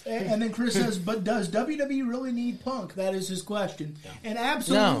 And then Chris says, but does WWE really need Punk? That is his question. And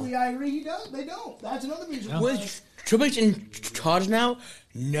absolutely, I agree he does. They don't. That's another reason. Was Triple H in charge now?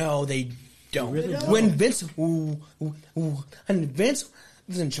 No, they don't. Really don't. When Vince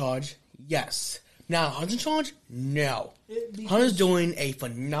was in charge, yes. Now, Hunter's in charge? No. Hunter's doing a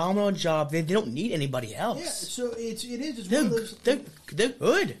phenomenal job. They don't need anybody else. Yeah, so it's one of those. They're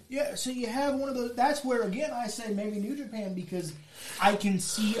good. Yeah, so you have one of those. That's where, again, I say maybe New Japan because I can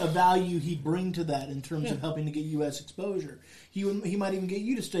see a value he'd bring to that in terms of helping to get U.S. exposure. He might even get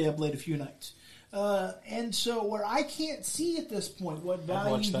you to stay up late a few nights. And so where I can't see at this point what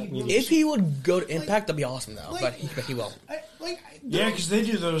value he brings. If he would go to Impact, that'd be awesome, though. But he won't. Yeah, because they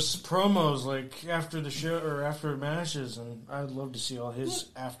do those promos like after the show or after matches, and I'd love to see all his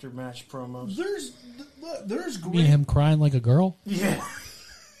after match promos. There's great. You mean him crying like a girl? Yeah,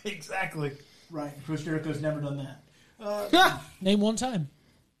 exactly. Right, Chris Jericho's never done that. Name one time.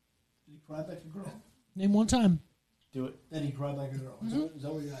 Did he cry like a girl? Name one time. Do it. Then he cried like a girl. Is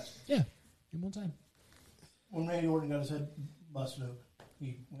that what you're asking? Yeah, name one time. When Randy Orton got his head busted open,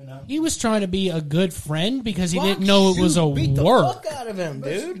 he went out. He was trying to be a good friend because he didn't know it was a beat the work. fuck out of him,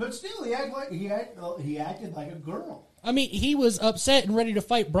 dude. But still, he acted like a girl. I mean, he was upset and ready to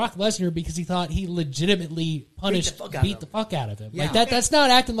fight Brock Lesnar because he thought he legitimately beat the fuck out of him. Yeah. Like that's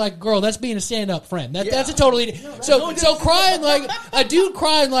not acting like a girl. That's being a stand-up friend. That's a totally so crying like a dude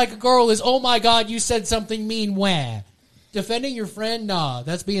crying like a girl is, oh my god, you said something mean. Wah. Defending your friend, nah,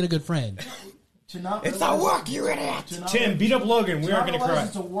 that's being a good friend. It's a work, you idiot. Tim, beat up Logan. We aren't going to cry.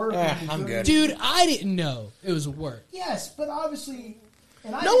 It's a work. I'm good. Dude, I didn't know it was a work. Yes, but obviously,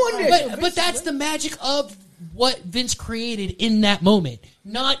 No one did. But that's the magic of what Vince created in that moment.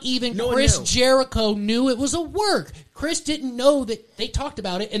 Not even Chris Jericho knew it was a work. Chris didn't know that they talked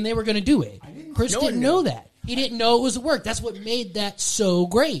about it and they were going to do it. Chris didn't know that. He didn't know it was a work. That's what made that so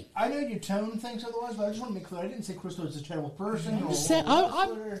great. I know your tone thinks otherwise, but I just want to make clear. I didn't say Chris was a terrible person.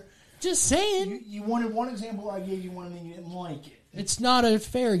 I'm just saying. You wanted one example I gave you one and then you didn't like it. It's not a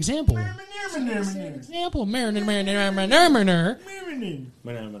fair example. Example.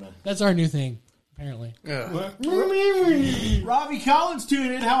 That's our new thing, apparently. Robbie Collins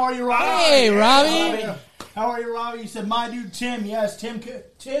tuned in. How are you, Robbie? Hey, Robbie. How are you, Robbie? You said my dude Tim. Yes, Tim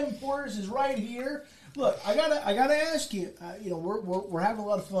Porters is right here. Look, I gotta ask you. We're having a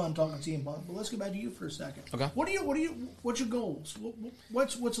lot of fun talking CM Punk, but let's get back to you for a second. Okay. What's your goals?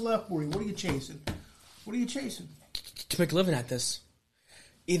 What's left for you? What are you chasing? To make a living at this,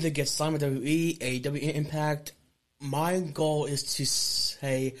 either get signed with WWE, AEW, Impact. My goal is to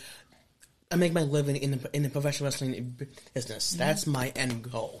say, I make my living in the professional wrestling business. That's my end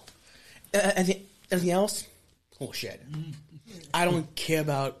goal. Anything else? Bullshit. I don't care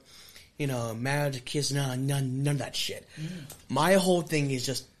about marriage, kids, none of that shit. My whole thing is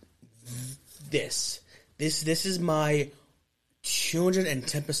just this. This is my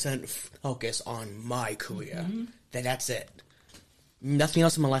 210% focus on my career. That's it. Nothing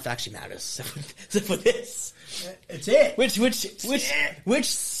else in my life actually matters except for this. It's it. Which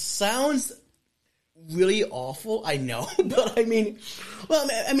sounds really awful, I know, but I mean,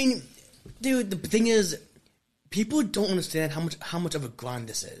 dude, the thing is, people don't understand how much of a grind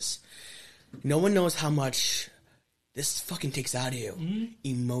this is. No one knows how much this fucking takes out of you,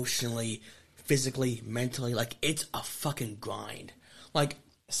 emotionally, physically, mentally. Like, it's a fucking grind. Like,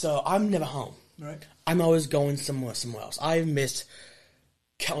 so I'm never home. Right. I'm always going somewhere else. I've missed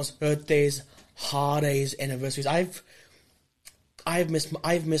countless birthdays, holidays, anniversaries. I've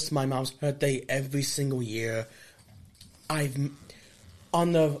missed my mom's birthday every single year. On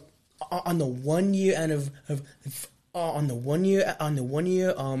the 1 year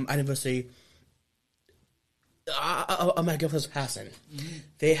anniversary of my girlfriend's passing.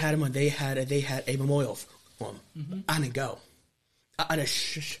 They had a memorial for him. I didn't go. I had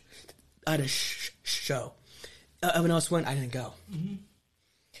a show. Everyone else went. I didn't go.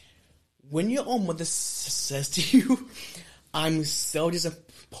 When your own mother says to you, "I'm so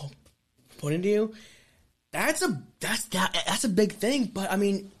disappointed in you," that's a big thing. But I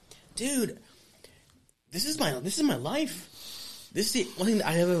mean, dude, this is my life. This is the one thing that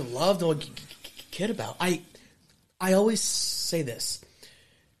I ever loved or cared about. I always say this: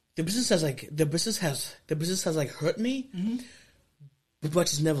 the business has hurt me, but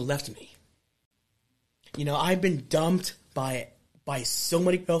it's never left me. I've been dumped by so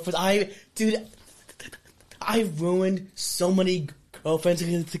many girlfriends. I've ruined so many girlfriends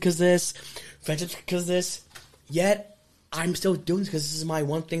because of this, friendships because of this. Yet I'm still doing this because this is my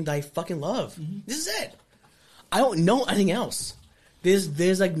one thing that I fucking love. This is it. I don't know anything else.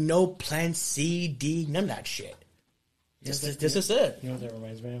 There's like no plan C, D, none of that shit. This is it. You know what that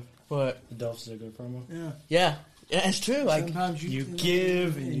reminds me of? What? The Dolph Ziggler promo. Yeah, it's true. Like, Sometimes You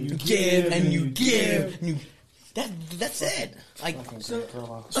give and you give and you give. And that's it. Like,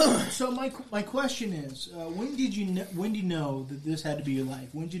 So my question is, when did you know that this had to be your life?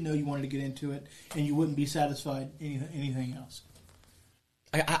 When did you know you wanted to get into it and you wouldn't be satisfied anything else?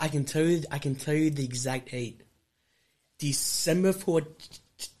 I can tell you the exact date. December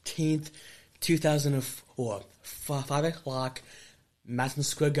 14th, 2004, 5 o'clock, Madison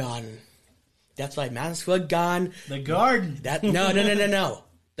Square Garden. That's right, Madison Square Garden. The Garden. No.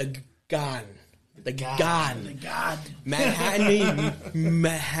 The Garden. The Garden. Manhattan,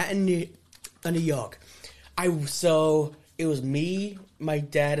 New York. It was me, my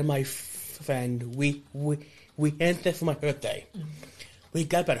dad, and my friend. We went there for my birthday. We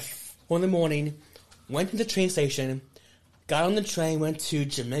got up at 4 in the morning, went to the train station, got on the train, went to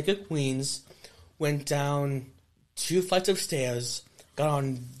Jamaica, Queens, went down 2 flights of stairs, got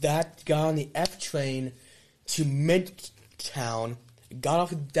on the F train to Midtown, got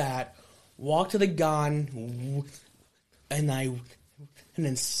off of that, walked to the Garden, and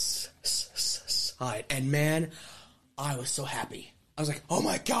then saw it. And man, I was so happy. I was like, oh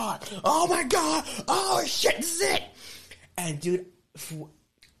my god, oh shit, this is it. And dude,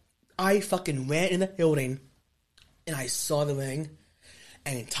 I fucking ran in the building, and I saw the ring,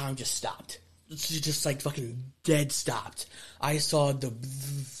 and time just stopped. Just like fucking dead stopped. I saw the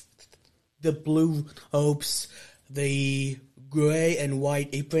blue ropes, the gray and white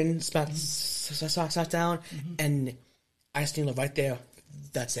apron sat down, and I just knew right there.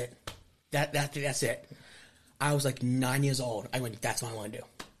 That's it. That's it. I was like 9 years old. I went, that's what I want to do.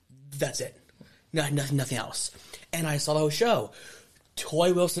 That's it. Nothing else. And I saw the whole show.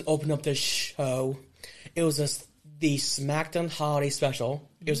 Toy Wilson opened up this show. It was the SmackDown Holiday Special.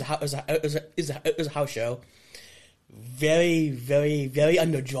 It was a house show. Very, very, very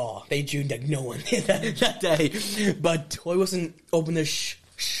underdraw. They drew like no one that day. But Toy Wilson opened this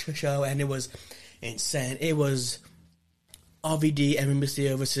show, and it was insane. It was RVD and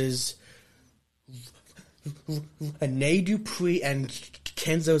Mysterio versus Rene Dupree and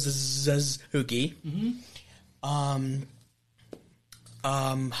Kenzo Suzuki.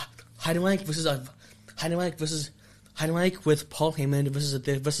 Heidenreich with Paul Heyman versus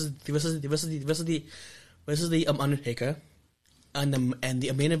the Undertaker, and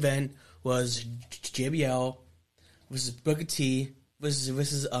the main event was JBL versus Booker T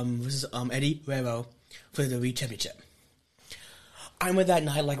versus Eddie Guerrero for the Elite Championship. I remember that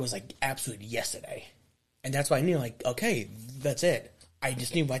night like it was like absolutely yesterday, and that's why I knew like okay, that's it. I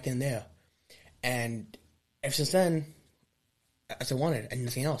just knew right then and there, and ever since then, as I wanted and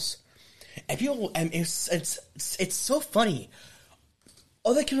nothing else. And people, and it's so funny.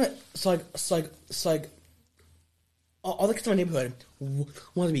 all the kids, all the kids in my neighborhood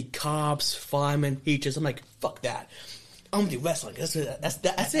want to be cops, firemen, teachers. I'm like, fuck that. I'm gonna do wrestling. That's it.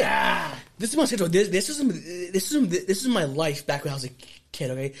 This is my schedule. This is my life back when I was a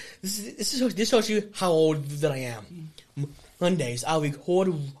kid. Okay, this shows you how old that I am. Mondays I'll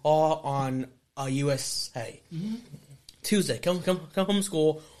record Raw on USA. Tuesday, come home from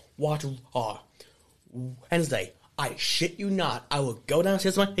school, watch Raw. Wednesday, I shit you not, I will go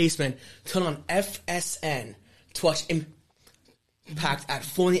downstairs to my basement, turn on FSN to watch Impact at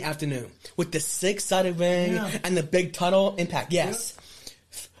 4 in the afternoon with the 6-sided ring and the big tunnel. Impact, yes.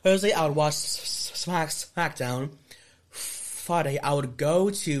 Thursday, I would watch SmackDown. Friday, I would go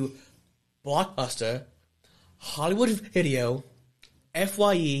to Blockbuster, Hollywood Video,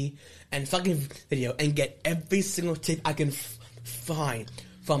 FYE, and fucking Video and get every single tape I can find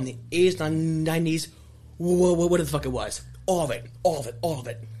from the 80s, 90s, whatever the fuck it was. All of it.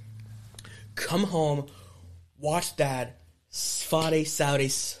 Come home, watch that. Friday, Saturday,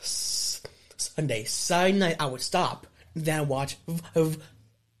 Sunday. Saturday night, I would stop. Then watch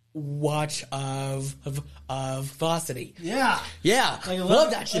Varsity. Yeah. Like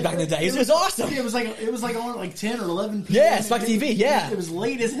love that shit back in the day. It was awesome. It was like on like 10 or 11 p.m. Yeah, Spike TV. Yeah, it was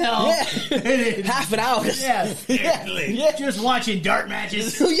late as hell. Yeah, half an hour. Yeah, yeah. Just watching dart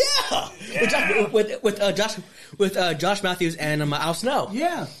matches. Yeah. With Josh Matthews and Al Snow.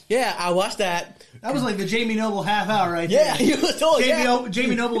 Yeah, I watched that. That was like the Jamie Noble half hour right there. Yeah, he was totally.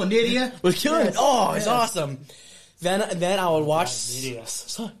 Jamie Noble and Nydia was killing it. Oh, it's awesome. Then I would watch.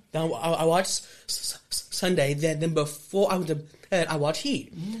 I watched Sunday. Then before I went to bed, I watched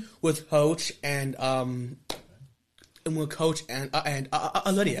Heat with Coach and Lydia. I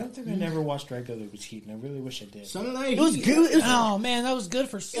don't think I never watched regularly with Heat, and I really wish I did. Sunday night. It was good. Oh man, that was good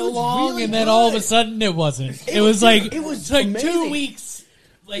for so long, really and then good. all of a sudden it wasn't. It was like 2 amazing. weeks.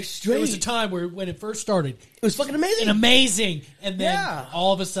 Like Straight. there was a time when it first started, It was fucking amazing. and then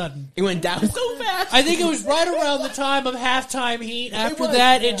all of a sudden It went down so fast. I think it was right around the time of halftime Heat. After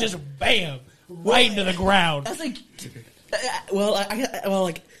that, it just bam right into the ground. I was like,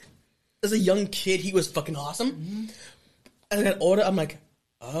 like as a young kid, he was fucking awesome. As I got older, I'm like,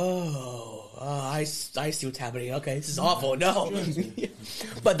 I see what's happening. Okay, this is awful. No,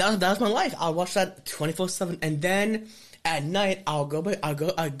 but that was my life. I watched that 24/7, and then at night I'll go in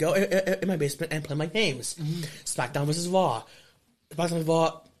my basement and play my games. SmackDown vs. Raw, SmackDown vs.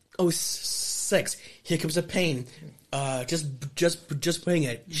 Raw 06. Here Comes the Pain. Just playing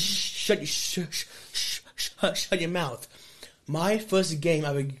it. Shut your mouth. My first game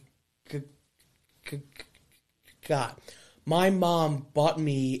I got. My mom bought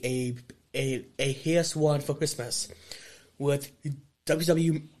me a PS1 for Christmas with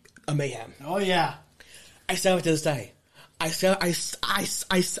WWE Mayhem. Oh yeah. I still have it to this day. I still have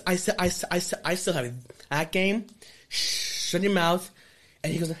that game. Shut your mouth,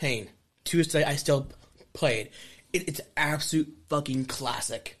 and Here Goes the Pain. To this day, I still play it. It's an absolute fucking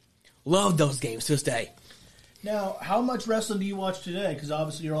classic. Love those games to this day. Now, how much wrestling do you watch today? Because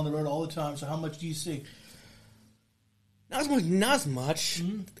obviously you're on the road all the time. So how much do you see? Not as much.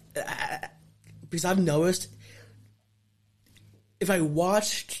 Because I've noticed if I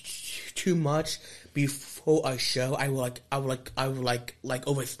watch too much before a show, I will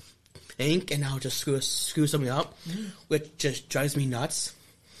overthink, and I'll just screw something up, which just drives me nuts.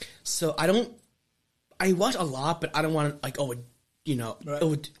 So I watch a lot, but I don't want to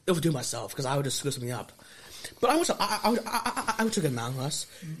overdo myself because I would just screw something up. But I would take a amount less.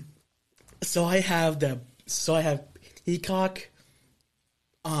 So I have Peacock,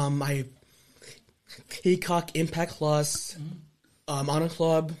 Peacock Impact Plus, Honor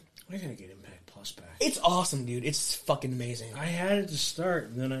Club. I gotta get Impact Plus back. It's awesome, dude. It's fucking amazing. I had it to start,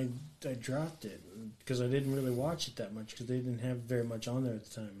 and then I dropped it because I didn't really watch it that much because they didn't have very much on there at the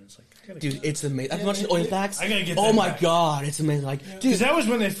time. And it's like, I gotta Dude, it's amazing. I've watched Impacts. I gotta get Oh that my back. god, it's amazing. Like, dude, because that was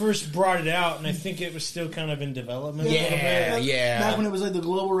when they first brought it out, and I think it was still kind of in development. a little bit. Back when it was like the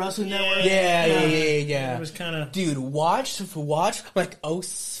Global Wrestling Network. Yeah. It was kind of Dude, watch like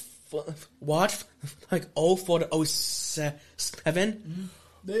 04 to 07.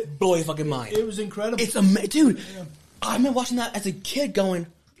 Blow your fucking mind. It was incredible. It's amazing, dude. I remember watching that as a kid, going,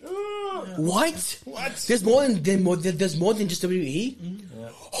 "What? There's more than just WWE."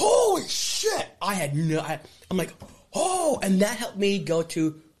 Holy shit! I'm like, oh, and that helped me go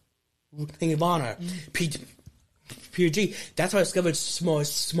to Ring of Honor, PG. That's how I discovered Samoa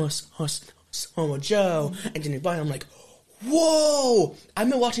Joe and Johnny Bryan. I'm like, whoa! I've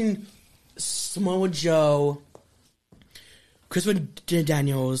been watching Samoa Joe, Christopher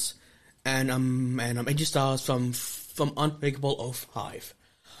Daniels, and AJ Styles from from Unbreakable 05.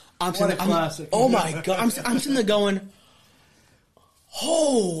 I'm What a classic. Oh my god! I'm sitting there going,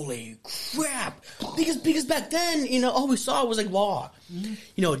 "Holy crap!" Because back then, all we saw was like Raw.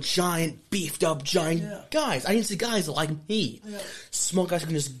 Giant, beefed up, giant guys. I didn't see guys like me. Yeah. Small guys who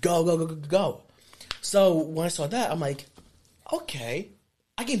can just go. So when I saw that, I'm like, okay,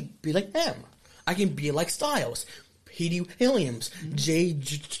 I can be like them. I can be like Styles, Petey Williams, Jay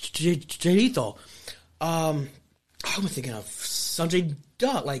Lethal. I was thinking of Sanjay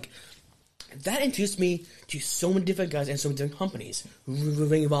Dutt. Like, that introduced me to so many different guys and so many different companies.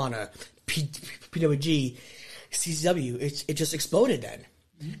 Ring of Honor, PWG, CCW. It just exploded then.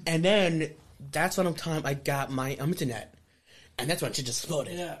 And then that's when I got my internet. And that's when it just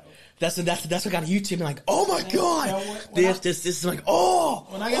exploded. Yeah. That's what got YouTube and like, oh my god! This is like,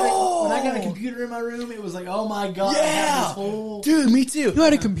 When I got a computer in my room, it was like, oh my god! I had this whole... Dude, me too. You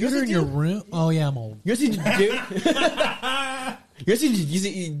had a computer in your room? Oh yeah, I'm old. You used to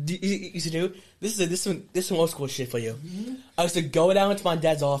do. This is some old school shit for you. I used to go down to my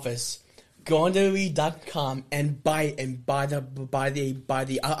dad's office, go on WWE.com and buy the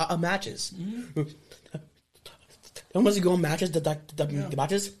matches. And once you go on matches, the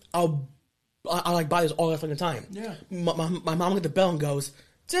matches, I'll like buy this all the fucking time. Yeah. My mom gets the bell and goes,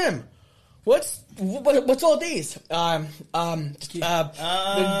 Tim, what's all these? Don't worry,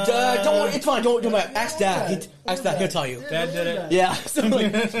 it's fine. Don't worry. Ask Dad. He'll tell you. Dad did it. Yeah. So,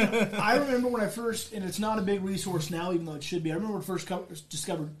 I remember when I first, and it's not a big resource now, even though it should be. I remember when I first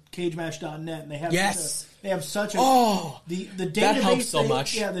discovered CageMatch.net, and they have Yes. such a the database. That helps so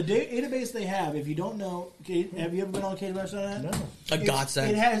much. Yeah, the database they have. If you don't know, have you ever been on CageMatch.net? No. a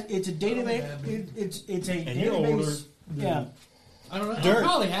godsend. It's a database. It's a And you're older database. Yeah. I don't know. Dirt. I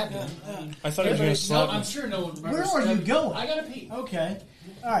probably have been. I thought it was going to No, slap I'm me. sure no one Where remembers. are you going? I gotta pee. Okay.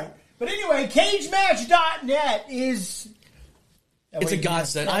 All right. But anyway, CageMatch.net is... It's a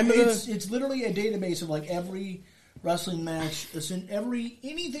godsend. It's literally a database of like every wrestling match,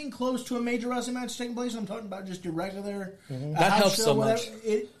 anything close to a major wrestling match taking place. I'm talking about just your regular That helps so much.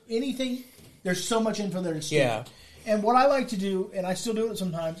 Anything. There's so much info there. Yeah. And what I like to do, and I still do it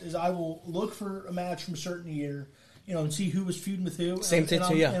sometimes, is I will look for a match from a certain year, and see who was feuding with who. Same thing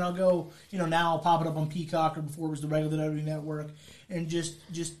too, yeah. And I'll go, now I'll pop it up on Peacock or before it was the regular WWE Network, and just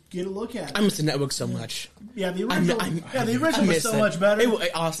get a look at it. I miss the network so much. Yeah, the original. The original was so much better.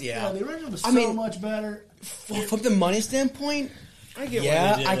 Honestly, Yeah, the original was so much better. From the money standpoint, I get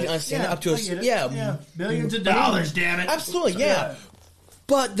yeah, why they did I can it. understand it up to I get it. yeah, billions of dollars, damn it. absolutely, yeah.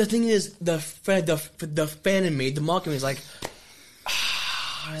 But the thing is, the fan in me, the marketing is like,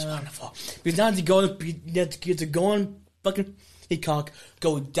 it's wonderful. Because now to go on fucking Peacock,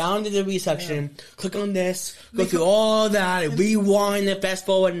 go down to the WWE section, click on this, go through all that, and rewind and fast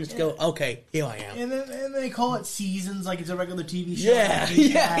forward, and just go, okay, here I am. And then they call it seasons like it's a regular TV show. Yeah,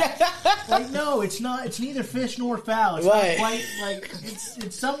 Like, no, it's not. It's neither fish nor fowl. It's Right. not quite like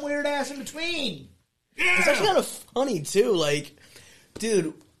it's some weird ass in between. It's actually kind of funny too. Like,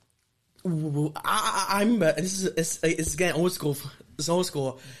 dude, I remember it's again old school. It's old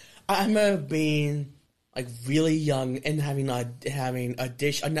school. I remember being like really young and having a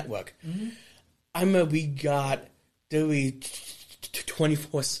network. I remember we got WWE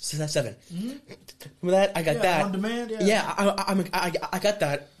 24/7. Remember that? I got that on demand. Yeah, I got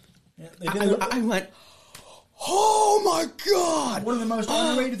that. Yeah, they did I went, oh my god! One of the most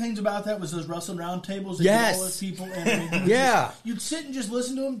underrated things about that was those wrestling roundtables. They Yes. did all those people, and you'd sit and just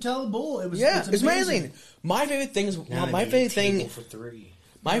listen to them tell the bull. It's amazing. My favorite thing is my favorite thing. For three.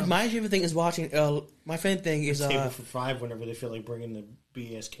 My favorite thing is watching. My favorite thing is Table for five whenever they feel like bringing the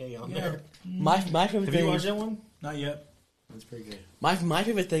BSK on there. my favorite Have thing. you watched that one? Not yet. That's pretty good. My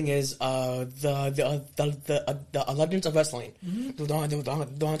favorite thing is the Legends of Wrestling.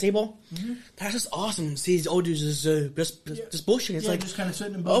 The on table. That's just awesome. See these old dudes just bullshit. It's like just kind of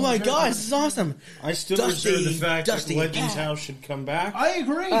sitting in. oh my god, this is awesome. I still Dusty, reserve the fact Dusty, that Legends Pat. House should come back. I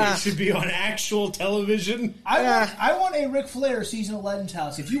agree. It should be on actual television. I want a Ric Flair season of Legends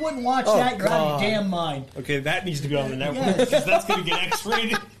House. If you wouldn't watch that, you're out of your damn mind. Okay, that needs to be on the network because that's going to get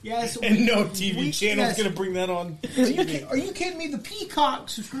X-rated. Yes, And no TV channel's yes. going to bring that on. Are you kidding me? The Peacock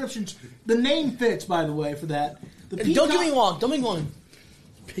subscriptions. The name fits, by the way, for that. The Peacock, Don't get me wrong. Don't get me wrong.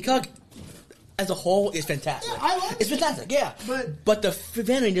 Peacock as a whole is fantastic. Yeah, I like it's it. fantastic. Yeah, But the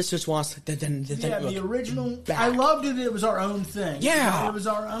family just wants the the original. back. I loved it. It was our own thing. Yeah. it was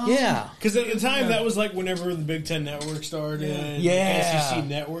our own. Yeah. Because at the time, that was like whenever the Big Ten Network started. Yeah. SEC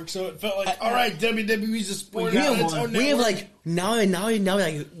Network. So it felt like, all right, WWE's a sport. We Now have it's one. our We have network. like now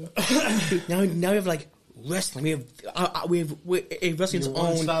we have like wrestling. We have wrestling's Your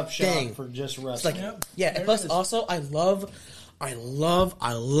own one-stop shop thing for just It's wrestling. like Yep. yeah, There and plus it is. also I love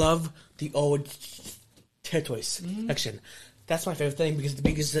the old territories section. That's my favorite thing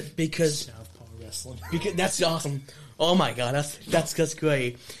because Southpaw wrestling. because that's awesome. Oh my god, that's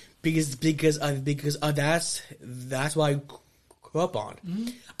great. Because that's what I grew up on.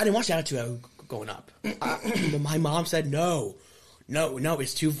 I didn't watch Attitude growing up. My mom said no,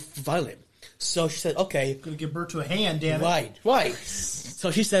 it's too violent. So she said, okay, Gonna give birth to a hand, damn it. right. So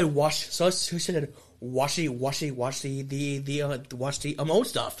she said, watch the old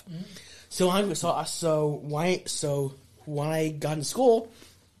stuff. So when I got in school,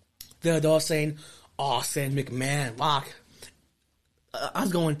 they're all saying, Austin, McMahon, Rock. I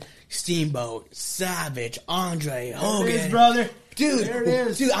was going Steamboat, Savage, Andre, Hogan, There it is, brother. dude. There it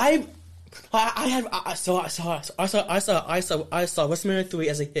is. Dude, I saw WrestleMania 3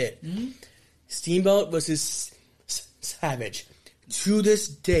 as a hit. Steamboat versus Savage. To this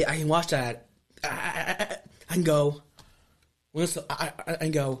day, I can watch that and go,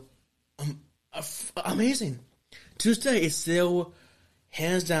 amazing. To this day, it's still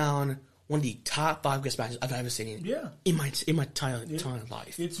hands down one of the top 5 guest matches I've ever seen. Yeah. in my entire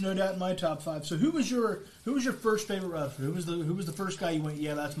life. It's no doubt in my top 5. So who was your first favorite wrestler? Who was the first guy you went,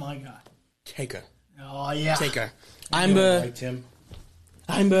 yeah, that's my guy? Taker. Oh yeah. Taker. I I'm liked him.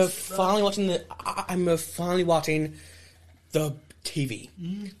 finally watching the TV.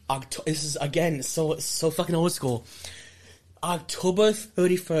 This is again so fucking old school. October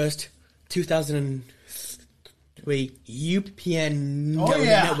 31st, 2003. UPN Oh,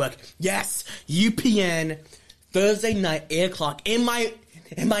 yeah. network. Yes, UPN. Thursday night, 8:00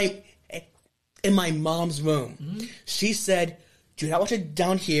 in my mom's room. She said, "Do not watch it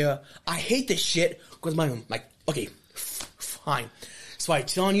down here. I hate this shit." Goes my room. I'm like, okay, fine. So I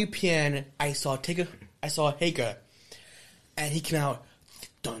turn on UPN. I saw Hager, and he came out.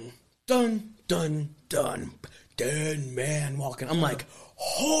 Dun dun dun dun. Dead man walking. I'm like,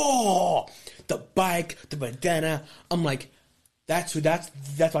 oh, the bike, the bandana. I'm like, that's my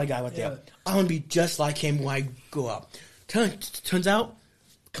guy right there. Yeah. I want to be just like him when I grow up. Turns out,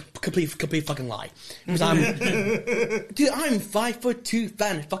 complete fucking lie. Because I'm 5'2",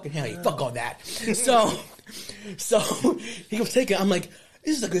 fat and fucking hairy. Fuck all that. So he goes take it. I'm like,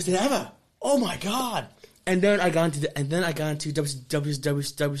 this is the greatest thing ever. Oh my god. And then I got into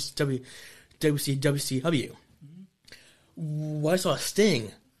WCW. When I saw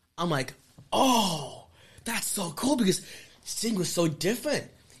Sting, I'm like, oh, that's so cool because Sting was so different.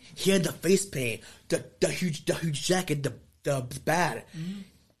 He had the face paint, the huge jacket, the bat,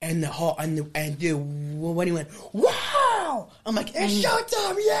 and dude, when he went, wow! I'm like, it's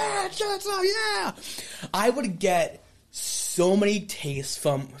showtime, yeah, it's showtime, yeah. I would get so many tastes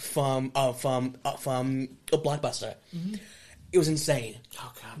from a Blockbuster. It was insane.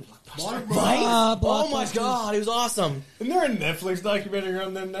 Oh god, Right? Oh my Blockbuster. god, it was awesome. Isn't there a Netflix documentary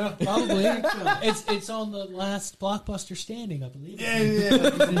on them now? Probably. It's on the last Blockbuster standing, I believe.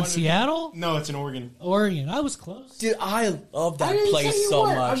 Yeah. In Seattle? No, it's in Oregon. Oregon. I was close. Dude, I love that I didn't say place you so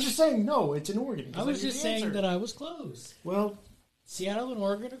weren't. much. I was just saying, no, it's in Oregon. I was just saying that I was close. Well, Seattle and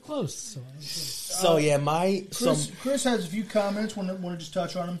Oregon are close. So I'm close. So yeah, Chris has a few comments. Want to just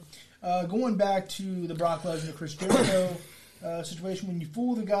touch on them. Going back to the Brock Lesnar Chris Jericho situation, when you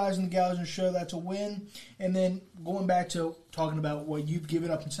fool the guys and the gals in the show, that's a win. And then going back to talking about what you've given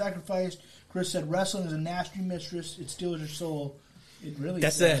up and sacrificed, Chris said wrestling is a nasty mistress. It steals your soul. It really.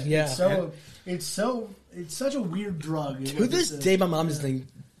 That's does. it, yeah. It's such a weird drug. to this day, my mom is like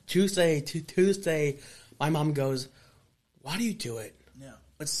Tuesday. My mom goes, "Why do you do it?" Yeah.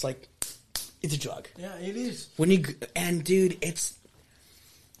 It's like it's a drug. Yeah, it is. Dude,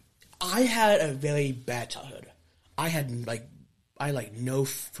 I had a very bad childhood. I had no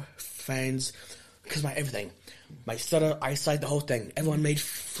friends because my everything, my stutter, eyesight, the whole thing. Everyone made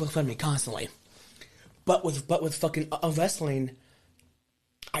fun of me constantly. But with fucking wrestling,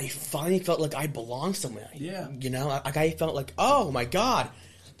 I finally felt like I belonged somewhere. Yeah. You know, I felt like, oh my god,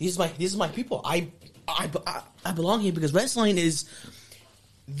 these are my people. I belong here because wrestling is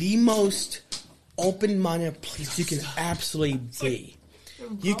the most open-minded place you can absolutely be.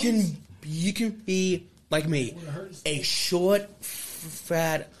 You can be like me, a short,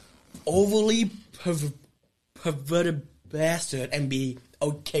 fat, overly perverted bastard, and be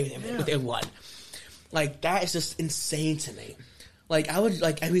okay with everyone. Like that is just insane to me. Like I would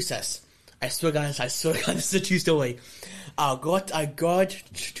at recess. I swear, guys, this is a true story. I go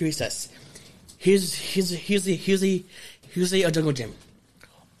to recess. Here's a jungle gym.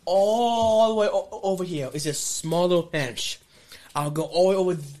 All the way over here is a small little bench. I'll go all the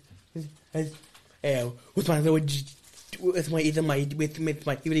way over with my DVD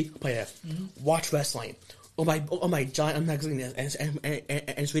player, watch wrestling, or my giant magazine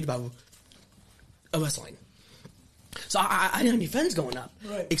and read about wrestling. So I didn't have any friends going up,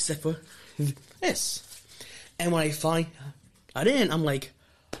 Right. except for this. And when I find I didn't, I'm like,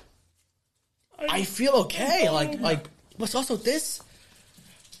 I feel okay. Like, but also this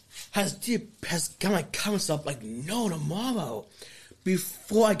has kind of come up like no tomorrow.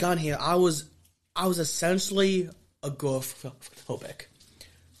 Before I got here, I was essentially agoraphobic,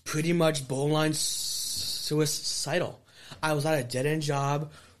 pretty much borderline suicidal. I was at a dead end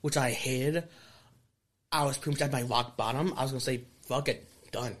job, which I hated. I was pretty much at my rock bottom. I was gonna say, fuck it,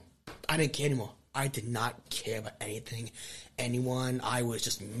 done. I didn't care anymore. I did not care about anything, anyone. I was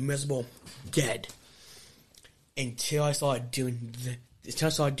just miserable, dead. Until I started doing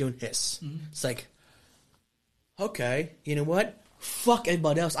this. It's like, okay, you know what? Fuck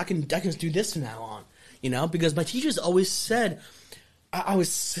everybody else. I can just do this from now on. You know, because my teachers always said I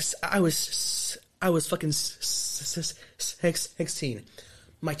was fucking 16.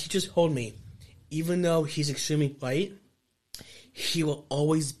 My teachers told me, even though he's extremely white, he will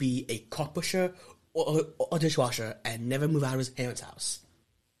always be a cock pusher or a dishwasher and never move out of his parents' house.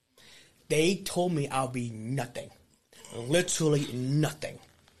 They told me I'll be nothing. Literally nothing.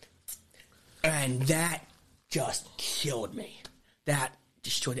 And that just killed me. That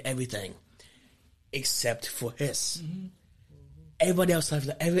destroyed everything. Except for his. Mm-hmm. Everybody else,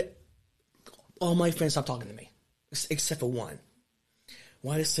 all my friends stopped talking to me. Except for one.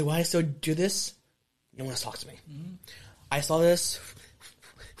 Why I still do this? No one else talks to me. Mm-hmm. I saw this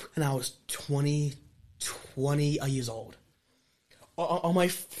when I was 20 years old. All my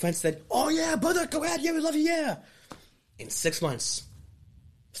friends said, "Oh yeah, brother, go ahead, yeah, we love you, yeah." In 6 months,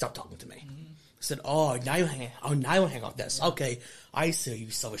 stopped talking to me. Mm-hmm. I said, "Oh, now you hang off this." Okay, I see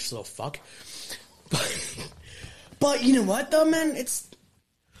you selfish little fuck. But you know what though, man? It's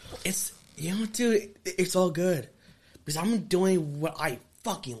you know, dude, it's all good because I'm doing what I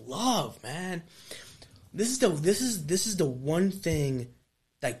fucking love, man. This is the one thing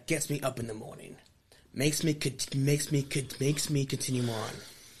that gets me up in the morning, makes me continue on.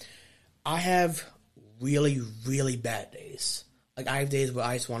 I have really, really bad days. Like I have days where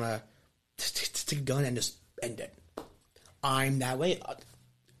I just want to take a gun and just end it. I'm that way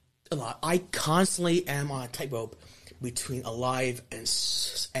a lot. I constantly am on a tightrope between alive and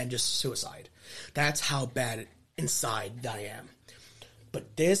just suicide. That's how bad inside that I am.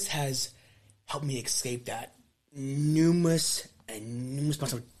 But this has helped me escape that numerous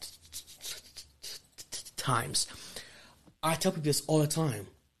amounts of times. I tell people this all the time.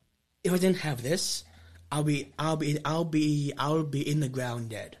 If I didn't have this, I'll be in the ground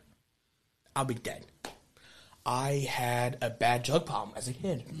dead. I'll be dead. I had a bad drug problem as a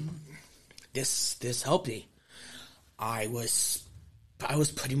kid. This helped me. I was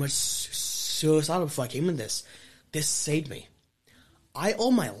pretty much suicidal before I came in this. This saved me. I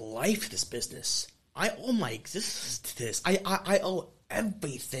owe my life to this business. I owe my existence to this. I owe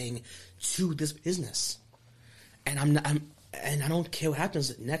everything to this business. And I don't care what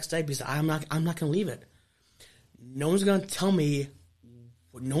happens the next day because I'm not going to leave it. No one's going to tell me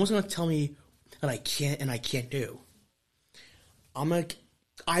that I can't and I can't do. I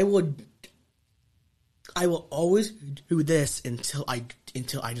will always do this until I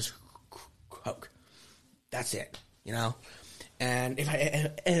just croak. That's it, you know. And if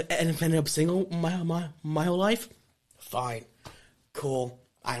I end up single my whole life, fine, cool.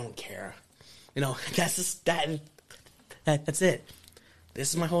 I don't care, you know. That's just that's it.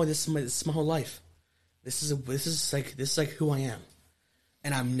 This is my whole life. This is like who I am,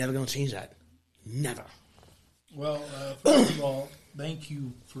 and I'm never gonna change that. Never. Well, first of all, thank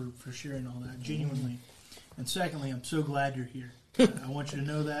you for sharing all that, genuinely. And secondly, I'm so glad you're here. I want you to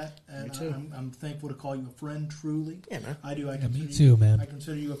know that. And Me too. I'm thankful to call you a friend, truly. Yeah, man. I do. Me too, man. I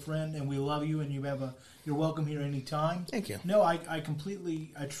consider you a friend, and we love you, and you're welcome here anytime. Thank you. No, I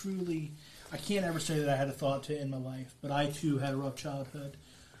truly, I can't ever say that I had a thought to end my life, but I too had a rough childhood.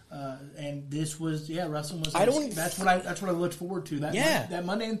 And this was, wrestling was. That's what I looked forward to. That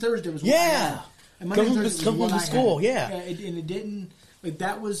Monday and Thursday was. What I had. And Monday and Thursday was what I school. had. Yeah. And it didn't. Like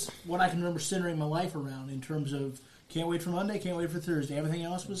that was what I can remember centering my life around in terms of can't wait for Monday, can't wait for Thursday. Everything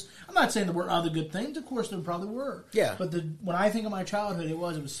else was. I'm not saying there weren't other good things. Of course, there probably were. Yeah. But when I think of my childhood, it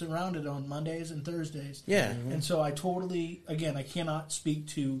was surrounded on Mondays and Thursdays. Yeah. And so I totally, again, I cannot speak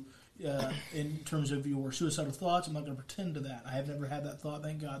to in terms of your suicidal thoughts. I'm not going to pretend to that. I have never had that thought.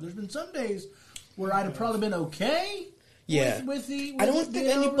 Thank God. There's been some days where I'd have probably been okay. Yeah. With I don't think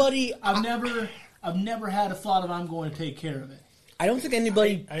anybody. I've never had a thought of I'm going to take care of it. I don't think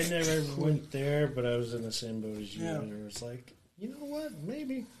anybody. I never went there, but I was in the same boat as you. Yeah. And it was like, you know what?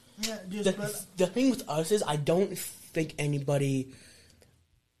 Maybe. Yeah, The thing with us is, I don't think anybody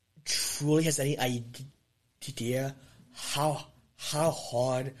truly has any idea how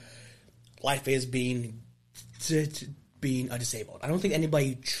hard life is being disabled. I don't think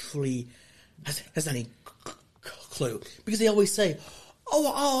anybody truly has any clue, because they always say,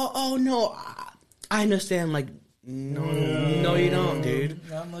 "Oh no, I understand." Like, no, you don't, dude.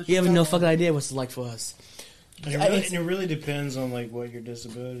 You have no fucking idea what it's like for us. And it really depends on like what your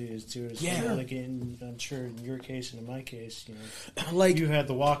disability is too. It's Yeah. like I'm sure in your case and in my case, you know, Like, you had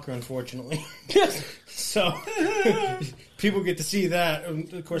the walker, unfortunately. So people get to see that.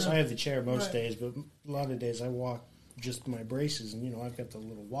 Of course, I have the chair most days, but a lot of days I walk just my braces, and you know I've got the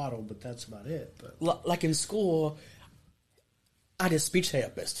little waddle, but that's about it. But like in school, I had a speech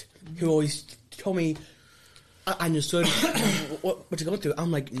therapist who always told me I understood what you're going through.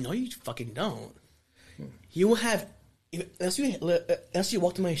 I'm like, no, you fucking don't. You will have, unless you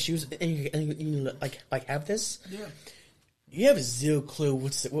walk in my shoes and you like have this. Yeah. You have zero clue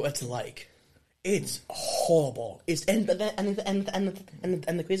what it's like. It's horrible. It's and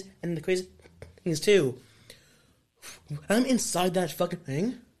the crazy thing is too. When I'm inside that fucking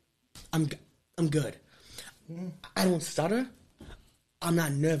thing, I'm good. I don't stutter. I'm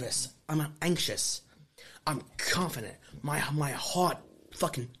not nervous. I'm not anxious. I'm confident. My heart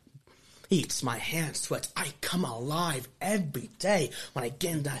fucking beats. My hand sweats. I come alive every day when I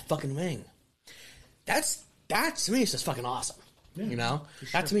get in that fucking ring. That to me is just fucking awesome. Yeah, you know, sure.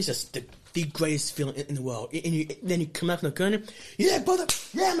 that to me is just the greatest feeling in the world. And then you come out from the corner, yeah, brother,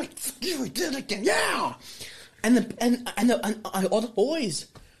 yeah, I'm like, we did it again, yeah. And all the boys,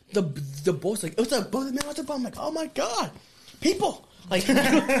 the boys like, what's up, brother, man? What's up? I'm like, oh my god, people. Like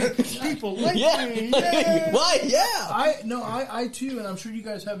people like me, yeah. Why? Yeah. I too, and I'm sure you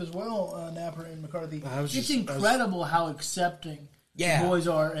guys have as well, Napper and McCarthy. It's incredible how accepting Yeah. the boys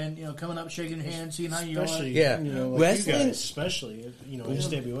are, and coming up, shaking your hand, seeing how you are. especially, Yeah. you know, like Wrestling- you guys, especially, you know,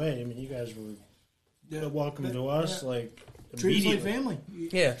 SWA. I mean, you guys were welcome to us, like Treat us like immediately. family.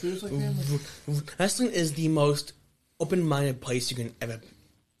 Yeah. Treat us like family. Wrestling is the most open-minded place you can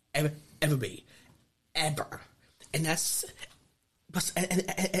ever be, ever, and that's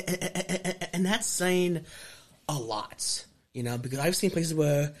and that's saying a lot, you know, because I've seen places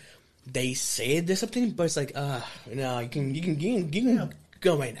where they say there's something, but it's like, no, you can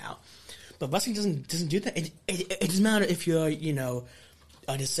go right now. But wrestling doesn't do that. It doesn't matter if you're, you know,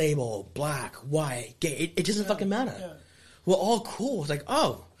 disabled, black, white, gay. It doesn't fucking matter. Yeah. We're all cool. It's like,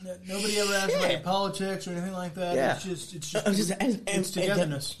 oh, Nobody ever asks about politics or anything like that. yeah, It's just it's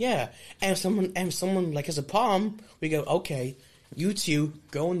togetherness. yeah, and if someone like has a problem, we go, okay, you two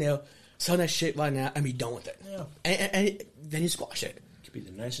go in there, sell that shit right now, and be done with it. Yeah. And then you squash it. You could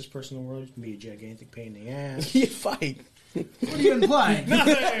be the nicest person in the world. You can be a gigantic pain in the ass. You fight. What are you implying?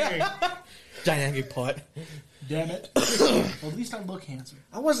 Dynamic part. Damn it. Well, at least I look handsome.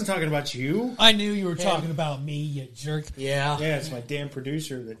 I wasn't talking about you. I knew you were talking about me, you jerk. Yeah. Yeah, it's my damn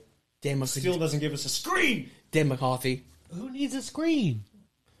producer that Dan still doesn't give us a screen Dan McCarthy. Who needs a screen?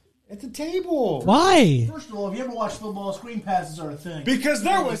 at the table. Why? First of all, if you ever watch football, screen passes are a thing. Because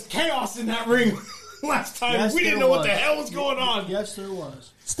there was chaos in that ring last time. Yes, We didn't there know what the was. hell was going on. Yes, there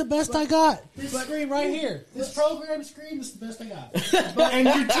was. It's the best I got. This screen right here. This program screen is the best I got. And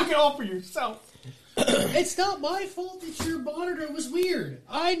you took it all for yourself. It's not my fault that your monitor was weird.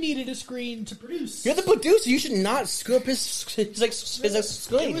 I needed a screen to produce. You're the producer. You should not screw up his screen, It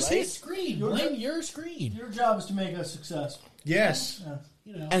was right? his screen. Blame your screen. Your job is to make us successful. Yes.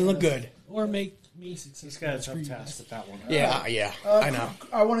 You know, And look good. or make me successful. He's got a tough task with that one. Yeah, I know.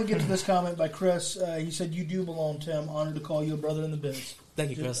 I want to get to this comment by Chris. He said, "You do belong, Tim. Honored to call you a brother in the biz." Thank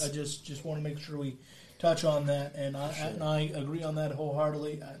you, Chris. I just want to make sure we touch on that, and I agree on that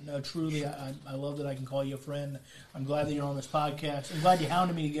wholeheartedly. Truly, I love that I can call you a friend. I'm glad that you're on this podcast. I'm glad you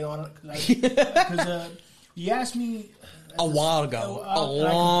hounded me to get on it because you asked me A while ago. I A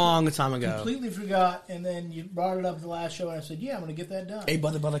long time ago. completely forgot, and then you brought it up at the last show, and I said, "Yeah, I'm going to get that done." Hey,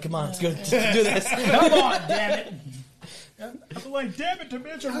 brother, come on. Let's go do this. Come on, damn it! I'm like, damn it,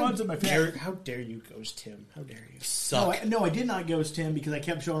 Dimension runs in my family. How dare you ghost Tim? How dare you? Suck. No, I did not ghost him because I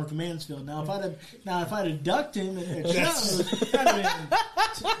kept showing him from Mansfield. Now, if I'd have ducked him, if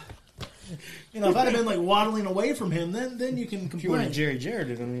I'd have been like waddling away from him, then you can If you were complain. Jerry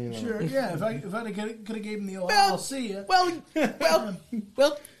Jarrett, I mean, Sure, yeah. If I could have gave him the old, I'll see ya. Well,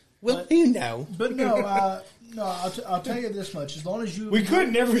 you know. But no, I'll tell you this much: as long as you, we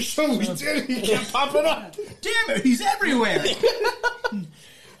could never show we did. He kept popping up. Damn it, he's everywhere.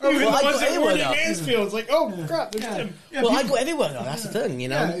 Or Well, I was go it anywhere, Woody though. Mansfield? It's like, oh crap, there's Tim. Yeah, Well, I people- go everywhere though. That's the thing, you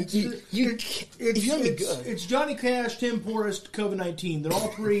know. Yeah, it's, If you want to be good, it's Johnny Cash, Tim Portis, COVID-19. They're all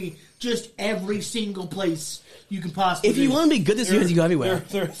three just every single place you can possibly. if you be. want to be good this year, you go everywhere.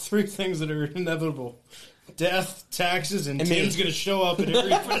 There are three things that are inevitable: death, taxes, and And me. Tim's going to show up at every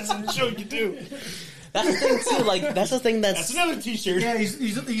fucking show you do. That's the thing too. Like that's the thing That's another T-shirt. Yeah,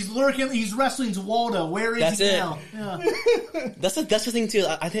 he's lurking. He's wrestling's Waldo. Where is That's he it. now? Yeah. that's the thing too.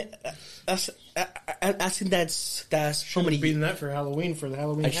 I think I think that's so many. Beating that for Halloween for the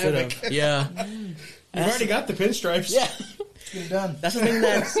Halloween I should Havoc. have. Yeah. You've already got the pinstripes. Yeah. Get it done. That's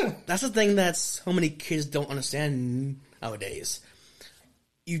the thing that so many kids don't understand nowadays.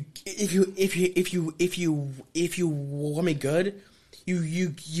 If you want me good,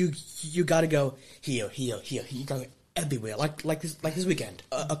 you gotta go here. You gotta go everywhere. Like this weekend.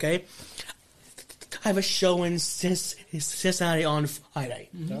 Okay. I have a show in Cincinnati on Friday.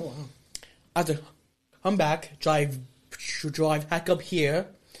 Oh wow. Mm-hmm. I have to come back, drive back up here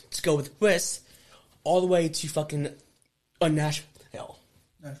to go with Chris all the way to fucking Nashville.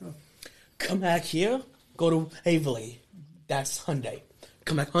 Nashville. Come back here, go to Waverly. That's Sunday.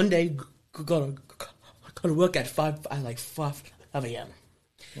 Come back Monday, go to work at 5 a.m.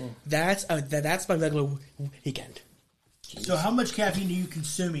 That's my regular weekend. So how much caffeine are you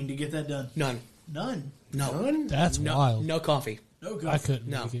consuming to get that done? None. None. No. That's No. wild. No coffee. No I coffee. couldn't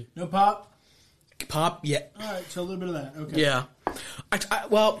No. make it. No pop. Pop. Yeah. All right, so a little bit of that. Okay. Yeah.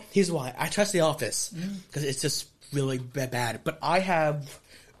 Well, here's why. I trust The Office because it's just really bad. But I have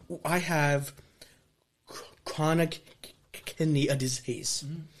chronic kidney disease.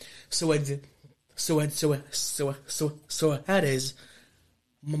 So that is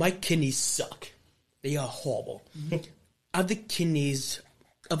my kidneys suck. They are horrible. I have the kidneys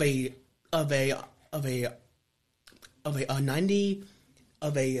of a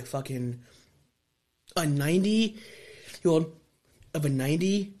 90-year-old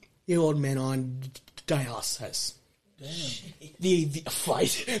man on dialysis. Damn.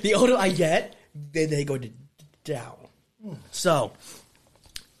 The older I get, they go down. So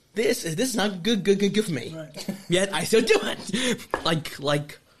this is not good for me. Right. Yet I still do it.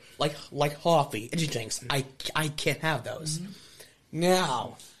 Like coffee, energy drinks. I can't have those.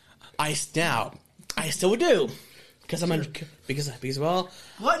 Now I still do. Because because well,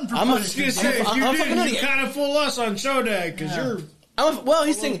 Glutton for I'm a- punishment. I was gonna say, if I'm you a did, fucking you idiot. kind of fool us on show day because Yeah. you're. well,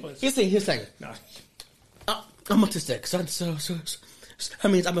 he's saying, place. he's saying, No. I'm autistic, so that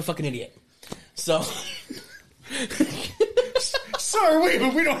means I'm a fucking idiot. So, Sorry,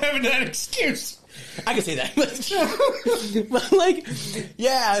 but we don't have that excuse. I can say that, but like,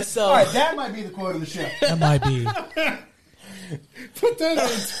 yeah. So, All right, that might be the quote of the show. That might be. Put that on.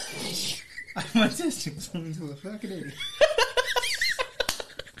 I'm autistic, so I'm a fucking idiot.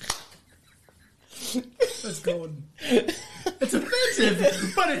 That's going. It's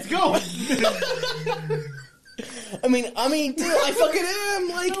offensive, but it's going. I mean, dude, I fucking am.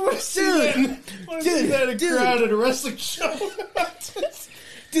 Like, Dude, that a dude. crowd at a wrestling show.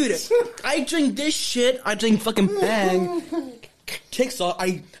 dude, I drink this shit. I drink fucking Bang,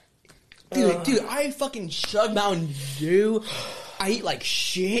 Kickstart. Dude, I fucking chug Mountain Dew. I eat like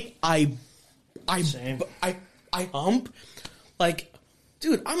shit. Same. I hump. Like,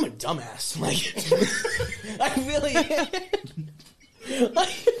 dude, I'm a dumbass. Like, I really am. Like,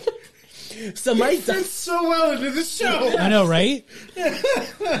 so Fits so well into the show. I know, right?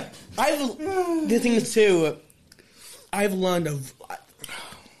 the thing is too, I've learned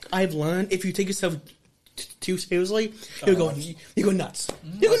if you take yourself too seriously, you go nuts. You go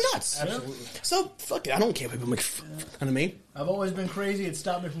nuts. Absolutely. So fuck it. I don't care if people make fun of me, I've always been crazy. It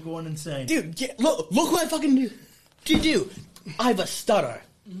stopped me from going insane. dude. Yeah, look what I fucking do. I have a stutter.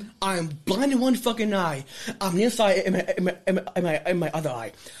 I'm blind in one fucking eye. I'm nearsighted in my other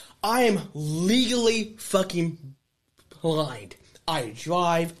eye. I am legally fucking blind. I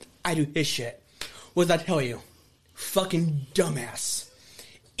drive. I do his shit. What did I tell you? Fucking dumbass.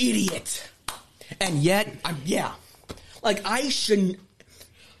 Idiot. And yet, like I should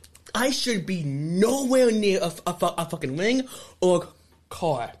be nowhere near a fucking ring or a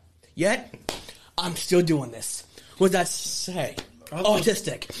car. Yet, I'm still doing this. What does that say?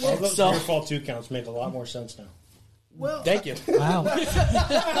 Autistic. All those So, Your Fault 2 counts make a lot more sense now. Well, thank you. Wow.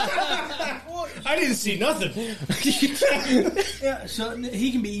 I didn't see nothing. yeah. So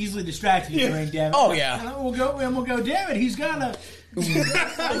he can be easily distracted. During damn it. Oh, yeah. And we'll go. Damn it, he's got a.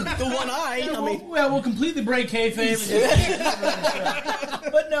 The one eye. I mean, We'll completely break kayfabe.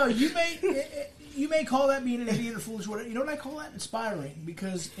 But no, you may call that being an idiot or foolish, whatever. You know what I call that? Inspiring.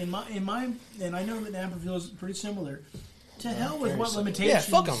 Because in my and I know that Napa feels pretty similar. To hell with what simple. limitations. Yeah,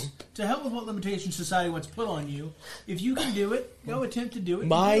 fuck 'em. To hell with what limitations society wants to put on you. If you can do it, go attempt to do it.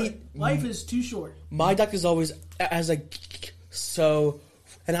 My- Do it. Life is too short. My doctor's always, as like, so,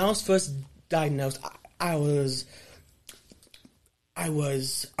 when I was first diagnosed, I was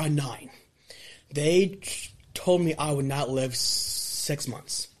a 9. They told me I would not live 6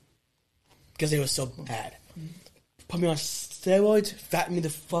 months because it was so bad. Put me on steroids, fatten me the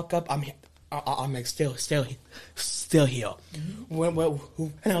fuck up. I'm like still here. When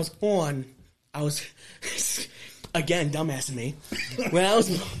I was born, I was again dumbassing me. When I was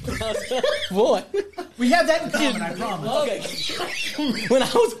born. We have that in common, I promise. Okay. When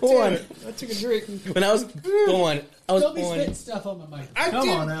I was born, I took a drink. when I was born, Don't be spitting stuff on my mic. Come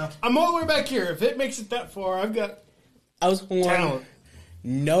on now. I'm all the way back here. If it makes it that far, I've got I was born, talent.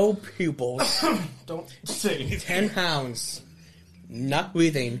 no pupils, Don't say anything. 10 pounds, not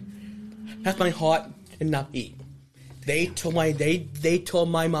breathing, have my heart and not eat. They told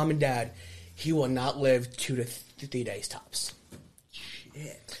my mom and dad he will not live 2 to 3 days tops.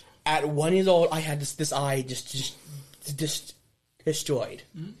 Shit. At 1 year old, I had this eye just destroyed.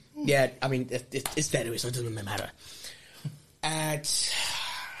 Yeah, I mean it's dead anyway, so it doesn't matter. At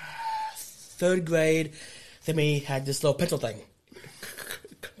 3rd grade, they had this little pencil thing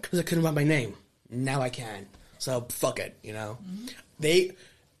because I couldn't write my name. Now I can, so fuck it, you know.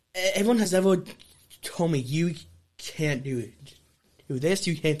 Everyone has ever told me you can't do this,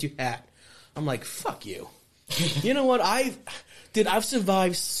 you can't do that. I'm like, fuck you. You know what? I've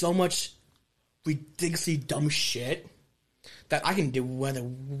survived so much ridiculously dumb shit that I can do whatever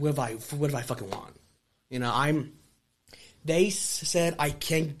I fucking want. You know, they said I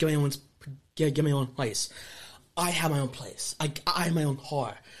can't get my own place. I have my own place. I have my own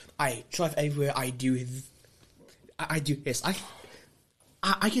car. I drive everywhere. I do this.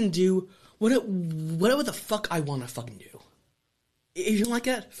 I can do whatever the fuck I want to fucking do. If you like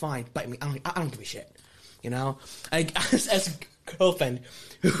it, fine. Bite me. I don't give a shit. You know, as a girlfriend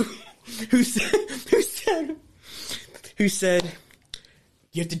who said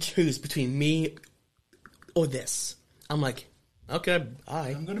you have to choose between me or this. I'm like, okay,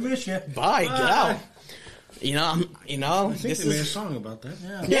 bye. I'm gonna miss you. Bye, get out. You know, I think they made a song about that.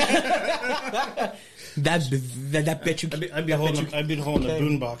 Yeah. that bitch. I'd be holding the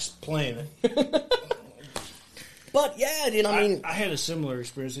boombox playing it. But yeah, dude. I mean, I had a similar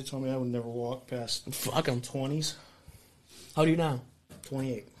experience. They told me I would never walk past fuck 'em. 20s. How do you now?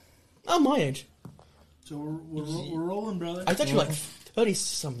 28. I'm my age. So we're rolling, brother. I thought you were like 30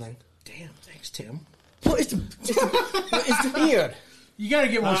 something. Damn, thanks, Tim. Well, it's the beard. You gotta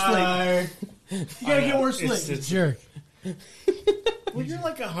get more sleep. You gotta get more sleep. It's- Jerk. Well, you're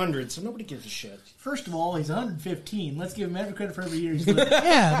like 100, so nobody gives a shit. First of all, he's 115. Let's give him every credit for every year he's lived.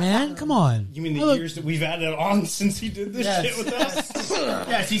 Yeah, man. Come on. You mean the years that we've added on since he did this Yes. shit with us?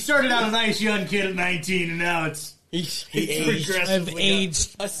 Yes, he started out a nice young kid at 19, and now it's... He aged I've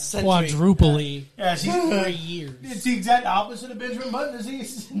aged a century. quadruply Yes, he's... 3 years. It's the exact opposite of Benjamin Button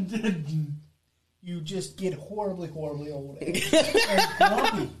disease. You just get horribly, horribly old. And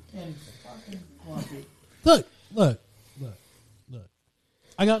grumpy. And fucking grumpy. Look.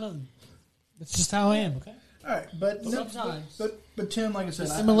 I got nothing. That's just how I am, okay? All right, but Sometimes. but Tim, like I said,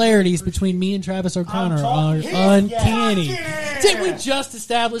 The similarities between me and Travis O'Connor are talking- uncanny. Yeah. Did we just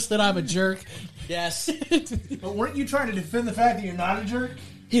establish that I'm a jerk? Yes. But weren't you trying to defend the fact that you're not a jerk?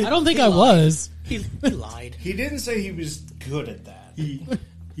 I don't think I was. He lied. He didn't say he was good at that. He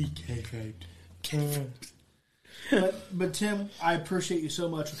But Tim, I appreciate you so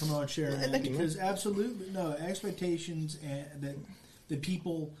much for coming on and sharing that, Thank you, because absolutely no expectations and that the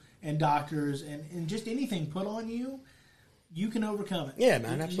people and doctors and just anything put on you, you can overcome it. Yeah,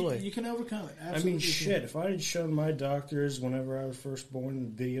 man, absolutely. You can overcome it. I Absolutely mean, can. shit, if I had shown my doctors whenever I was first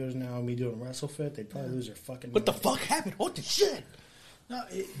born videos now of me doing WrestleFit, they'd probably lose their fucking What the mind. fuck happened? What the shit?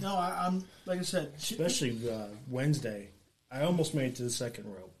 No, I'm like I said. Especially Wednesday. I almost made it to the second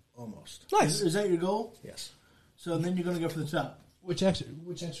row. Almost. Nice. Is that your goal? Yes. So then you're going to go for the top. Which exercise?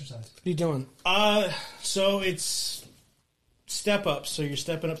 What are you doing? So it's step up. So you're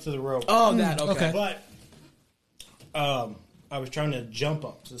stepping up to the rope. Oh, that. Okay. okay. But I was trying to jump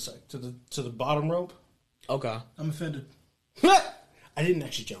up to the bottom rope. Okay. I'm offended. I didn't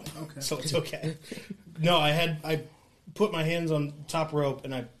actually jump. Okay. So it's okay. No, I put my hands on top rope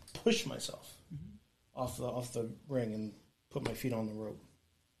and I pushed myself off the ring and put my feet on the rope.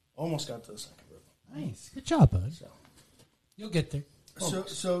 Almost got to the second rope. Nice. Good job, bud. So. You'll get there.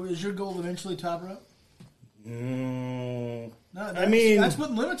 So is your goal eventually top rope? Mm, No, I mean, that's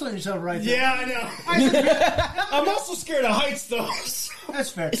putting limits on yourself right there. yeah, I know. I'm also scared of heights, though.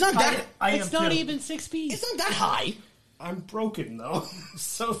 That's fair. It's not that. I am It's not too. even 6 feet. It's not that high. I'm broken though,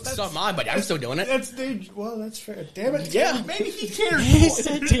 so that's So am I, but I'm still doing it. that's dangerous. Well, that's fair. Damn it. Yeah. Maybe he cares He more.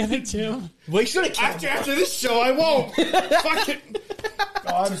 said, "Damn it, Tim." We should have After this show, I won't. Fuck it.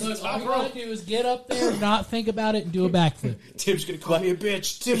 Look, all you gotta do is get up there, not think about it, and do a backflip. Tim's gonna call me a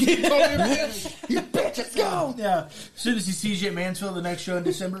bitch. Tim's gonna call me a bitch. You bitch, let's go. Yeah. As soon as he sees you at Mansfield the next show in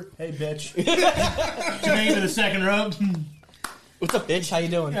December, hey, bitch. To make it to the second rope. What's up, bitch? How you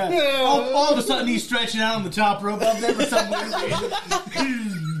doing? Yeah. All of a sudden, he's stretching out on the top rope up there for some weird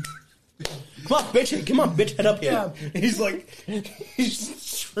reason. Come on, bitch. Come on, bitch. Head up here. Yeah. He's like,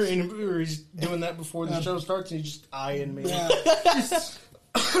 he's training, or he's doing that before the show starts, and he's just eyeing me.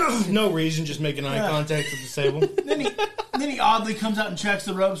 No reason, just making eye contact with the table. Then he oddly comes out and checks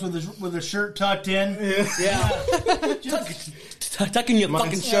the ropes with his shirt tucked in. Yeah. Tucking your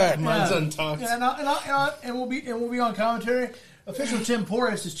fucking shirt. Mine's untucked. Yeah, and we'll be on commentary. Official Tim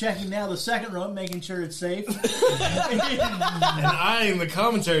Porras is checking now the second rope, making sure it's safe. And eyeing the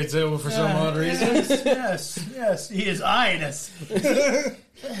commentary table for some odd reason. Yes, he is eyeing us.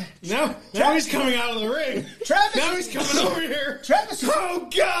 Now he's coming out of the ring. Travis, Now he's coming over here. Travis, Oh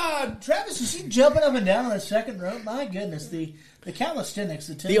God! Travis, is he jumping up and down on the second rope? My goodness, the calisthenics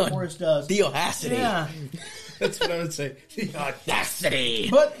that Tim Porras does. The audacity. Yeah. That's what I would say. The Audacity.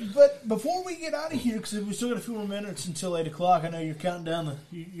 But before we get out of here, because we still got a few more minutes until 8 o'clock. I know you're counting down the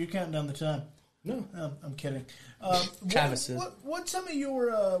time. No. I'm kidding. Travis is. What's some of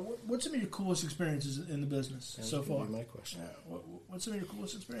your coolest experiences in the business so far? My question. Yeah, what's some of your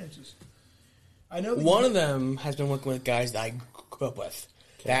coolest experiences? I know that One of them has been working with guys that I grew up with.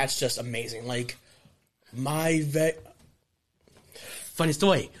 That's just amazing. Like, funny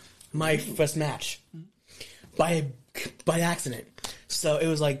story. My first match. By accident. So it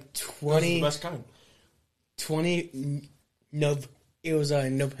was like 20... Best kind. 20... No, it was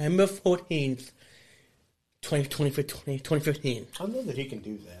November 14th, 2015. I know that he can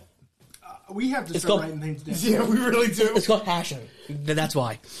do that. we have to It's start called- writing things down. Yeah, we really do. It's called Passion. That's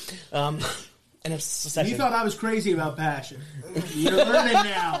why. And it's a You session. thought I was crazy about passion. You're learning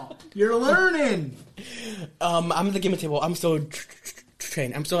now. You're learning. I'm at the gaming table. I'm so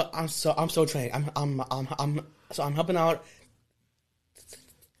trained. I'm so trained. I'm helping out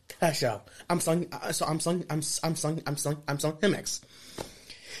that show. I'm selling Himmix.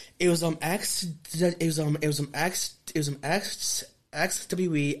 It was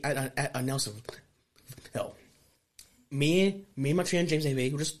XWE at Nelson Hill. Me and my trainer James A.V.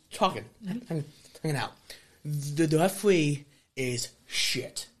 were just talking, hanging out. The referee is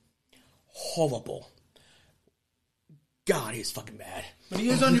shit, horrible. God, he's fucking bad. But he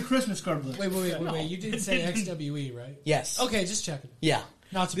is on your Christmas card list. Wait. You did say XWE, right? Yes. Okay, just checking. Yeah.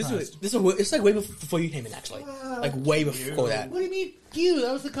 Not surprised. It's like way before you came in, actually. Like way before that. What do you mean, you?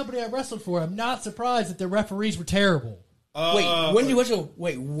 That was the company I wrestled for. I'm not surprised that their referees were terrible. When did you work God,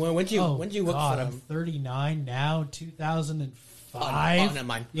 for I'm them? 39 now, 2005. Oh, never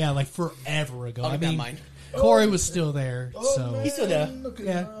mind. Yeah, like forever ago. I never mean, mind. Corey was still there, so He's still there.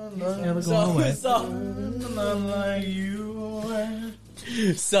 yeah, he's never going away. So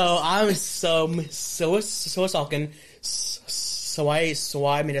I'm talking. So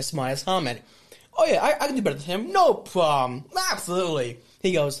I made a smile comment. Oh yeah, I can do better than him. No problem. Absolutely.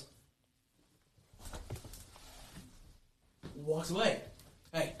 He goes, walks away.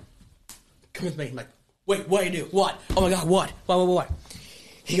 Hey, come with me. I'm like, wait, what do you do? What? Oh my God, what? What?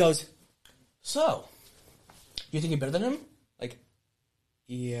 He goes, so, you think you're better than him? Like,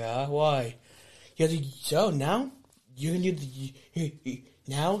 yeah, why? He goes, so now you can do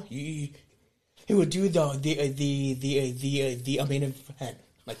now you would do the main event.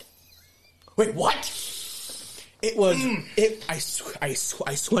 Like, wait, what? It was I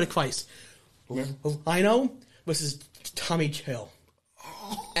swear to Christ, Rhino versus Tommy Chill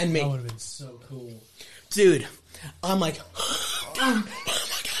and me. That would have been so cool. Dude, I'm like,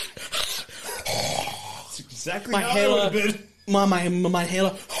 That's exactly my how it would have halo, been. my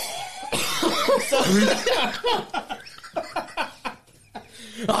halo.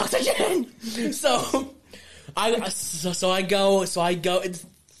 Oxygen. So I go into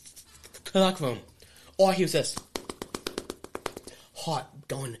the locker room. All I hear is this: heart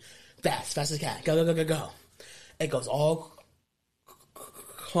going fast as it can. Go. It goes all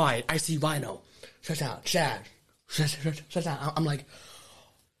quiet. I see Rhino. Shut down. Shut down. I'm like,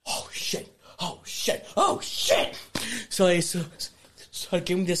 oh shit. So I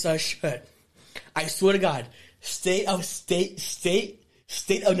give him this shirt. I swear to God, state of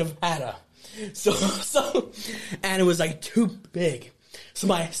Nevada. So, and it was like too big. So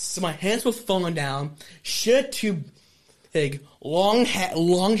my hands were falling down. Shirt too big. Long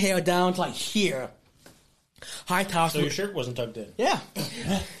hair down to like here. High tops. So your shirt wasn't tucked in. Yeah.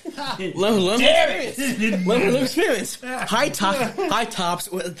 Let me experience. High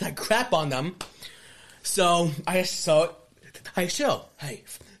tops with that crap on them. So I show, hey,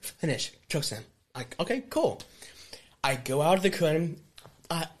 finish, chokes him. Like, okay, cool. I go out of the curtain.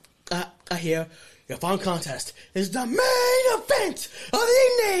 I hear your final contest is the main event of the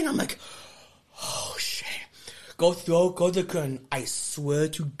evening. I'm like, oh shit. Go to the curtain. I swear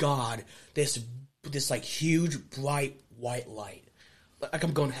to God, this like huge bright white light, like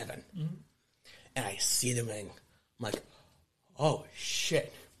I'm going to heaven, and I see the ring. I'm like, oh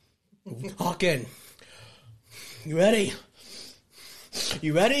shit. Walk in. You ready?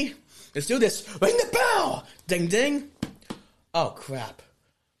 You ready? Let's do this. Ring the bell! Ding ding. Oh crap.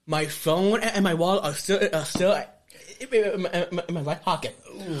 My phone and my wallet are still in my right pocket.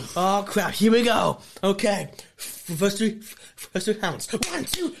 Oh crap, here we go. Okay. First three counts. 1,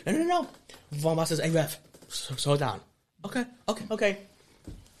 2, no. Von Boss says, hey ref, slow down. Okay.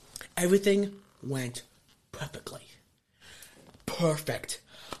 Everything went perfectly. Perfect.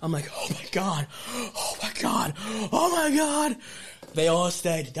 I'm like, oh my god. They all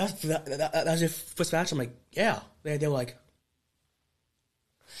stayed. That's your first match? I'm like, yeah. They were like,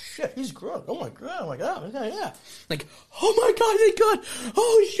 shit, he's good. Oh my god. Yeah. Like, oh my god, they're good.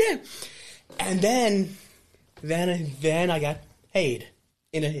 Oh shit. And then I got paid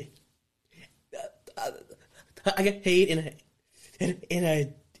in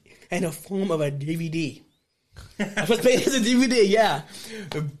a form of a DVD. I was paid as a DVD, yeah.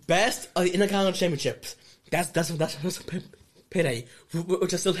 Best of the Intercontinental Championships. That's payday,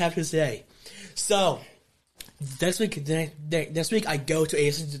 which I still have to this day. So next week I go to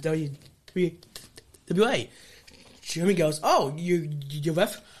ASWA. Jeremy goes, oh, you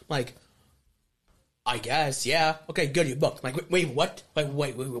ref? I'm like, I guess, yeah. Okay, good, you booked. I'm like, wait, what? Wait,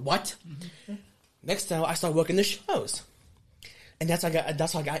 what? Mm-hmm. Next time I started working the shows. And that's how I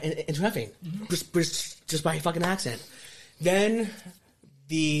got into reffing. Just by fucking accent. Then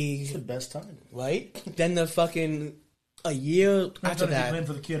It's the best time. right? Then the fucking a year after If you're that. playing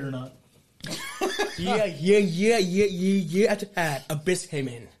for the kid or not. year after that, Abyss came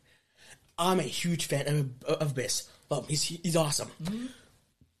in. I'm a huge fan of Abyss. Love him. He's awesome. Mm-hmm.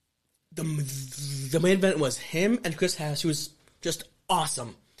 The main event was him and Chris Harris, who was just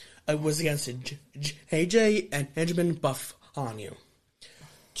awesome. It was against AJ and Benjamin Buff on you.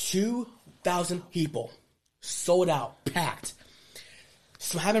 2,000 people. Sold out. Packed.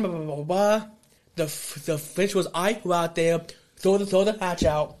 So happened, blah, blah, blah, blah. The finish was I go out there, throw the hatch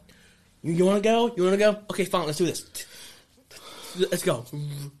out. You want to go? You want to go? Okay, fine, let's do this. Let's go.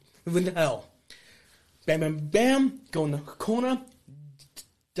 In the hell. Bam, bam, bam. Go in the corner.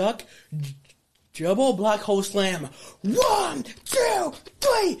 Duck. Double black hole slam. 1, 2,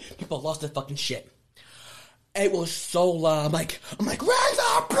 3. People lost their fucking shit. It was so loud. I'm like, raise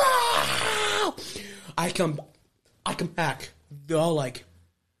up, bro! I come back. They're all like,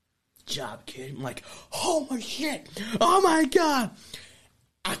 job, kid. I'm like, oh my shit. Oh my god.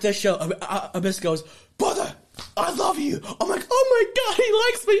 After the show, Abyss goes, brother, I love you. I'm like, oh my god, he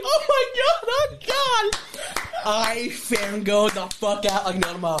likes me. Oh my god. I fangirled the fuck out like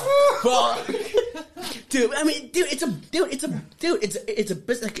none of my. Well, dude, it's a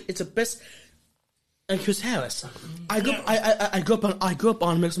Abyss and Chris Harris. I grew up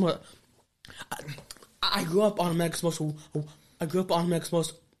on America's Most. I grew up on America's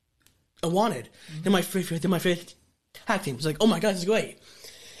Most Wanted. They're my favorite tag team. It's like, oh my god, this is great.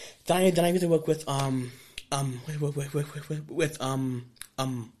 Then I get to work with Al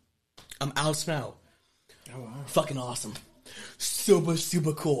Snow. Oh wow! Fucking awesome.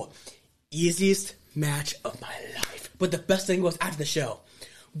 Super cool. Easiest match of my life. But the best thing was after the show.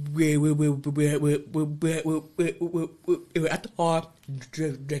 We were at the bar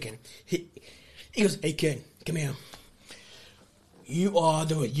drinking. He goes, "Hey kid, come here. You are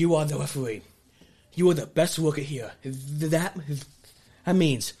the referee. You are the best worker here. That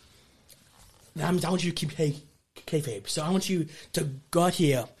means I want you to keep kayfabe. So I want you to go out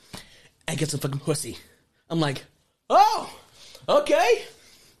here and get some fucking pussy." I'm like, "Oh, okay.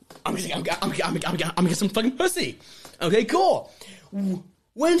 I'm gonna get some fucking pussy. Okay, cool."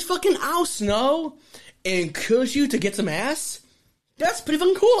 When fucking Al Snow encouraged you to get some ass, that's pretty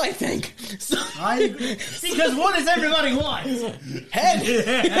fucking cool, I think. So, because what does everybody want? Head.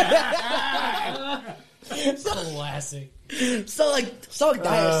 Classic. So like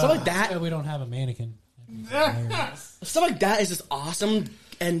that. We don't have a mannequin. Stuff like that is just awesome,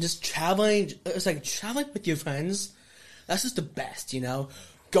 and just traveling. It's like traveling with your friends. That's just the best, you know.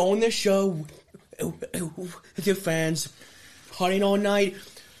 Going to the show with your friends, partying all night.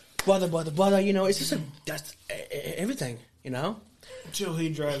 brother. You know, it's just that's everything. You know. Until he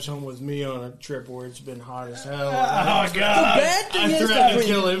drives home with me on a trip where it's been hot as hell. Oh God! The bad thing I is threatened to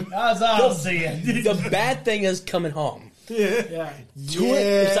kill him. That's all I'm saying. the bad thing is coming home. Yeah.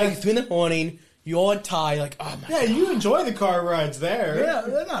 It's like 3 in the morning. You're tired. Like, oh my Yeah, god. you enjoy the car rides there. Yeah,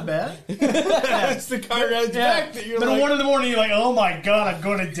 they're not bad. It's the car rides back that you're But at like, 1 in the morning, you're like, oh my God, I'm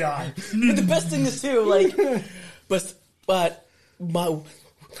going to die. But the best thing is too, like, but one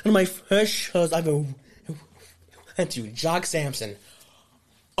of my first shows I ever went to, Jock Sampson.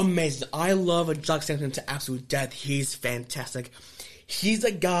 Amazing. I love Jock Sampson to absolute death. He's fantastic. He's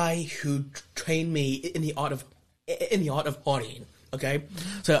the guy who trained me in the art of partying. Okay,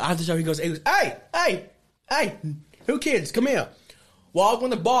 so after the show he goes, hey, who kids, come here. Walk on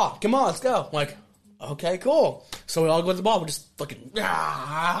the bar. Come on, let's go. I'm like, okay, cool. So we all go to the bar. We're just fucking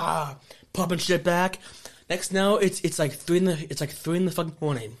popping shit back. Next now, it's like 3 in the fucking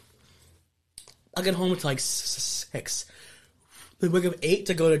morning. I get home at like 6. We wake up 8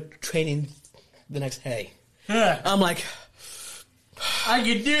 to go to training the next day. I'm like, I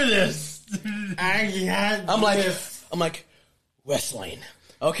can do this. I'm like, wrestling.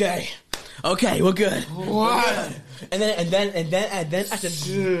 Okay, we're good. what? And then after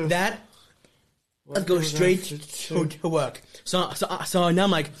that, let's go straight to work. So now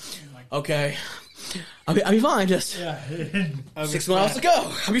I'm like, okay, I'll be fine. Just 6 miles to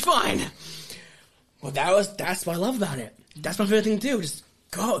go. I'll be fine. Well, that's what I love about it. That's my favorite thing to do. Just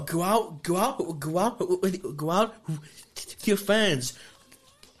go out with your friends.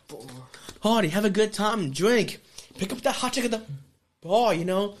 Party, have a good time, drink, pick up that hot chick at the bar. You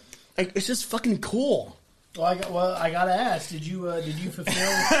know, like it's just fucking cool. Well, I gotta ask. Did you fulfill?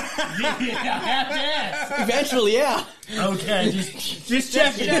 I have to ask. Eventually, yeah. Okay, just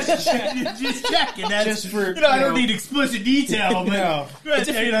checking. Just checking. That's, Just for, I don't need explicit detail, but No.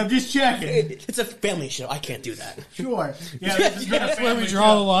 just checking. It's a family show. I can't do that. Sure. Yeah, that's Where we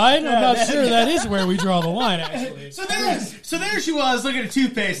draw the line? I'm not sure that is where we draw the line, actually. So there she was looking at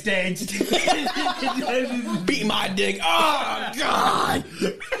toothpaste stains. Beat my dick. Oh God.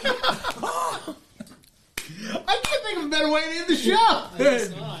 I can't think of a better way to end the show.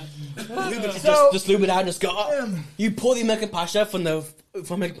 Just lube it out and just go. Oh. You pull the American Pie stuff from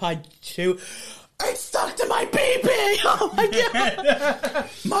American Pie 2. It's stuck to my baby. Oh my God.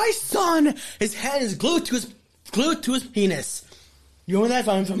 My son, his hand is glued to his penis. You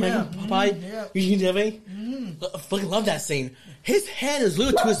remember that from American Pie? Yeah. You Debbie? I fucking love that scene. His hand is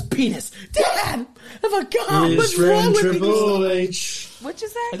glued to his penis. Dad, I forgot. His What's wrong friend with Triple me? H. Which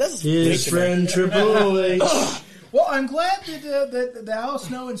is that? That's His friend Triple H. Well, I'm glad that Al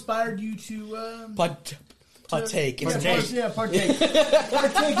Snow inspired you to partake. partake.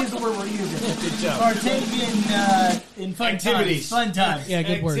 Partake is the word we're using. Partake in fun Activities. times. Yeah,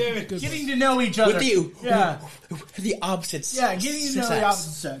 good word. Activities. Getting to know each other. With you. Yeah. The opposites. Yeah, getting to know the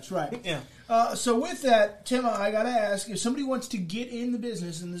opposite sex, right. Yeah. So with that, Tim, I gotta ask, if somebody wants to get in the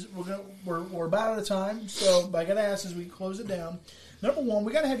business, and we're about out of time, so I gotta ask as we close it down. Number one,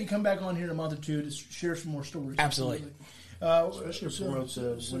 we gotta have you come back on here in a month or two to share some more stories. Absolutely. Especially promotes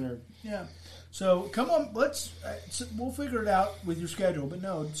winter. Yeah. So come on, we'll figure it out with your schedule. But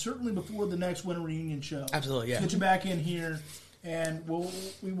no, certainly before the next winter reunion show. Absolutely, yeah. Let's get you back in here, and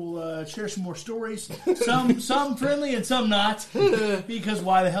we will share some more stories. Some friendly and some not. Because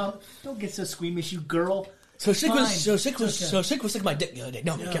why the hell? Don't get so squeamish, you girl. So sick Fine. was sick my dick the other day.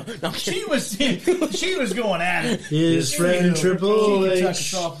 No, I'm kidding. She was going at it. His friend Triple She could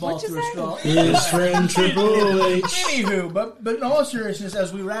H. chuck a softball What'd you through a say? straw. His friend Triple H. Anywho, but in all seriousness,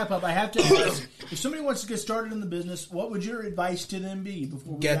 as we wrap up, I have to ask, if somebody wants to get started in the business, what would your advice to them be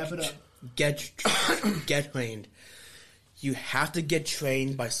before we wrap it up? Get trained. You have to get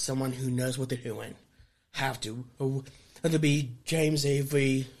trained by someone who knows what they're doing. Have to. Whether it be James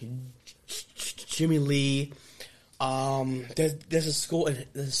Avery, Jimmy Lee. There's a school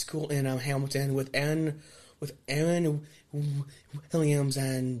in Hamilton with Aaron Williams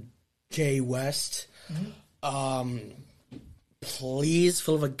and Jay West. Mm-hmm. Please,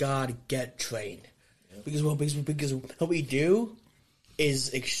 for the love of God, get trained because what we do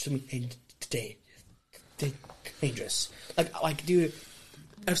is extremely dangerous. Like, dude,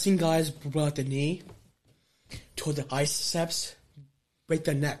 I've seen guys blow out the knee toward the biceps, break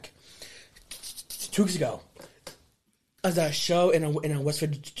their neck. 2 weeks ago, as a show in West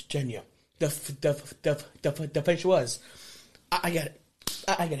Virginia, the finish was I get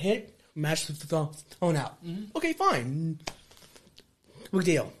hit, match thrown out. Mm-hmm. Okay, fine, big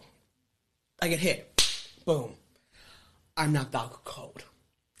deal. I get hit, boom, I'm knocked out cold.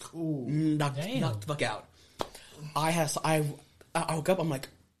 Ooh. Knocked the fuck out. I woke up. I'm like,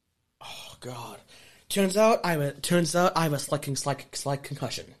 God. Turns out I have a slight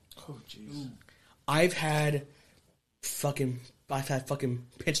concussion. Oh, jeez. I've had fucking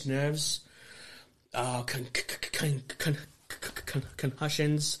pinched nerves,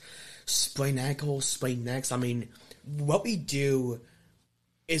 concussions, sprained ankles, sprained necks. I mean, what we do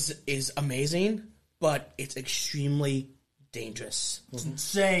is amazing, but it's extremely dangerous. It's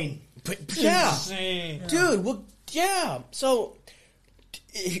insane. But yeah, Insane. dude. Well, yeah. So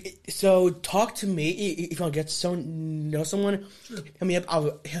talk to me if you want to get know someone. Hit me up.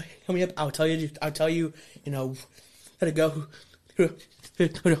 I'll tell you. You know, how to go, who to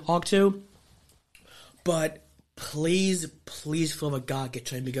talk to. But please, for the God, get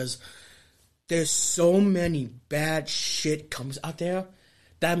trained, because there's so many bad shit comes out there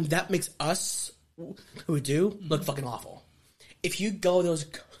that makes us who we do look fucking awful. If you go to those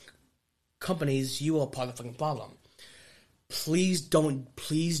companies, you are part of the fucking problem. Please do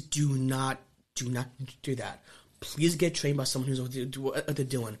not do that. Please get trained by someone who's what they're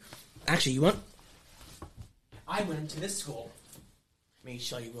doing. Actually, you want? I went to this school. Let me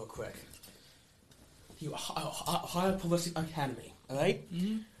show you real quick. Ohio Publicity Academy. All right.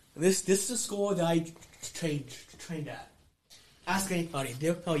 Mm-hmm. This is a school that I trained at. Ask anybody,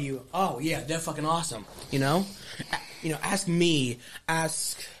 they'll tell you, oh yeah, they're fucking awesome. You know, ask me,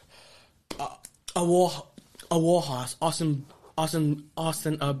 ask a Warhorse, Austin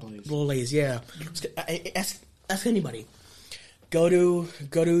Blaze, yeah. Ask anybody. Go to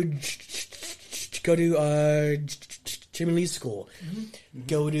Jimmy Lee's school. Mm-hmm.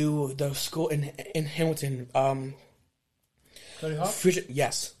 Go to the school in Hamilton. Cody Hawk?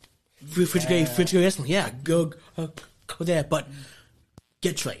 Yes. Fridge Wrestling. Yeah, go there, but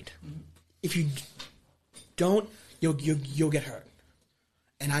get trained. If you don't, you'll get hurt,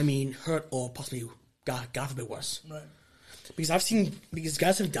 and I mean hurt or possibly God forbid worse. Right. Because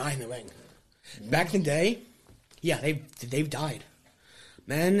guys have died in the ring. Back in the day, yeah, they've died.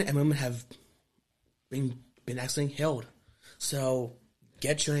 Men and women have been accidentally killed. So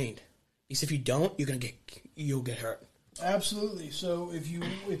get trained. Because if you don't, you'll get hurt. Absolutely. So if you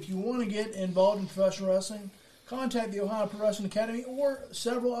want to get involved in professional wrestling, contact the Ohio Pro Wrestling Academy or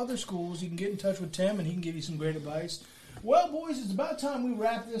several other schools. You can get in touch with Tim, and he can give you some great advice. Well, boys, it's about time we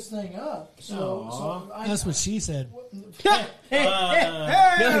wrap this thing up. That's what she said. No, You're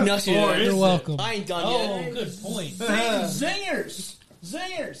welcome. I ain't done yet. Oh, good point.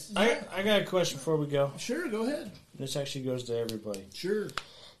 Zingers. I got a question before we go. Sure, go ahead. This actually goes to everybody. Sure.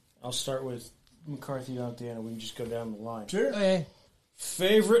 I'll start with McCarthy down at the end, and we can just go down the line. Sure. Okay.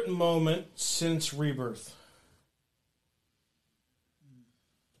 Favorite moment since Rebirth?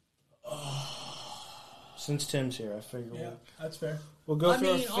 Since Tim's here, I figure that's fair. we'll go through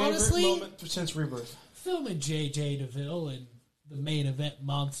our mean, favorite honestly, moment since Rebirth. Filming J.J. DeVille and the main event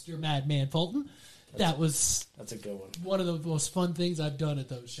monster, Madman Fulton. That's a good one. One of the most fun things I've done at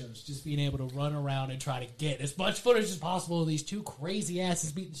those shows. Just being able to run around and try to get as much footage as possible of these two crazy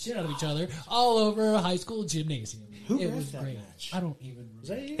asses beating the shit out of each other all over a high school gymnasium. It was great. Match? I don't even remember. Was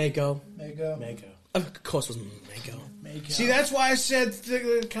that you? Mako. Mako. Of course it was Mako. See, that's why I said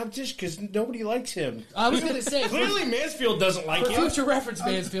the competition, because nobody likes him. I was going to say, Clearly Mansfield doesn't like for him. future reference,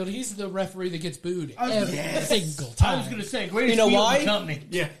 Mansfield, he's the referee that gets booed every single I time. was going to say, greatest You know heel why? in the company.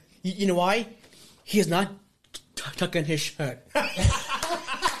 Yeah. You know why? He is not tucking his shirt. Mako,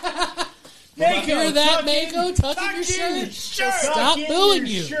 Hear that, tuck in- Mako? Tuck in tuck your in shirt? your shirt. Stop Tuck in booing your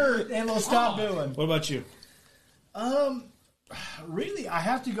you. shirt, and we'll stop booing. What about you? Really, I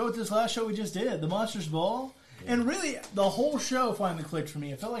have to go with this last show we just did, the Monsters Ball. And really, the whole show finally clicked for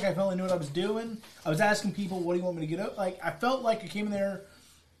me. I felt like I finally knew what I was doing. I was asking people, what do you want me to get up? Like, I felt like I came in there,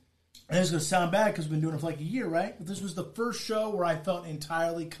 and it's going to sound bad because we've been doing it for like a year, right? But this was the first show where I felt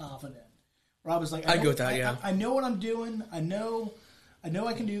entirely confident. Where I was like, I go with that, yeah. I know what I'm doing. I know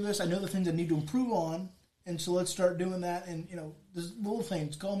I can do this. I know the things I need to improve on. And so let's start doing that. And, there's little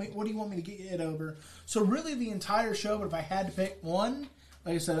things. Call me, what do you want me to get it over? So really the entire show, but if I had to pick one,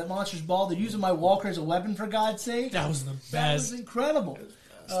 like I said, that Monsters Ball, they're using my walker as a weapon, for God's sake. That was the best. That was incredible.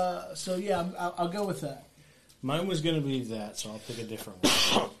 So, yeah, I'll go with that. Mine was going to be that, so I'll pick a different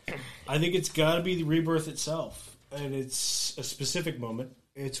one. I think it's got to be the Rebirth itself. And it's a specific moment.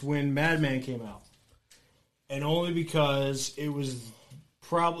 It's when Madman came out. And only because it was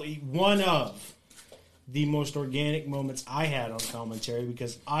probably one of the most organic moments I had on commentary,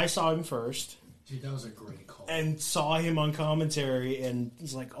 because I saw him first. Dude, that was a great call. And saw him on commentary, and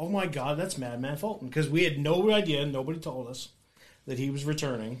was like, oh my God, that's Madman Fulton. Because we had no idea, nobody told us that he was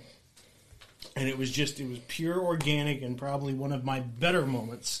returning. And it was pure organic, and probably one of my better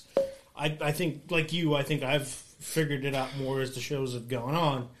moments. I think, like you, I think I've figured it out more as the shows have gone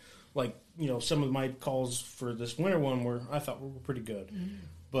on. Like, some of my calls for this winter one I thought were pretty good.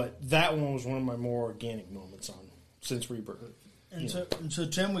 But that one was one of my more organic moments since Rebirth. And so,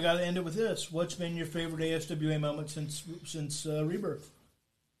 Tim, we got to end it with this. What's been your favorite ASWA moment since Rebirth?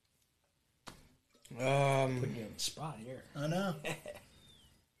 Putting you on the spot here. I know.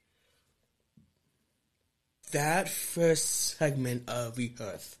 That first segment of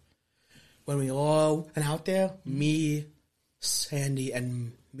Rebirth, when we all went out there, me, Sandy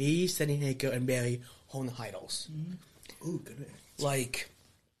Haker, and Barry holding the idols. Ooh, good. Like,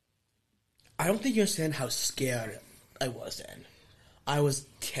 I don't think you understand how scared I was then. I was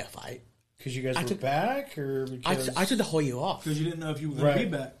terrified. Because you guys were back, or because I took the whole year off. Because you didn't know if you were going to be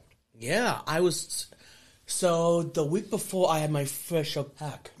back. Yeah, I was. So the week before, I had my first show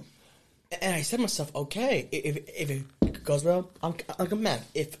back, and I said to myself, "Okay, if it goes well, I'm coming back.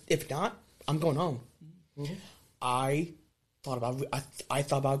 If not, I'm going home." Mm-hmm. I thought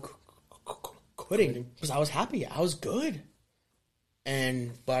about quitting because I was happy. I was good,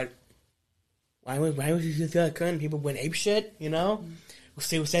 but when I was couldn't, people went ape shit. We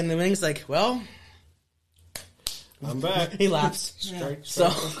were saying the things like, "Well, I'm back." He laughs. Strike So,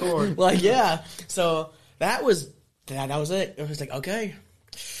 record. yeah. So that was it. It was like, okay,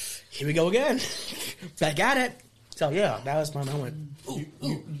 here we go again. Back at it. So yeah, that was my moment.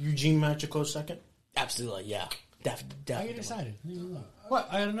 Eugene match a close second. Absolutely, yeah. Definitely. I get excited. What?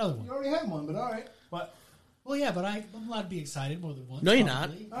 I got another one. You already had one, but all right. What? Well, yeah, but I'm allowed to be excited more than once. No, you're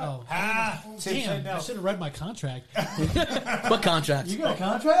probably. not. Oh, Tim damn! said no. I should have read my contract. What contract? You got a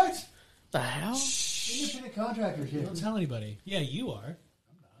contract? The hell? Independent contractors here. Don't tell anybody. Yeah, you are.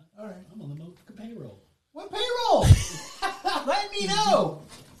 I'm not. All right. I'm on the Mocha payroll. What payroll? Let me know.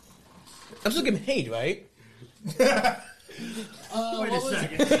 I'm still getting paid, right? Wait a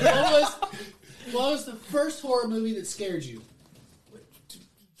second. What was the first horror movie that scared you?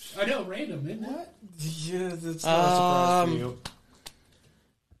 I know, random, isn't it? What? Yeah, that's not a surprise for you.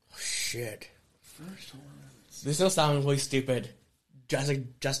 Shit. First one. This still sounds really stupid.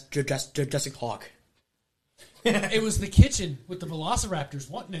 Jurassic Park. It was The Kitchen with the Velociraptors,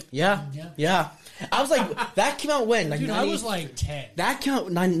 wasn't it? Yeah. I was like, that came out when? Like, Dude, I was like 10. That came out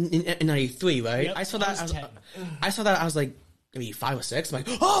in 93, right? Yep, I saw I that. was 10. I saw that. I was like maybe 5 or 6. I'm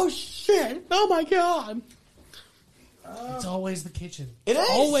like, oh shit! Oh my god! It's always The Kitchen. It is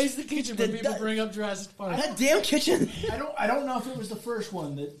Always The Kitchen when The- people the- bring up Jurassic Park. That damn kitchen. I don't know if it was the first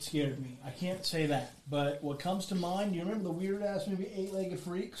one that scared me. I can't say that. But what comes to mind, you remember the weird ass movie 8-Legged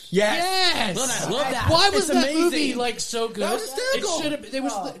Freaks? Yes! Love that. Why was It's that amazing. movie like so good? That was hysterical. It should have. It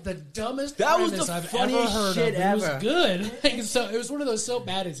was the dumbest That was premise the I've ever funniest heard shit of. It ever. was good. Like, so it was one of those so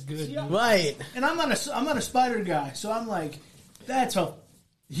bad it's good. Yeah. Right. And I'm not a spider guy, so I'm like, that's a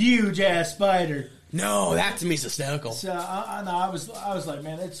huge ass spider. No, that to me is hysterical. So I was like,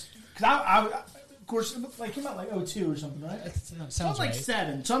 man, it's because I of course like came out like 2002 or something, right? That I sounds was like right.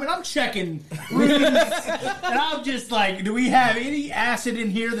 7. So I mean, I'm checking rooms, and I'm just like, do we have any acid in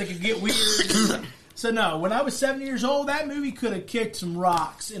here that could get weird? So no, when I was 7 years old, that movie could have kicked some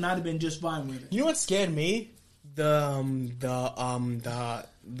rocks, and I'd have been just fine with it. You know what scared me? The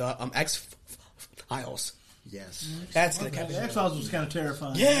X-Files. Yes. That's gonna Okay, catch the me. X-Files was kind of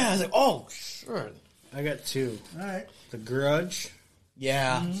terrifying. Yeah, I was like, oh, sure. I got 2. All right. The Grudge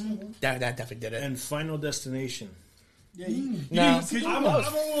Yeah, that definitely did it. and Final Destination. Yeah, you, No. I'm a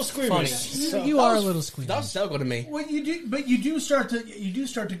little squeamish. Funny. You are a little squeamish. That was hysterical to me. well, you do start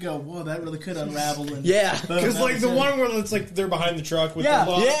to go, whoa, that really could unravel. And Yeah. boom, Because that like was the it. one where it's like they're behind the truck with Yeah.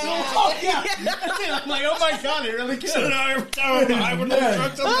 the lock. Yeah. Oh yeah, that's it. I'm like, oh my god, it really could. So now every time I'm behind one of the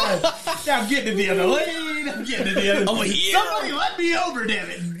trucks, I'm like, Yeah, I'm getting to the other lane. I'm getting to the other. Over here. Somebody let me over, damn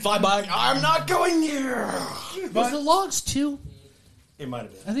it. Fly by. I'm not going here. Was the logs 2? it might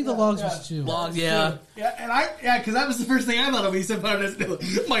have been. I think the logs was 2. Logs, yeah. Yeah, because that was the first thing I thought of when you said Final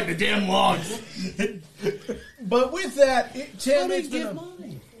Destination. Like the damn logs. But with that, Tim, it's been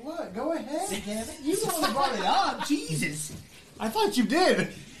mine. What? Go ahead, damn it. You the one that brought it up. Jesus. I thought you did.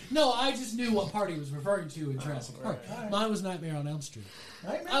 No, I just knew what part he was referring to in Jurassic Park. Mine was Nightmare on Elm Street.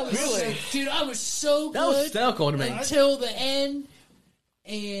 Right, man? I was Really? dude, I was so That was good hysterical to me. until the end,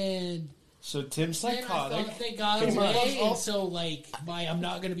 and So Tim's then I psychotic. thought they got Pretty much. away, and so like my I'm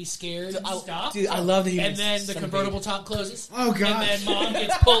not going to be scared. Stop. Dude, I love that he And was then the centipede. convertible top closes. Oh, God. And then mom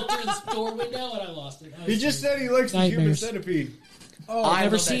gets pulled through the door window, and I lost it. I He was just scared. said he likes the human Nightmares. centipede. Oh, I I've never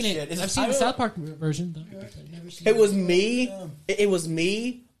love that seen shit. it. It's- I've seen I the don't- South Park version. Though. I've never seen It was me. It was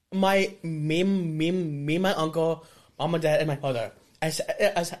me, my uncle, mom, and dad, and my mother as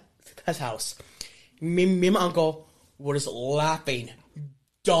house. Me, and my uncle were just laughing,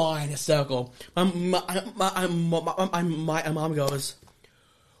 dying in a circle. My mom goes,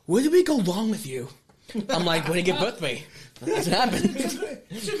 where did we go wrong with you? I'm like, when did you get with me? That's what happened.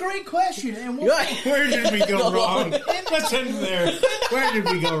 It's a great question, and we'll, Where did we go wrong? Let's end there. Where did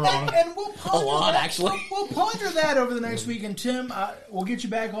we go wrong? and we'll ponder A lot, that. actually. We'll ponder that over the next week. And Tim, we'll get you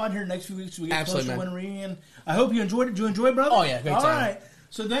back on here next few weeks. So we get Absolutely, closer to man. Winter Reunion. I hope you enjoyed it. Did you enjoy it, brother? Oh, yeah, great All time. right.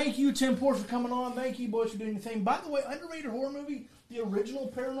 So thank you, Tim Port, for coming on. Thank you, boys, for doing your thing. By the way, underrated horror movie. The original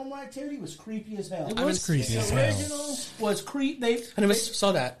Paranormal Activity was creepy as hell. It was creepy as The hell. original was creep. I never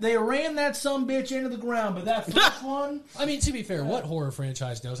saw that. They ran that sumbitch into the ground, but that first one, I mean, to be fair, what horror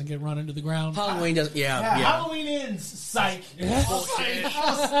franchise doesn't get run into the ground? Halloween doesn't. yeah, Yeah. Halloween ends. Psych.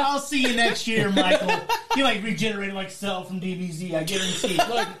 I'll see you next year, Michael. He like regenerated like Cell from DBZ. I guarantee.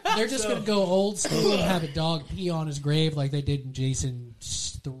 Look, they're just going to go old school and have a dog pee on his grave like they did in Jason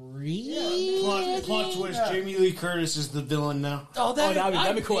 3. Plot twist: Jamie Lee Curtis is the villain now. Oh,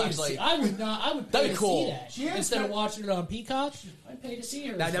 that'd be cool, I'd pay to actually. see- I would not. I would pay That'd be to cool. see that She is instead of kind- watching it on Peacock. I'd pay to see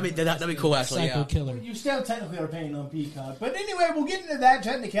her. That'd be cool, actually. Psycho Yeah. killer. You still technically are paying on Peacock. But anyway, we'll get into that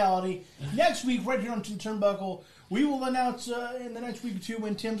technicality. Next week, right here on the Turnbuckle, we will announce in the next week or two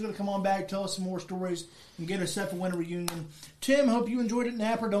when Tim's going to come on back, tell us some more stories, and get us set for Winter Reunion. Tim, hope you enjoyed it.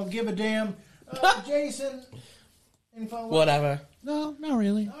 Napper, don't give a damn. Jason, any final words? Whatever. No, not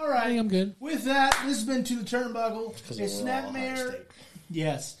really. All right. I think I'm good. With that, this has been To the Turnbuckle. A Snapmare.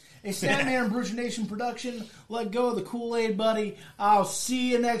 Yes. A Snapmare and Bruce Nation production. Let go of the Kool-Aid, buddy. I'll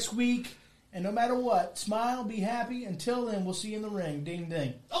see you next week. And no matter what, smile, be happy. Until then, we'll see you in the ring. Ding,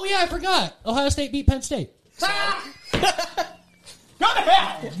 ding. Oh yeah, I forgot. Ohio State beat Penn State. Go to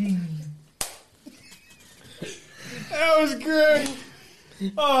hell! That was great.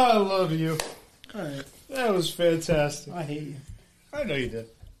 Oh, I love you. All right. That was fantastic. I hate you. I know you did.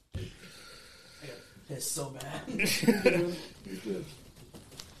 It's so bad.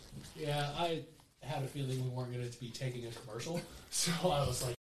 Yeah, I had a feeling we weren't going to be taking a commercial, so I was like.